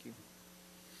all. Thank you.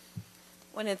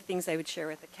 One of the things I would share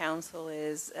with the council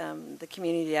is the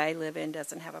community I live in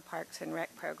doesn't have a Parks and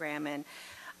Rec program, and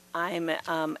I'm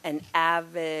an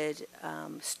avid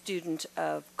student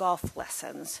of golf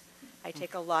lessons. I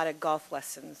take a lot of golf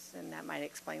lessons, and that might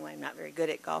explain why I'm not very good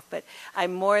at golf, but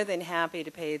I'm more than happy to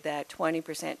pay that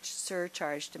 20%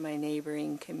 surcharge to my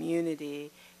neighboring community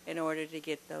in order to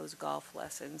get those golf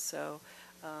lessons. So,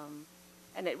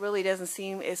 and it really doesn't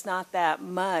seem, it's not that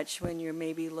much when you're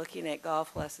maybe looking at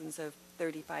golf lessons of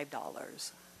 $35.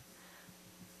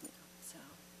 So.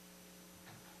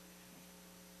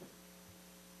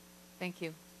 Thank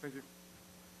you. Thank you.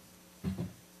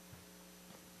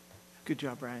 Good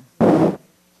job, Brian.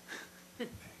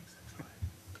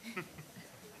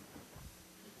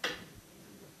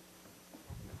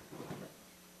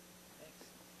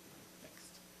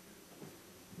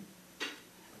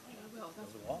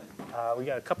 We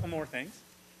got a couple more things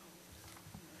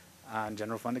on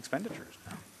general fund expenditures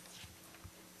now.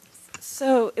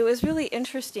 So it was really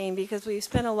interesting because we've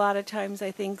spent a lot of times,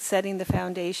 I think, setting the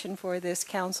foundation for this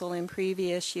council in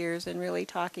previous years and really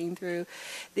talking through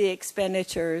the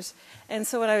expenditures. And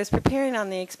so when I was preparing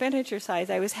on the expenditure side,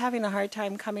 I was having a hard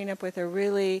time coming up with a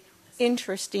really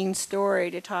interesting story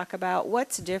to talk about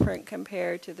what's different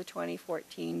compared to the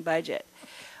 2014 budget.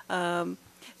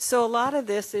 So a lot of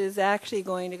this is actually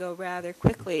going to go rather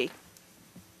quickly.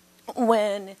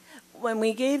 When when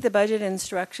we gave the budget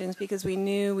instructions, because we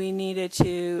knew we needed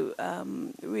to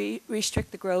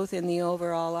restrict the growth in the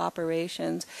overall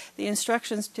operations, the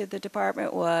instructions to the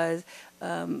department was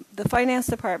the finance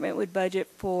department would budget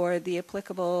for the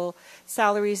applicable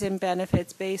salaries and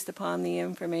benefits based upon the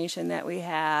information that we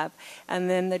have, and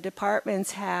then the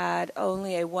departments had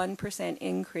only a 1%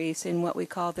 increase in what we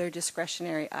call their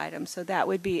discretionary items. So that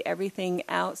would be everything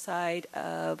outside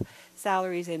of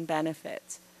salaries and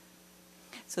benefits.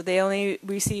 So they only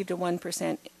received a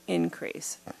 1%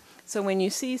 increase. So when you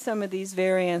see some of these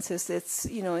variances, it's,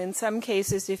 you know, in some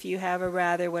cases, if you have a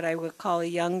rather what I would call a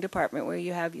young department where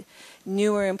you have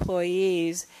newer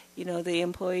employees, you know, the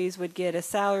employees would get a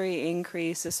salary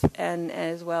increase, and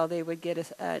as well they would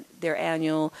get their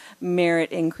annual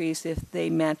merit increase if they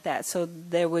met that. So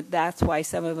that's why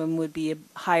some of them would be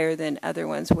higher than other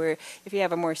ones, where if you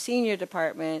have a more senior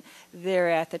department, they're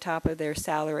at the top of their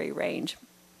salary range.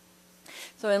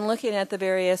 So in looking at the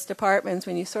various departments,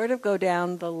 when you sort of go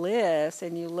down the list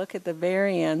and you look at the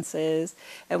variances,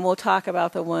 and we'll talk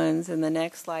about the ones in the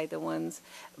next slide,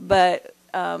 but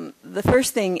the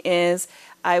first thing is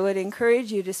I would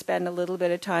encourage you to spend a little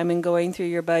bit of time in going through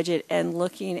your budget and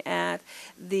looking at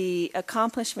the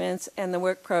accomplishments and the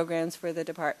work programs for the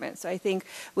departments. So I think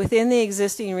within the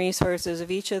existing resources of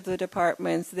each of the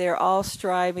departments, they're all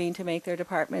striving to make their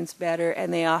departments better,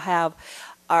 and they all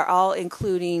are all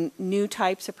including new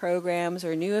types of programs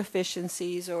or new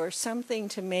efficiencies or something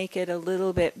to make it a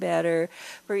little bit better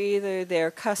for either their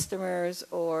customers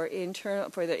or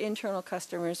for their internal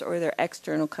customers or their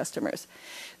external customers.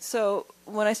 So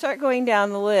when I start going down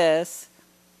the list,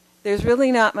 there's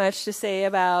really not much to say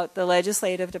about the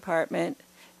legislative department.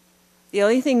 The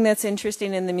only thing that's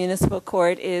interesting in the municipal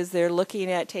court is they're looking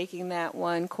at taking that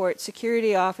one court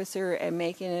security officer and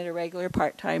making it a regular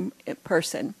part-time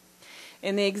person.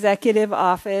 In the executive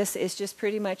office, it's just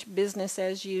pretty much business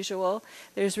as usual.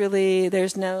 There's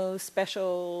no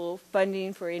special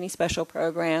funding for any special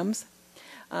programs.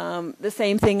 The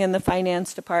same thing in the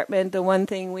finance department. The one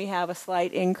thing we have a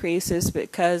slight increase is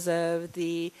because of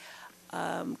the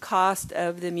cost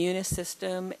of the Munis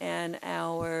system and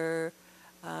our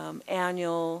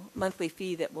annual monthly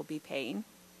fee that we'll be paying.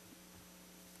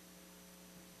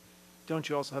 Don't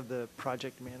you also have the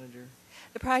project manager?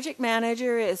 The project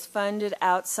manager is funded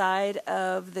outside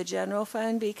of the general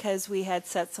fund because we had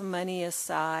set some money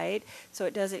aside, so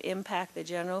it doesn't impact the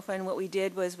general fund. What we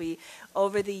did was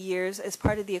over the years, as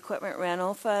part of the equipment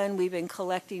rental fund, we've been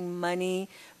collecting money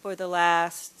for the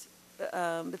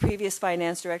previous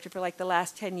finance director for like the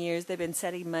last 10 years. They've been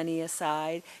setting money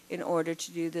aside in order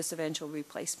to do this eventual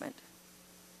replacement.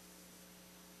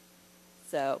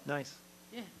 So nice.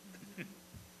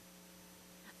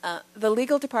 The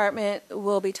legal department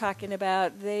will be talking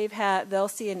about, they'll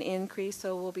see an increase,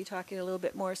 so we'll be talking a little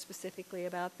bit more specifically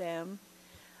about them.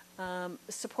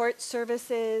 Support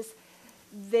services,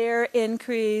 their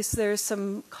increase, there's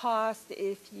some cost.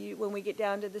 When we get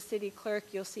down to the city clerk,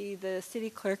 you'll see the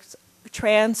city clerks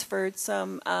transferred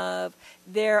some of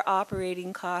their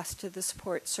operating costs to the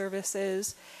support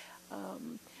services.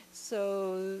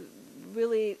 So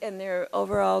really, and their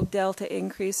overall delta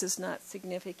increase is not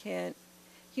significant.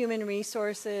 Human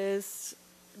resources,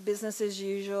 business as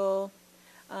usual.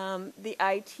 The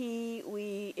IT,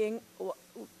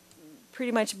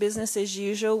 pretty much business as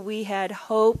usual. We had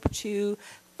hoped to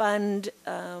fund,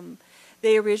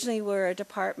 they originally were a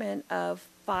department of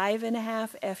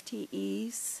 5.5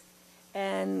 FTEs,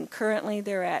 and currently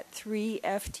they're at 3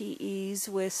 FTEs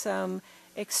with some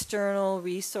external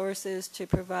resources to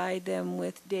provide them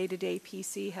with day-to-day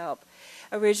PC help.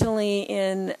 Originally,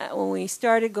 when we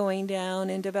started going down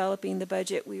and developing the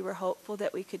budget, we were hopeful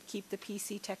that we could keep the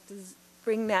PC tech,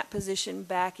 bring that position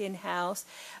back in-house,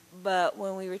 but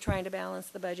when we were trying to balance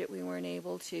the budget, we weren't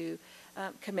able to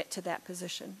commit to that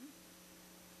position.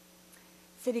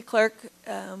 City clerk,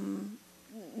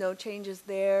 no changes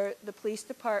there. The police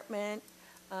department,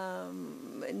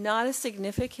 not a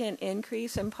significant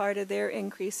increase, and part of their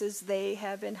increases, they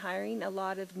have been hiring a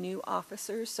lot of new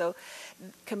officers. So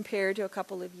compared to a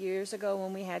couple of years ago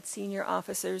when we had senior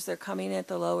officers, they're coming at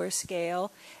the lower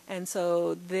scale, and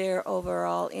so their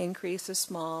overall increase is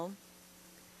small.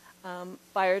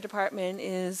 Fire department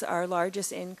is our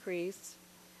largest increase.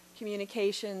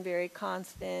 Communication, very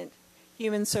constant.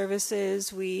 Human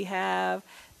services, we have,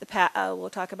 we'll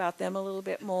talk about them a little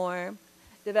bit more.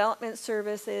 Development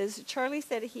services, Charlie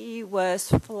said he was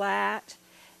flat,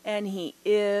 and he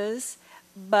is,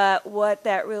 but what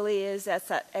that really is, that's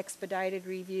that expedited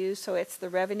review, so it's the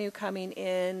revenue coming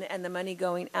in and the money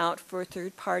going out for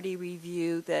third-party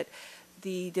review that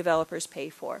the developers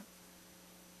pay for.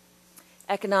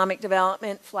 Economic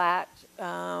development, flat.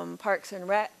 Parks and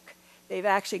Rec, they've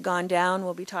actually gone down.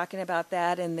 We'll be talking about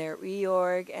that in their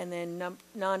reorg. And then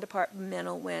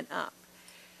non-departmental went up.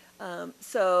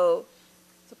 So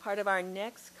part of our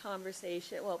next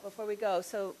conversation, well, before we go,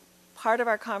 so part of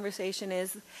our conversation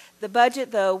is the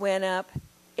budget, though, went up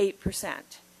 8%.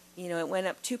 You know, it went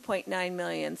up 2.9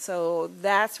 million. So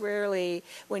that's really,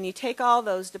 when you take all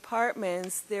those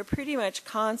departments, they're pretty much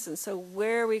constant. So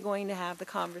where are we going to have the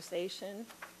conversation?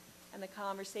 And the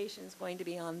conversation is going to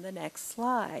be on the next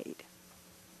slide.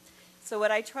 So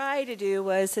what I tried to do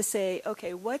was to say,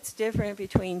 okay, what's different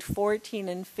between 14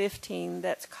 and 15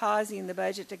 that's causing the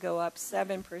budget to go up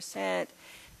 7%,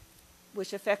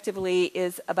 which effectively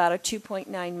is about a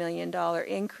 $2.9 million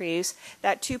increase.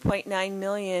 That $2.9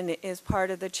 million is part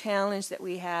of the challenge that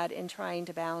we had in trying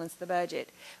to balance the budget.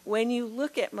 When you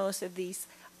look at most of these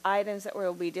items that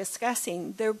we'll be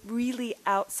discussing, they're really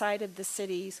outside of the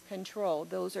city's control.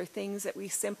 Those are things that we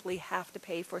simply have to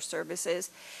pay for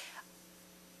services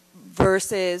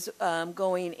versus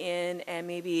going in and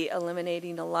maybe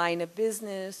eliminating a line of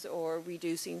business or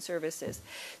reducing services.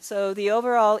 So the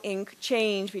overall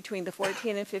change between the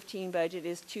 14 and 15 budget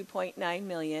is 2.9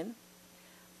 million.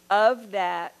 Of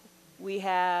that, we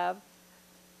have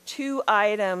 2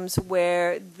 items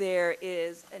where there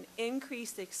is an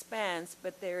increased expense,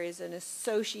 but there is an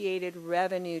associated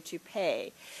revenue to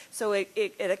pay. So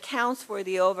it accounts for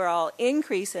the overall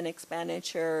increase in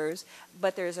expenditures,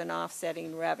 but there's an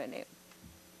offsetting revenue.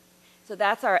 So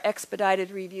that's our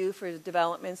expedited review for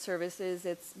development services.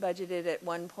 It's budgeted at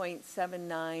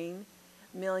 1.79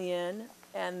 million.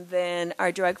 And then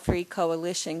our drug-free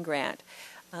coalition grant.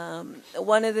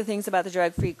 One of the things about the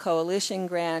Drug-Free Coalition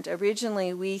grant,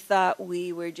 originally we thought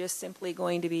we were just simply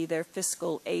going to be their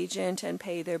fiscal agent and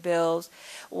pay their bills.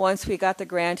 Once we got the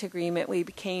grant agreement, we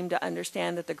came to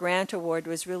understand that the grant award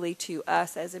was really to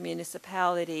us as a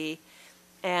municipality,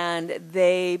 and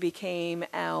they became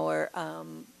our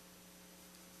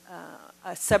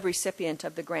a subrecipient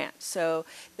of the grant. So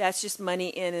that's just money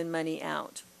in and money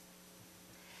out.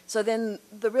 So then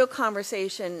the real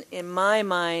conversation in my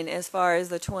mind as far as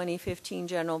the 2015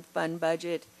 general fund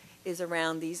budget is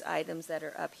around these items that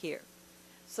are up here.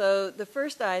 So the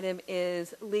first item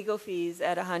is legal fees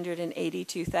at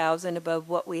 $182,000 above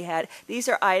what we had. These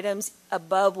are items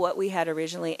above what we had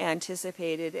originally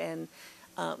anticipated. And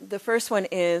the first one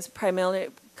is primarily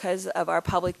because of our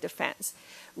public defense.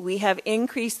 We have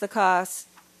increased the cost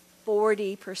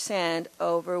 40%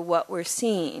 over what we're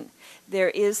seeing.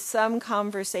 There is some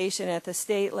conversation at the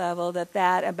state level that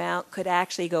that amount could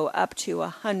actually go up to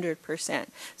 100%.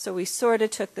 So we sort of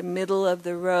took the middle of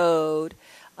the road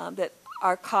that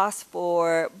our cost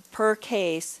per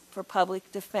case for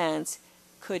public defense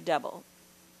could double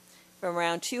from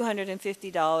around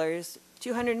 $250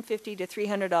 to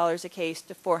 $300 a case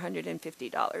to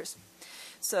 $450.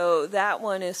 So that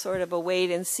one is sort of a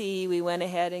wait and see. We went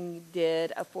ahead and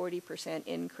did a 40%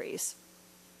 increase.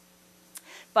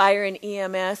 Fire and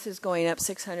EMS is going up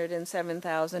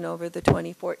 $607,000 over the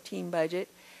 2014 budget.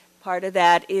 Part of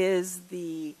that is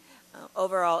the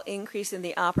overall increase in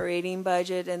the operating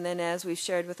budget, and then as we've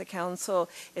shared with the council,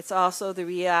 it's also the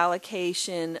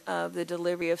reallocation of the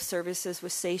delivery of services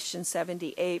with Station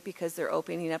 78 because they're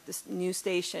opening up this new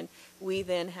station. We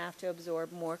then have to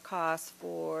absorb more costs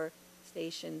for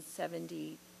Station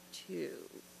 72,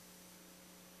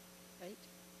 right?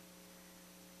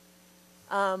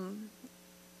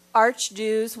 Arch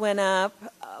dues went up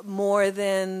more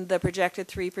than the projected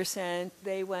 3%.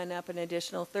 They went up an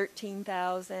additional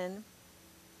 $13,000.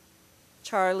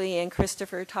 Charlie and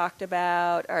Christopher talked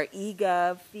about our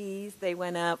eGov fees. They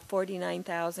went up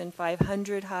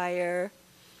 $49,500 higher.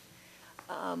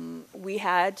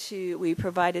 We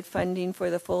provided funding for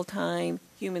the full-time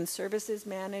human services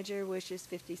manager, which is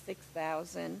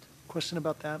 $56,000. Question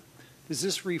about that. Does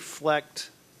this reflect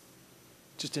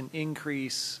just an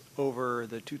increase over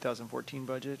the 2014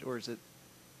 budget, or is it,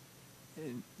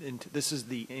 this is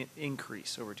the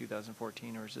increase over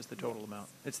 2014, or is this the total amount?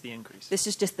 It's the increase. This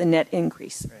is just the net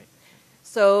increase. Right.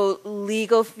 So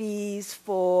legal fees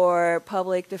for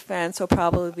public defense will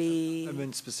probably be... I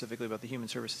meant specifically about the human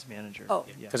services manager. Oh.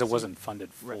 Because it wasn't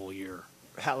funded full year.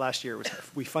 Last year,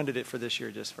 we funded it for this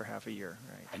year just for half a year,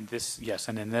 right? And this, yes,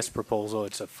 and in this proposal,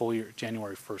 it's a full year,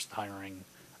 January 1st hiring,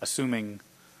 assuming,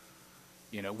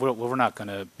 you know, we're not going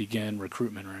to begin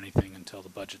recruitment or anything until the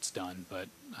budget's done, but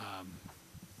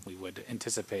we would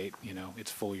anticipate, you know,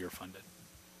 it's full year funded.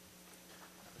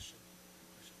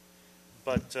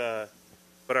 But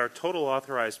our total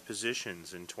authorized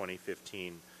positions in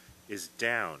 2015 is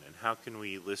down, and how can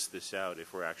we list this out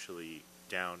if we're actually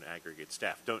down aggregate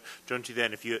staff. Don't you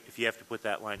then, if you have to put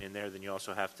that line in there, then you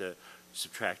also have to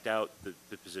subtract out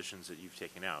the positions that you've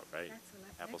taken out, right? That's what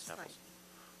Apples to that's apples.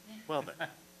 Well then,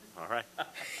 all right.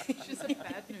 She said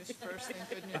bad news first and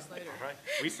good news later. All right.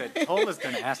 We said Tola's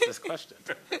going to ask this question.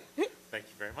 Thank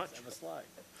you very much. Have a slide.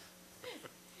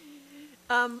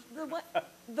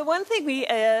 The one thing we,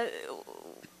 as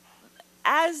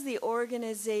the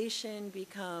organization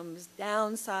becomes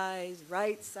downsized,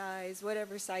 right-sized,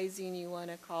 whatever sizing you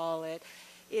want to call it,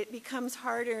 it becomes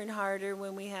harder and harder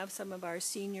when we have some of our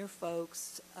senior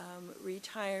folks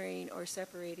retiring or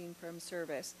separating from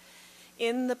service.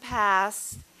 In the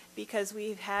past, because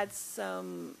we've had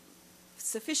some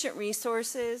sufficient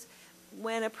resources,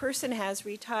 when a person has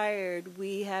retired,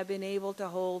 we have been able to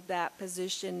hold that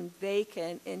position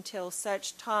vacant until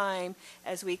such time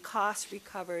as we cost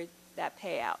recovered that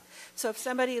payout. So if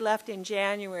somebody left in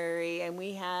January and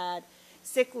we had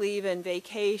sick leave and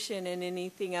vacation and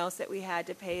anything else that we had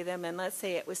to pay them, and let's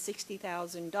say it was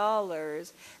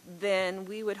 $60,000, then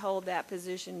we would hold that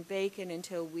position vacant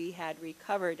until we had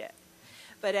recovered it.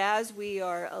 But as we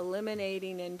are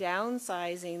eliminating and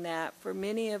downsizing that, for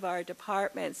many of our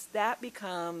departments, that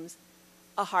becomes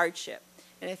a hardship.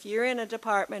 And if you're in a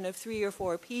department of 3 or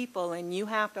 4 people and you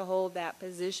have to hold that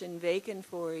position vacant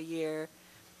for a year,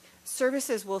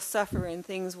 services will suffer and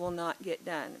things will not get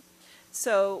done.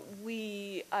 So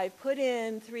I put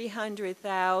in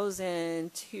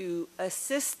 $300,000 to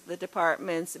assist the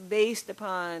departments based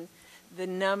upon the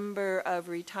number of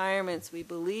retirements we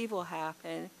believe will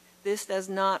happen. This does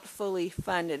not fully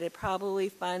fund it. It probably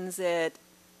funds it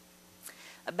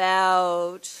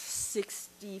about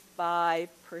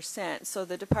 65%. So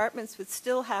the departments would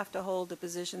still have to hold the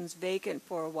positions vacant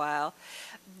for a while,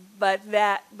 but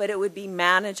it would be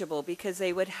manageable because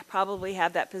they would probably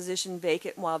have that position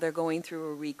vacant while they're going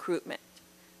through a recruitment.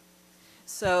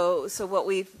 So what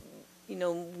we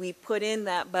put in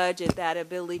that budget, that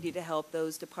ability to help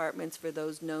those departments for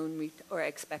those known or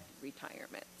expected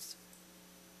retirements.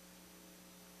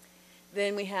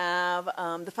 Then we have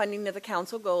the funding of the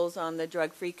council goals on the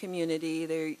drug-free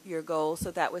community, your goal,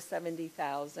 so that was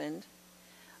 $70,000.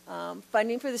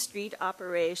 Funding for the street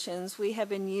operations, we have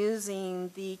been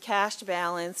using the cash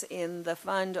balance in the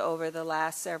fund over the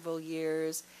last several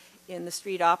years in the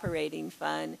street operating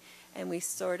fund, and we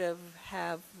sort of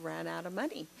have ran out of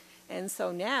money. And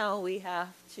so now we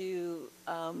have to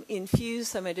infuse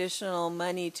some additional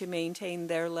money to maintain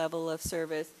their level of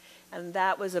service. And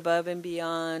that was above and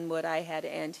beyond what I had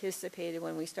anticipated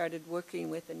when we started working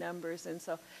with the numbers. And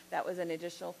so that was an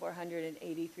additional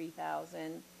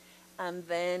 $483,000. And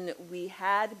then we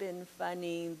had been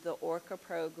funding the ORCA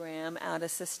program out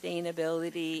of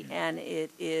sustainability, and it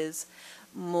is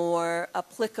more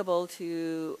applicable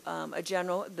to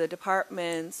the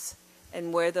departments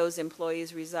and where those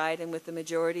employees reside. And with the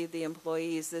majority of the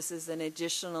employees, this is an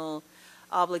additional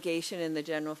obligation in the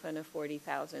general fund of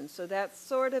 $40,000. So that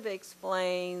sort of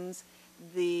explains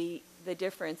the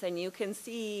difference. And you can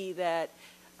see that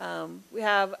we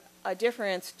have a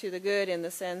difference to the good in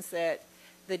the sense that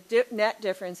the net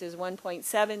difference is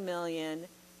 $1.7 million,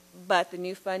 but the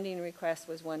new funding request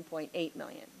was $1.8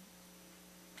 million.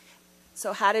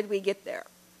 So how did we get there?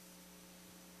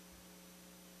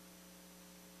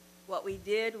 What we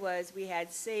did was we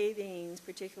had savings,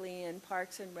 particularly in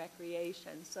parks and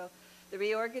recreation. So the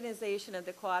reorganization of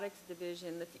the aquatics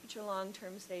division, the future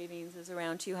long-term savings is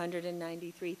around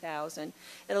 $293,000.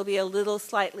 It'll be a little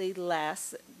slightly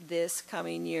less this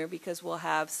coming year because we'll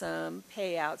have some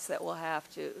payouts that we'll have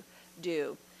to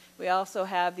do. We also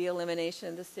have the elimination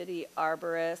of the city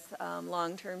arborist.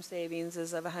 Long-term savings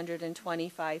is of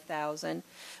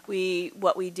 $125,000.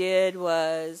 What we did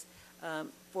was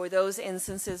for those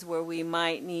instances where we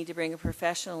might need to bring a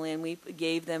professional in, we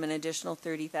gave them an additional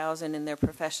 $30,000 in their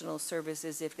professional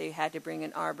services if they had to bring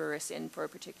an arborist in for a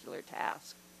particular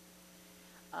task.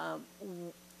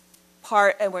 And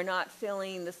we're not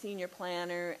filling the senior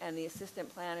planner and the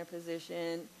assistant planner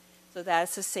position, so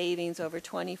that's a savings over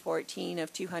 2014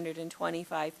 of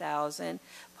 $225,000.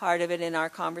 Part of it in our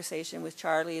conversation with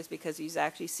Charlie is because he's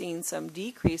actually seen some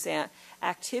decrease in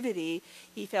activity.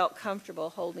 He felt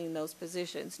comfortable holding those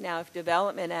positions. Now, if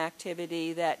development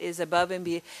activity that is above and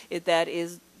beyond, if that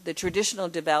is the traditional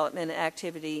development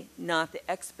activity, not the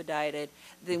expedited,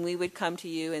 then we would come to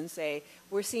you and say,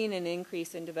 we're seeing an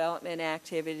increase in development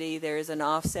activity. There is an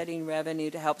offsetting revenue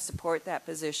to help support that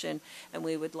position, and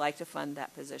we would like to fund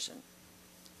that position.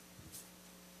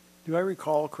 Do I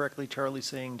recall correctly Charlie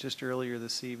saying just earlier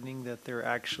this evening that they're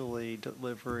actually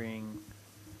delivering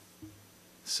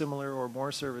similar or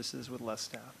more services with less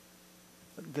staff?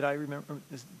 Did I remember?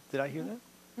 Did I hear that?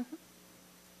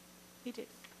 He did.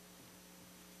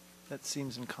 That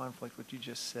seems in conflict with what you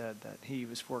just said, that he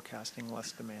was forecasting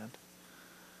less demand.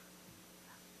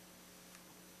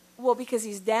 Well, because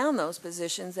he's down those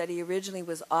positions that he originally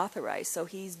was authorized, so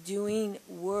he's doing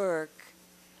work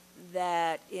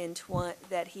that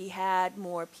that he had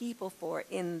more people for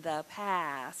in the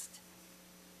past.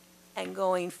 And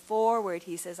going forward,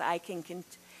 he says, I can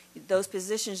those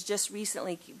positions just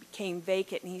recently became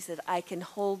vacant, and he said, I can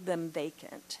hold them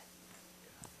vacant.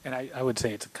 And I would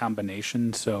say it's a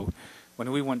combination. So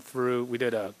when we went through, we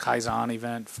did a Kaizen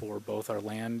event for both our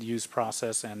land use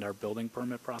process and our building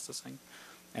permit processing.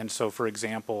 And so, for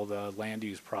example, the land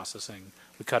use processing,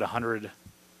 we cut 100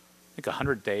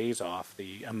 days off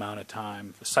the amount of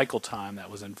time, the cycle time that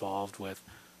was involved with,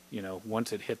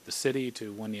 once it hit the city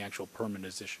to when the actual permit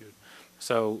is issued.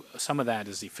 So some of that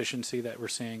is efficiency that we're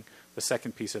seeing. The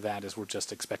second piece of that is we're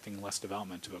just expecting less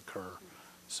development to occur.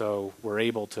 So we're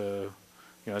able to,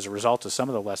 as a result of some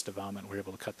of the less development, we're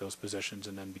able to cut those positions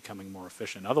and then becoming more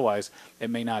efficient. Otherwise,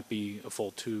 it may not be a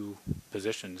full 2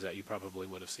 positions that you probably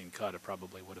would have seen cut. It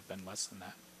probably would have been less than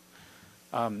that.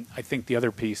 I think the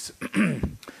other piece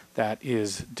that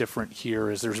is different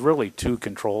here is there's really 2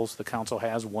 controls the council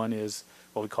has. One is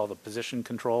what we call the position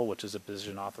control, which is a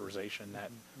position authorization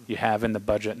that you have in the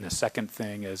budget. And the second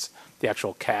thing is the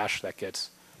actual cash that gets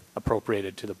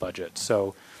appropriated to the budget.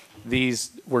 So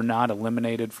these were not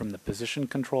eliminated from the position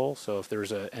control. So if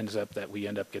there's ends up that we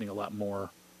end up getting a lot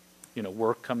more,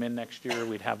 work come in next year,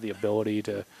 we'd have the ability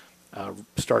to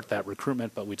start that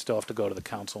recruitment, but we'd still have to go to the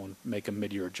council and make a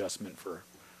mid-year adjustment for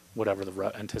whatever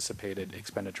the anticipated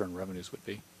expenditure and revenues would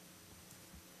be.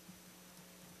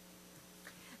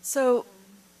 So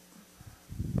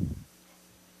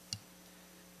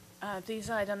these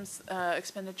items,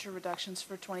 expenditure reductions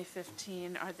for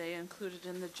 2015, are they included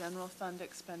in the general fund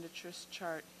expenditures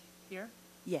chart here?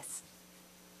 yes.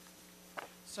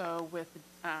 So with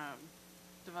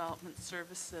development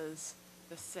services,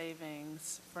 the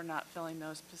savings for not filling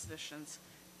those positions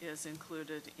is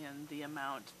included in the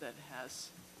amount that has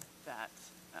that,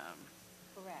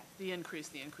 Correct. the increase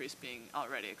being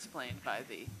already explained by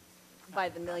the By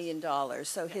the $1 million.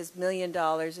 So his $1 million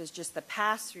is just the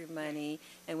pass-through money,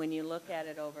 and when you look at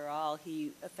it overall,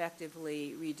 he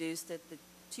effectively reduced it, the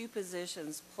 2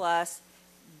 positions plus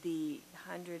the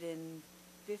 150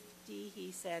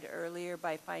 he said earlier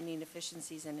by finding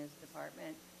efficiencies in his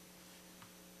department.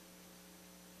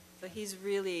 So he's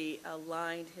really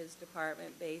aligned his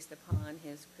department based upon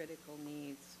his critical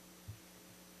needs.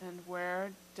 And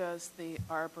where does the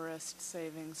arborist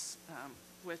savings,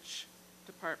 which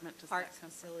department does that Parks come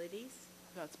from? facilities.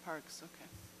 That's parks, okay.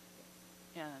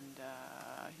 And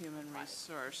human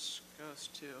resource goes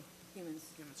to human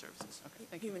services, okay,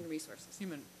 thank you. Human resources.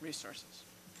 Human resources.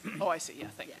 Oh, I see, yeah,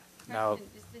 thank you. Now- Question,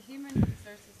 is the human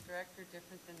resources director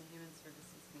different than the human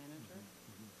services manager?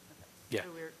 Okay. Yeah. So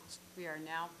we are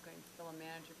now going to fill a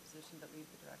manager position, but leave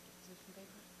the director position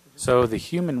vacant? So the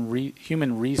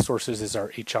human resources is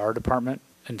our HR department,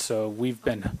 and so we've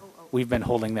been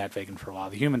holding that vacant for a while.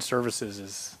 The human services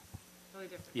is Totally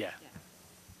different. yeah.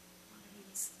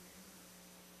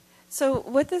 So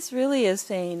what this really is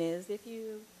saying is if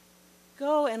you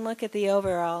go and look at the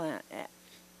overall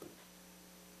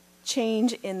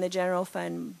change in the general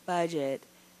fund budget,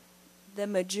 the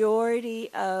majority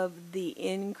of the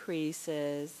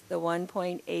increases, the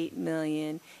 1.8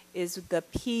 million, is the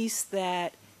piece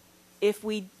that if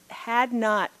we set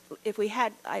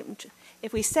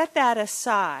that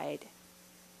aside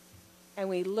and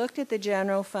we looked at the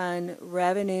general fund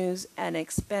revenues and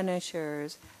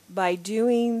expenditures, by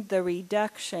doing the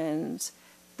reductions,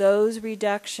 those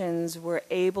reductions were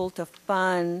able to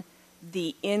fund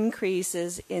the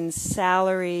increases in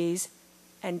salaries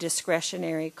and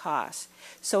discretionary costs.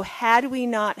 So had we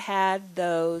not had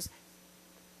those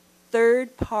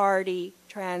third-party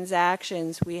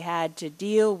transactions we had to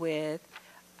deal with,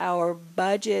 our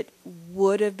budget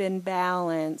would have been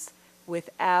balanced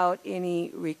without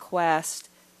any request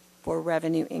for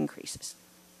revenue increases.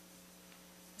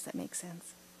 Does that make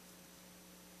sense?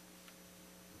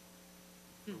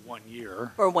 For 1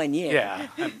 year. For 1 year. Yeah,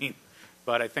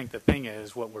 but I think the thing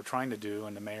is, what we're trying to do,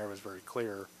 and the mayor was very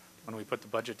clear when we put the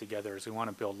budget together, is we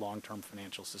want to build long-term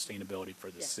financial sustainability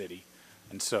for the city.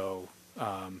 And so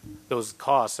those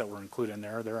costs that were included in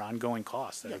there, they're ongoing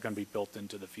costs that are going to be built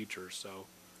into the future. So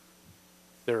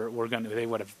that revenue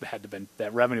would have had to been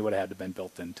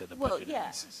built into the budget. Well,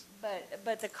 yes,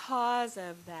 but the cause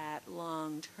of that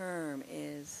long-term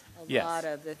is a Yes. lot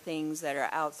of the things that are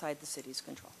outside the city's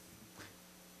control.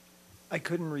 I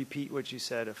couldn't repeat what you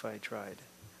said if I tried.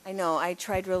 I know, I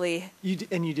tried really.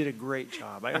 And you did a great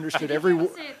job. I understood every word.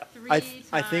 I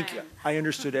think times. I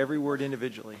understood every word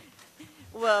individually.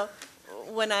 Well,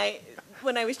 when I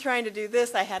was trying to do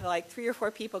this, I had like 3 or 4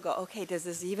 people go, okay, does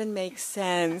this even make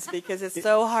sense? Because it's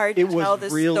so hard to tell the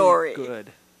really story.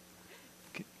 good.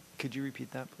 Could you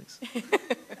repeat that, please?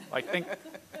 I think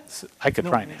I could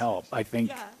try and help. I think,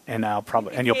 Yeah. and I'll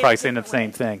probably, You and you'll say it probably a say the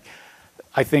different same way. thing.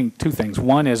 I think 2 things.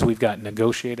 One is we've got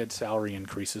negotiated salary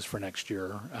increases for next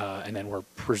year, and then we're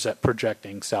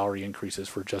projecting salary increases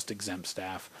for just exempt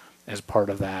staff as part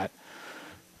of that.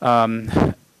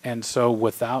 And so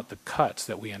without the cuts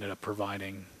that we ended up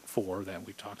providing for that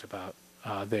we talked about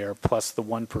there, plus the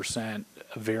 1%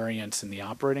 variance in the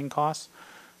operating costs,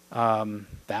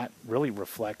 that really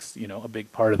reflects, a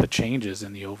big part of the changes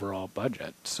in the overall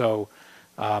budget. So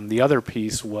the other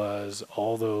piece was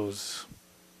all those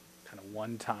kind of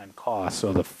one-time costs.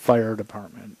 So the fire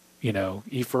department,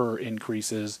 EFR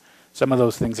increases, some of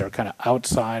those things are kind of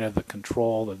outside of the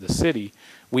control of the city.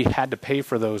 We had to pay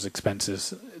for those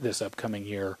expenses this upcoming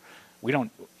year.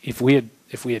 If we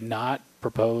had not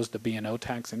proposed a B&O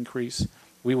tax increase,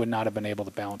 we would not have been able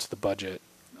to balance the budget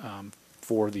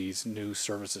for these new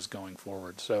services going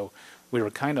forward. So we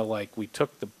were kind of like, we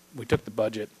took the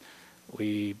budget,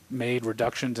 we made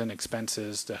reductions in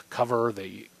expenses to cover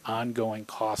the ongoing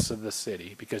costs of the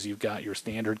city, because you've got your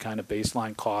standard kind of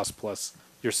baseline cost plus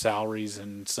your salaries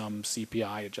and some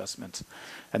CPI adjustments.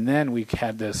 And then we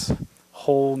had this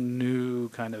whole new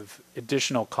kind of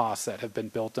additional costs that have been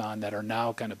built on that are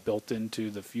now kind of built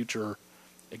into the future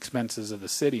expenses of the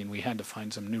city, and we had to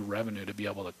find some new revenue to be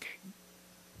able to,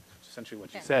 essentially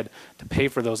what you said, to pay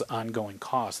for those ongoing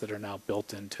costs that are now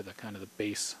built into the kind of the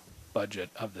base budget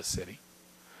of the city.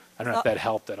 I don't know if that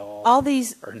helped at all. All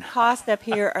these or not. costs up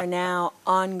here are now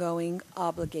ongoing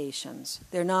obligations.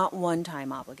 They're not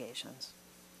one-time obligations.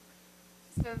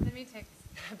 So let me take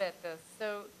a bit this.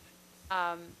 So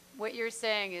what you're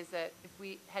saying is that if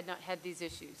we had not had these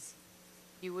issues,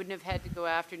 you wouldn't have had to go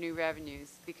after new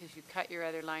revenues because you cut your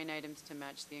other line items to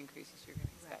match the increases you're going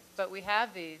to expect. But we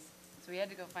have these, so we had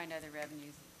to go find other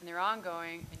revenues, and they're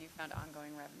ongoing, and you found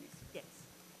ongoing revenues. Yes.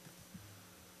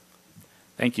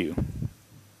 Thank you.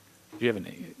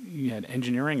 You had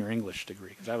engineering or English degree?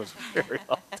 Because that was very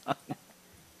well done.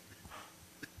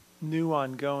 New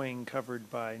ongoing covered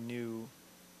by new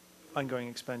ongoing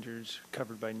expenditures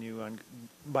covered by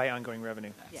by ongoing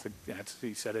revenue. That's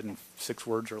he said it in 6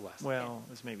 words or less. Well,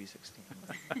 it was maybe 16.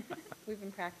 We've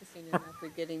been practicing enough.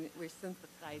 We're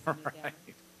synthesizing it down. Right.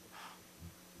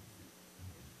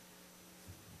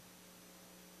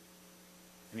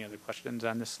 Any other questions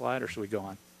on this slide, or should we go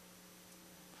on?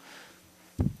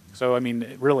 So, I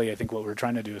mean, really, I think what we're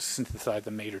trying to do is synthesize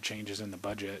the major changes in the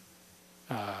budget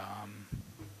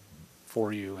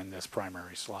for you in this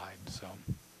primary slide. So,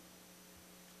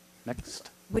 next.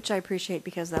 Which I appreciate,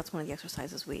 because that's one of the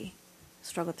exercises we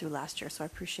struggled through last year, so I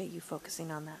appreciate you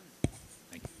focusing on that.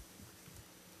 Thank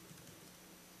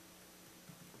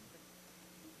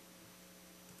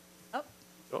you.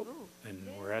 Oh, and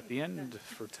we're at the end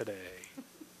for today.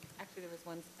 Actually, there was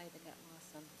one slide that got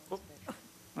lost someplace.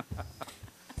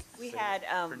 We Save had, it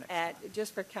for next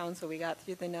just for council, we got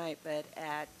through the night, but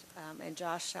and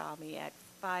Josh saw me at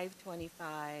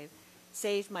 5:25,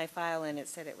 saved my file and it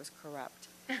said it was corrupt.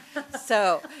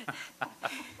 So.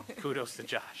 Kudos to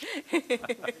Josh.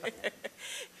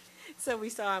 So we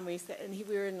saw him, and we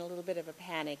were in a little bit of a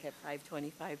panic at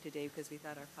 5:25 today because we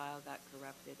thought our file got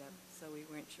corrupted. So we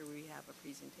weren't sure we have a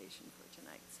presentation for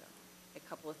tonight. So a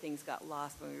couple of things got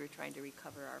lost when we were trying to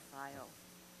recover our file.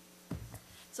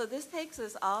 So this takes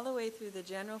us all the way through the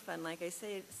general fund. Like I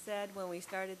said when we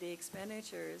started the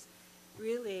expenditures,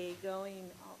 really go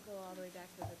all the way back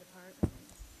to the department.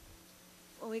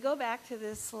 When we go back to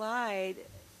this slide,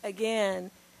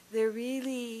 again, they're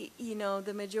really,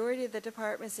 the majority of the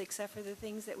departments, except for the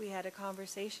things that we had a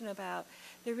conversation about,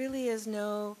 there really is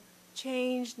no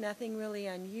change, nothing really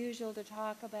unusual to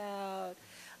talk about.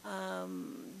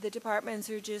 The departments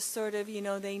are just sort of,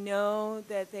 they know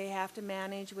that they have to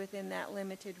manage within that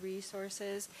limited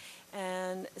resources,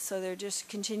 and so they're just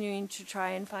continuing to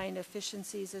try and find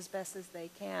efficiencies as best as they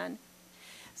can.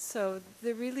 So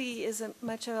there really isn't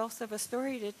much else of a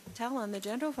story to tell on the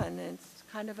general fund. It's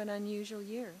kind of an unusual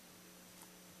year.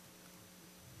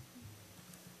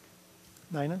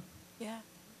 Nina? Yeah.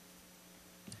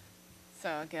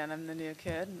 So again, I'm the new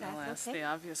kid, and I'll That's ask okay. the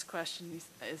obvious question.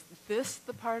 Is this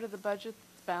the part of the budget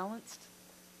that's balanced?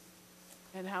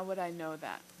 And how would I know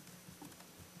that?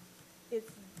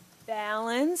 It's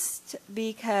balanced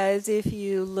because if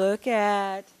you look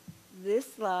at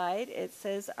this slide, it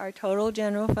says our total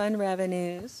general fund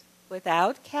revenues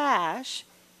without cash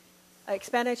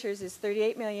Expenditures is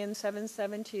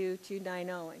 38,772,290. Can you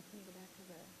go back to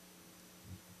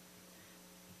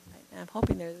the? I'm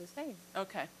hoping they're the same.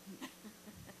 Okay.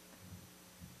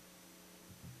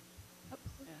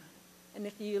 And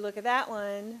if you look at that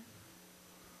one,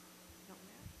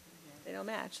 they don't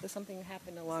match. There's something that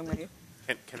happened along the way.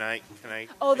 Can I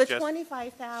Oh, the suggest-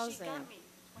 25,000. She got me.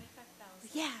 25,000.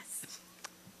 Yes.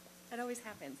 That always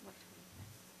happens.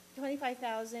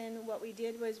 25,000, what we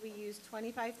did was we used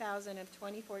 25,000 of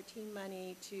 2014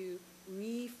 money to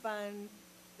refund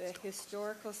the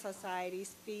Historical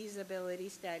Society's feasibility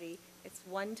study. It's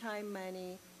one-time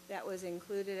money that was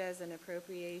included as an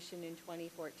appropriation in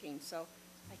 2014. So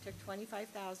I took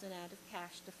 25,000 out of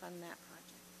cash to fund that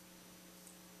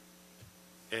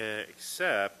project.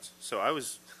 Except, so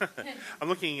I'm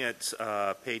looking at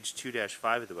page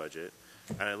 2-5 of the budget,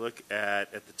 and I look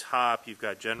at the top, you've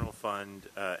got general fund,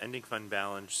 ending fund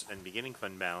balance, and beginning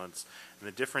fund balance, and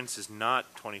the difference is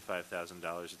not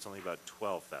 $25,000, it's only about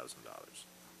 $12,000.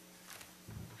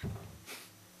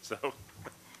 So,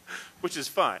 which is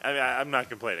fine. I mean, I'm not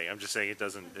complaining. I'm just saying it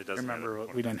doesn't. Remember,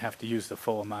 we didn't have to use the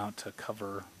full amount to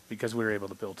cover, because we were able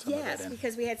to build some of that Yes, in.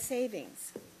 because we had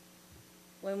savings.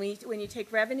 When you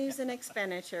take revenues and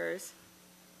expenditures,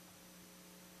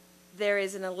 there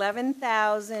is an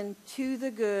 11,000 to the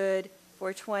good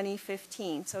for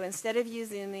 2015. So instead of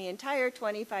using the entire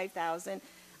 25,000,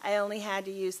 I only had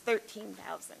to use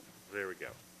 13,000. There we go.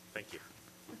 Thank you.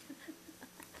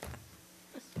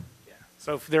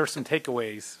 So if there are some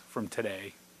takeaways from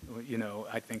today,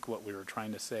 I think what we were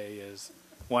trying to say is,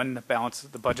 one,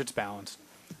 the budget's balanced.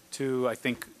 Two, I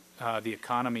think the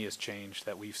economy has changed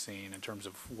that we've seen in terms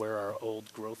of where our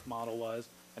old growth model was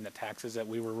and the taxes that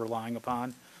we were relying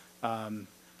upon. We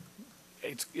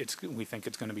think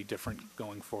it's going to be different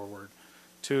going forward.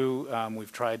 Two,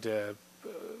 we've tried to,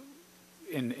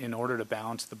 in order to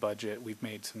balance the budget, we've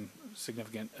made some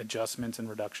significant adjustments and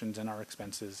reductions in our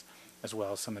expenses, as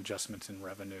well as some adjustments in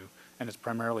revenue. And it's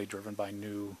primarily driven by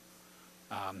new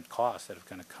costs that have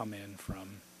kind of come in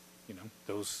from,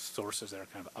 those sources that are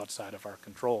kind of outside of our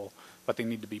control, but they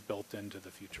need to be built into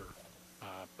the future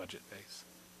budget base.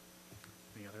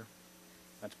 Any other?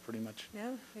 That's pretty much.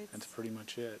 No, That's pretty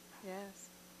much it. Yes.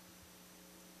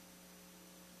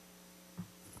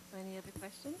 Any other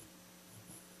questions?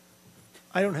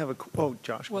 I don't have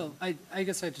Josh. go Well, I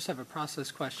guess I just have a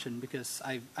process question, because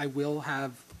I will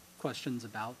have questions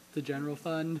about the general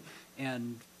fund,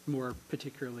 and more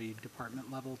particularly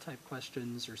department level type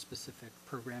questions or specific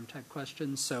program type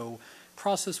questions. So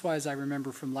process-wise, I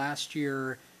remember from last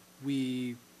year,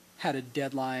 we had a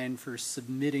deadline for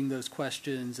submitting those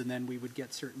questions, and then we would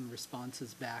get certain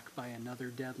responses back by another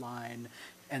deadline,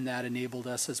 and that enabled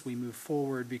us as we move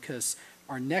forward, because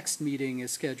our next meeting is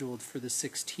scheduled for the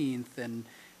 16th, and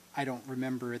I don't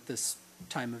remember at this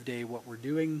time of day what we're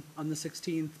doing on the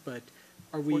 16th, but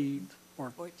are we,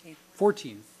 or 14th.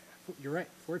 14th, you're right,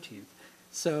 14th.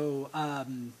 So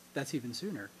that's even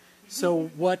sooner. So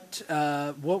what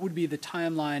would be the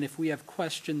timeline if we have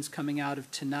questions coming out of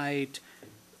tonight?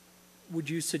 Would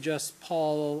you suggest,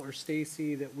 Paul or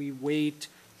Stacy, that we wait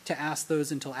to ask those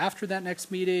until after that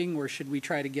next meeting, or should we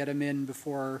try to get them in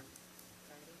before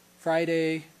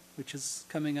Friday, which is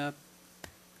coming up?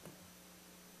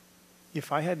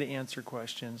 If I had to answer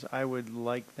questions, I would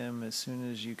like them as soon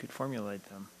as you could formulate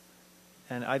them.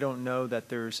 And I don't know that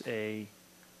there's a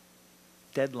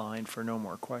deadline for no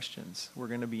more questions. We're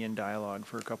going to be in dialogue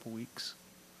for a couple weeks.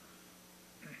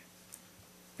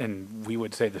 And we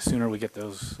would say the sooner we get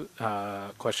those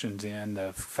questions in,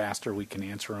 the faster we can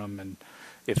answer them. And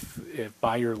if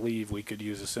by your leave, we could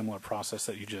use a similar process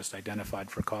that you just identified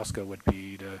for Costco, would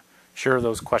be to share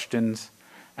those questions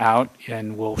out,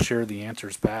 and we'll share the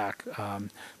answers back.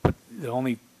 But the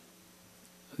only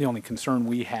concern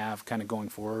we have kind of going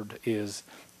forward is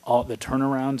all the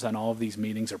turnarounds on all of these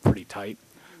meetings are pretty tight.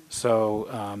 So,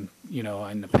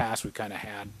 in the past, we kind of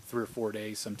had 3 or 4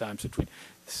 days sometimes between.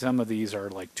 Some of these are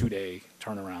like 2-day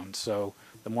turnarounds. So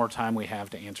the more time we have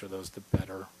to answer those, the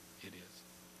better it is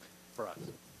for us.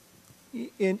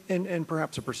 And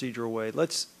perhaps a procedural way.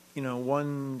 Let's,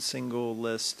 one single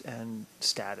list and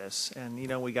status. And,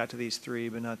 we got to these 3,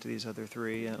 but not to these other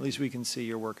 3. And at least we can see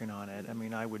you're working on it. I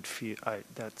mean, I would feel,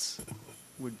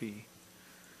 would be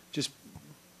just,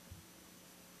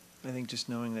 I think just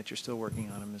knowing that you're still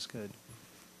working on them is good.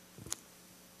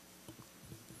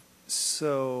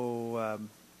 So,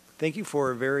 thank you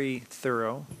for a very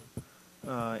thorough,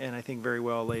 and I think very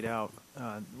well laid out,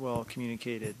 well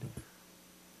communicated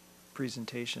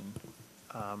presentation.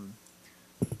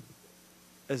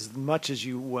 As much as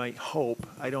you might hope,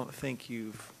 I don't think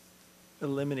you've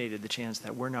eliminated the chance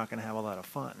that we're not going to have a lot of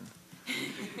fun.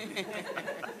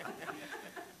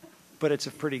 But it's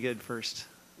a pretty good first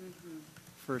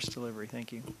delivery.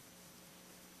 Thank you.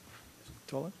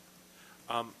 Tola?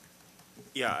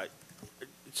 Yeah,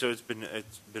 so it's been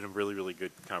a really, really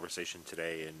good conversation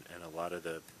today, and a lot of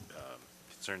the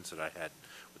concerns that I had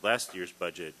with last year's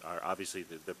budget are obviously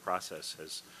the process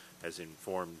has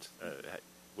informed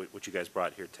what you guys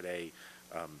brought here today.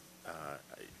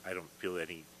 I don't feel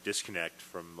any disconnect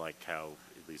from like how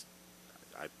at least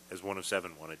I, as one of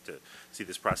seven, wanted to see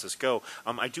this process go.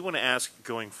 I do want to ask,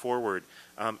 going forward,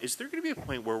 is there going to be a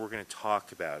point where we're going to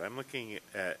talk about, I'm looking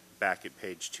back at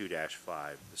page 2-5,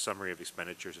 the summary of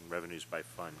expenditures and revenues by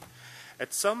fund.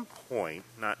 At some point,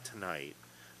 not tonight,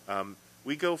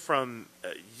 we go from,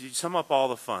 you sum up all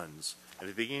the funds. At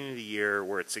the beginning of the year,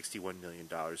 we're at $61 million,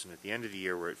 and at the end of the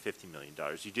year, we're at $50 million.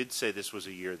 You did say this was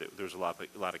a year that there was a lot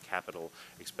of capital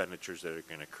expenditures that are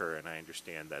going to occur, and I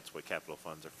understand that's what capital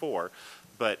funds are for.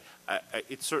 But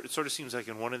it sort of seems like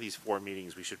in one of these 4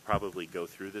 meetings, we should probably go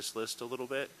through this list a little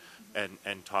bit and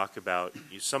talk about,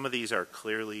 some of these are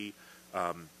clearly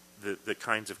the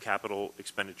kinds of capital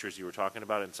expenditures you were talking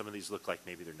about, and some of these look like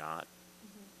maybe they're not.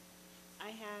 I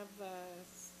have a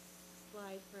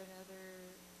slide for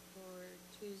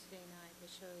Tuesday night that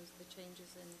shows the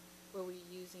changes in where we're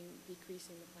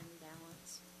decreasing the fund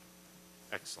balance.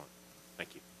 Excellent.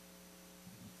 Thank you.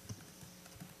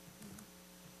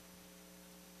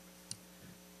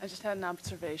 I just had an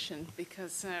observation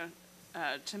because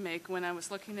to make when I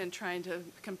was looking and trying to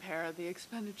compare the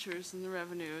expenditures and the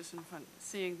revenues and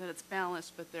seeing that it's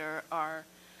balanced, but there are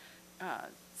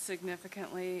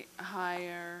significantly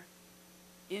higher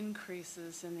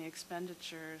increases in the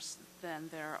expenditures than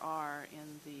there are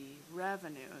in the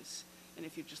revenues. And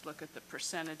if you just look at the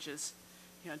percentages,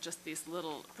 just these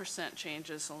little percent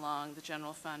changes along the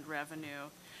general fund revenue,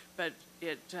 but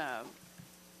it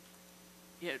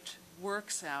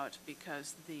works out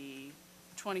because the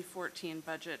 2014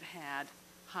 budget had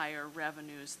higher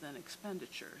revenues than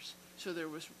expenditures. So there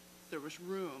was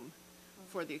room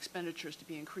for the expenditures to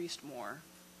be increased more.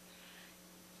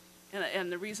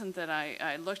 And the reason that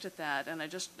I looked at that, and I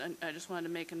just wanted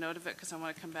to make a note of it because I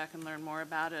want to come back and learn more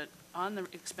about it, on the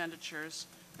expenditures,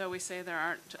 though we say there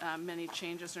aren't many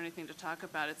changes or anything to talk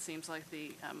about, it seems like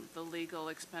the legal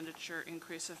expenditure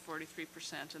increase of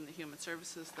 43% and the human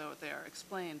services, though they are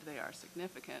explained, they are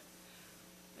significant.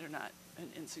 They're not an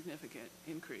insignificant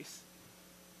increase.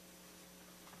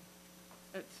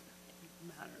 It's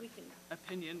a matter of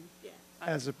opinion. Yeah.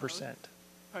 As a percent.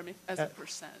 Pardon me? As a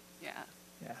percent, yeah.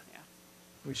 Yeah. Yeah.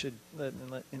 We should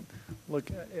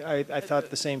look. I thought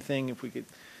the same thing. If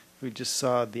we just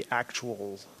saw the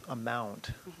actual amount,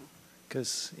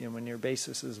 because when your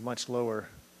basis is much lower.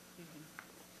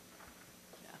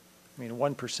 Yeah. I mean,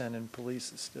 1% in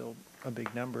police is still a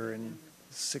big number, and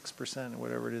 6%,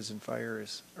 whatever it is in fire,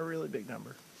 is a really big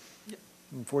number. Yeah.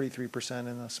 And 43%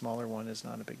 in a smaller one is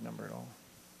not a big number at all.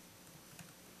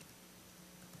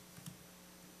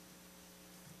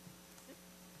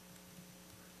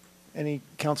 Any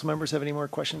council members have any more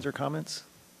questions or comments?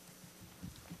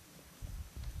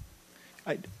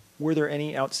 Were there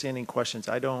any outstanding questions?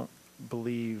 I don't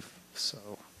believe so.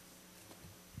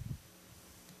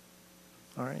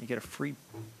 All right, you get a free.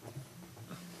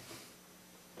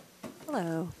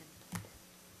 Hello.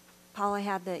 Paul, I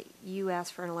had that you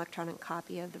asked for an electronic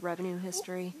copy of the revenue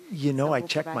history. So I we'll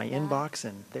checked my provide that. inbox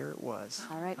and there it was.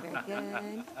 All right, very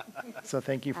good. So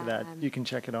thank you for that. You can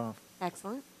check it off.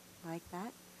 Excellent. Like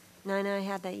that. Nina, I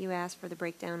had that you asked for the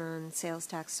breakdown on sales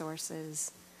tax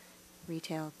sources,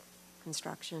 retail,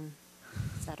 construction,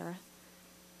 etc.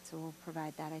 So we'll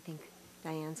provide that. I think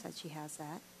Diane said she has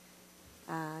that.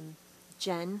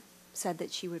 Jen said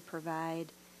that she would provide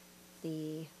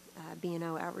the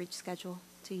B&O outreach schedule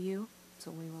to you, so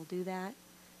we will do that.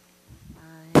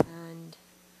 And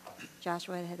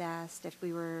Joshua had asked if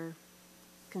we were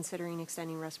considering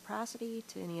extending reciprocity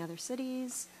to any other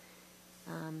cities.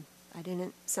 I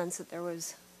didn't sense that there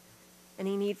was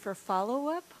any need for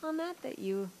follow-up on that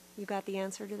you got the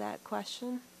answer to that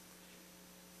question.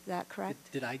 Is that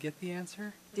correct? Did I get the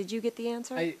answer? Did you get the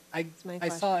answer? I That's my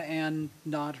saw question. Ann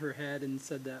nod her head and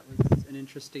said that was an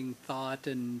interesting thought,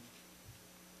 and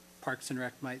Parks and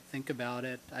Rec might think about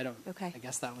it. Okay. I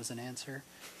guess that was an answer.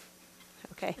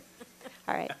 Okay.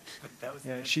 All right.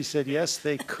 Yeah, she said yes,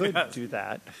 they could do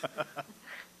that.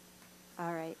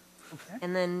 All right. Okay.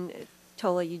 And then,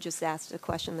 Tola, you just asked a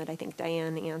question that I think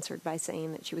Diane answered by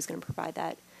saying that she was going to provide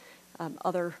that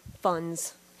other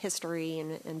funds history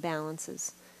and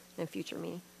balances in a future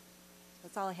meeting.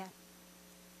 That's all I had.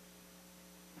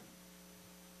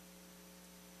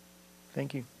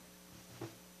 Thank you.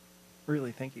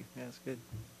 Really, thank you. Yeah, that's good.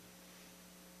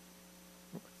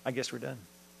 I guess we're done.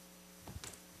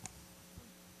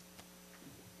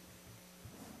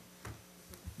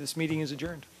 This meeting is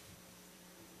adjourned.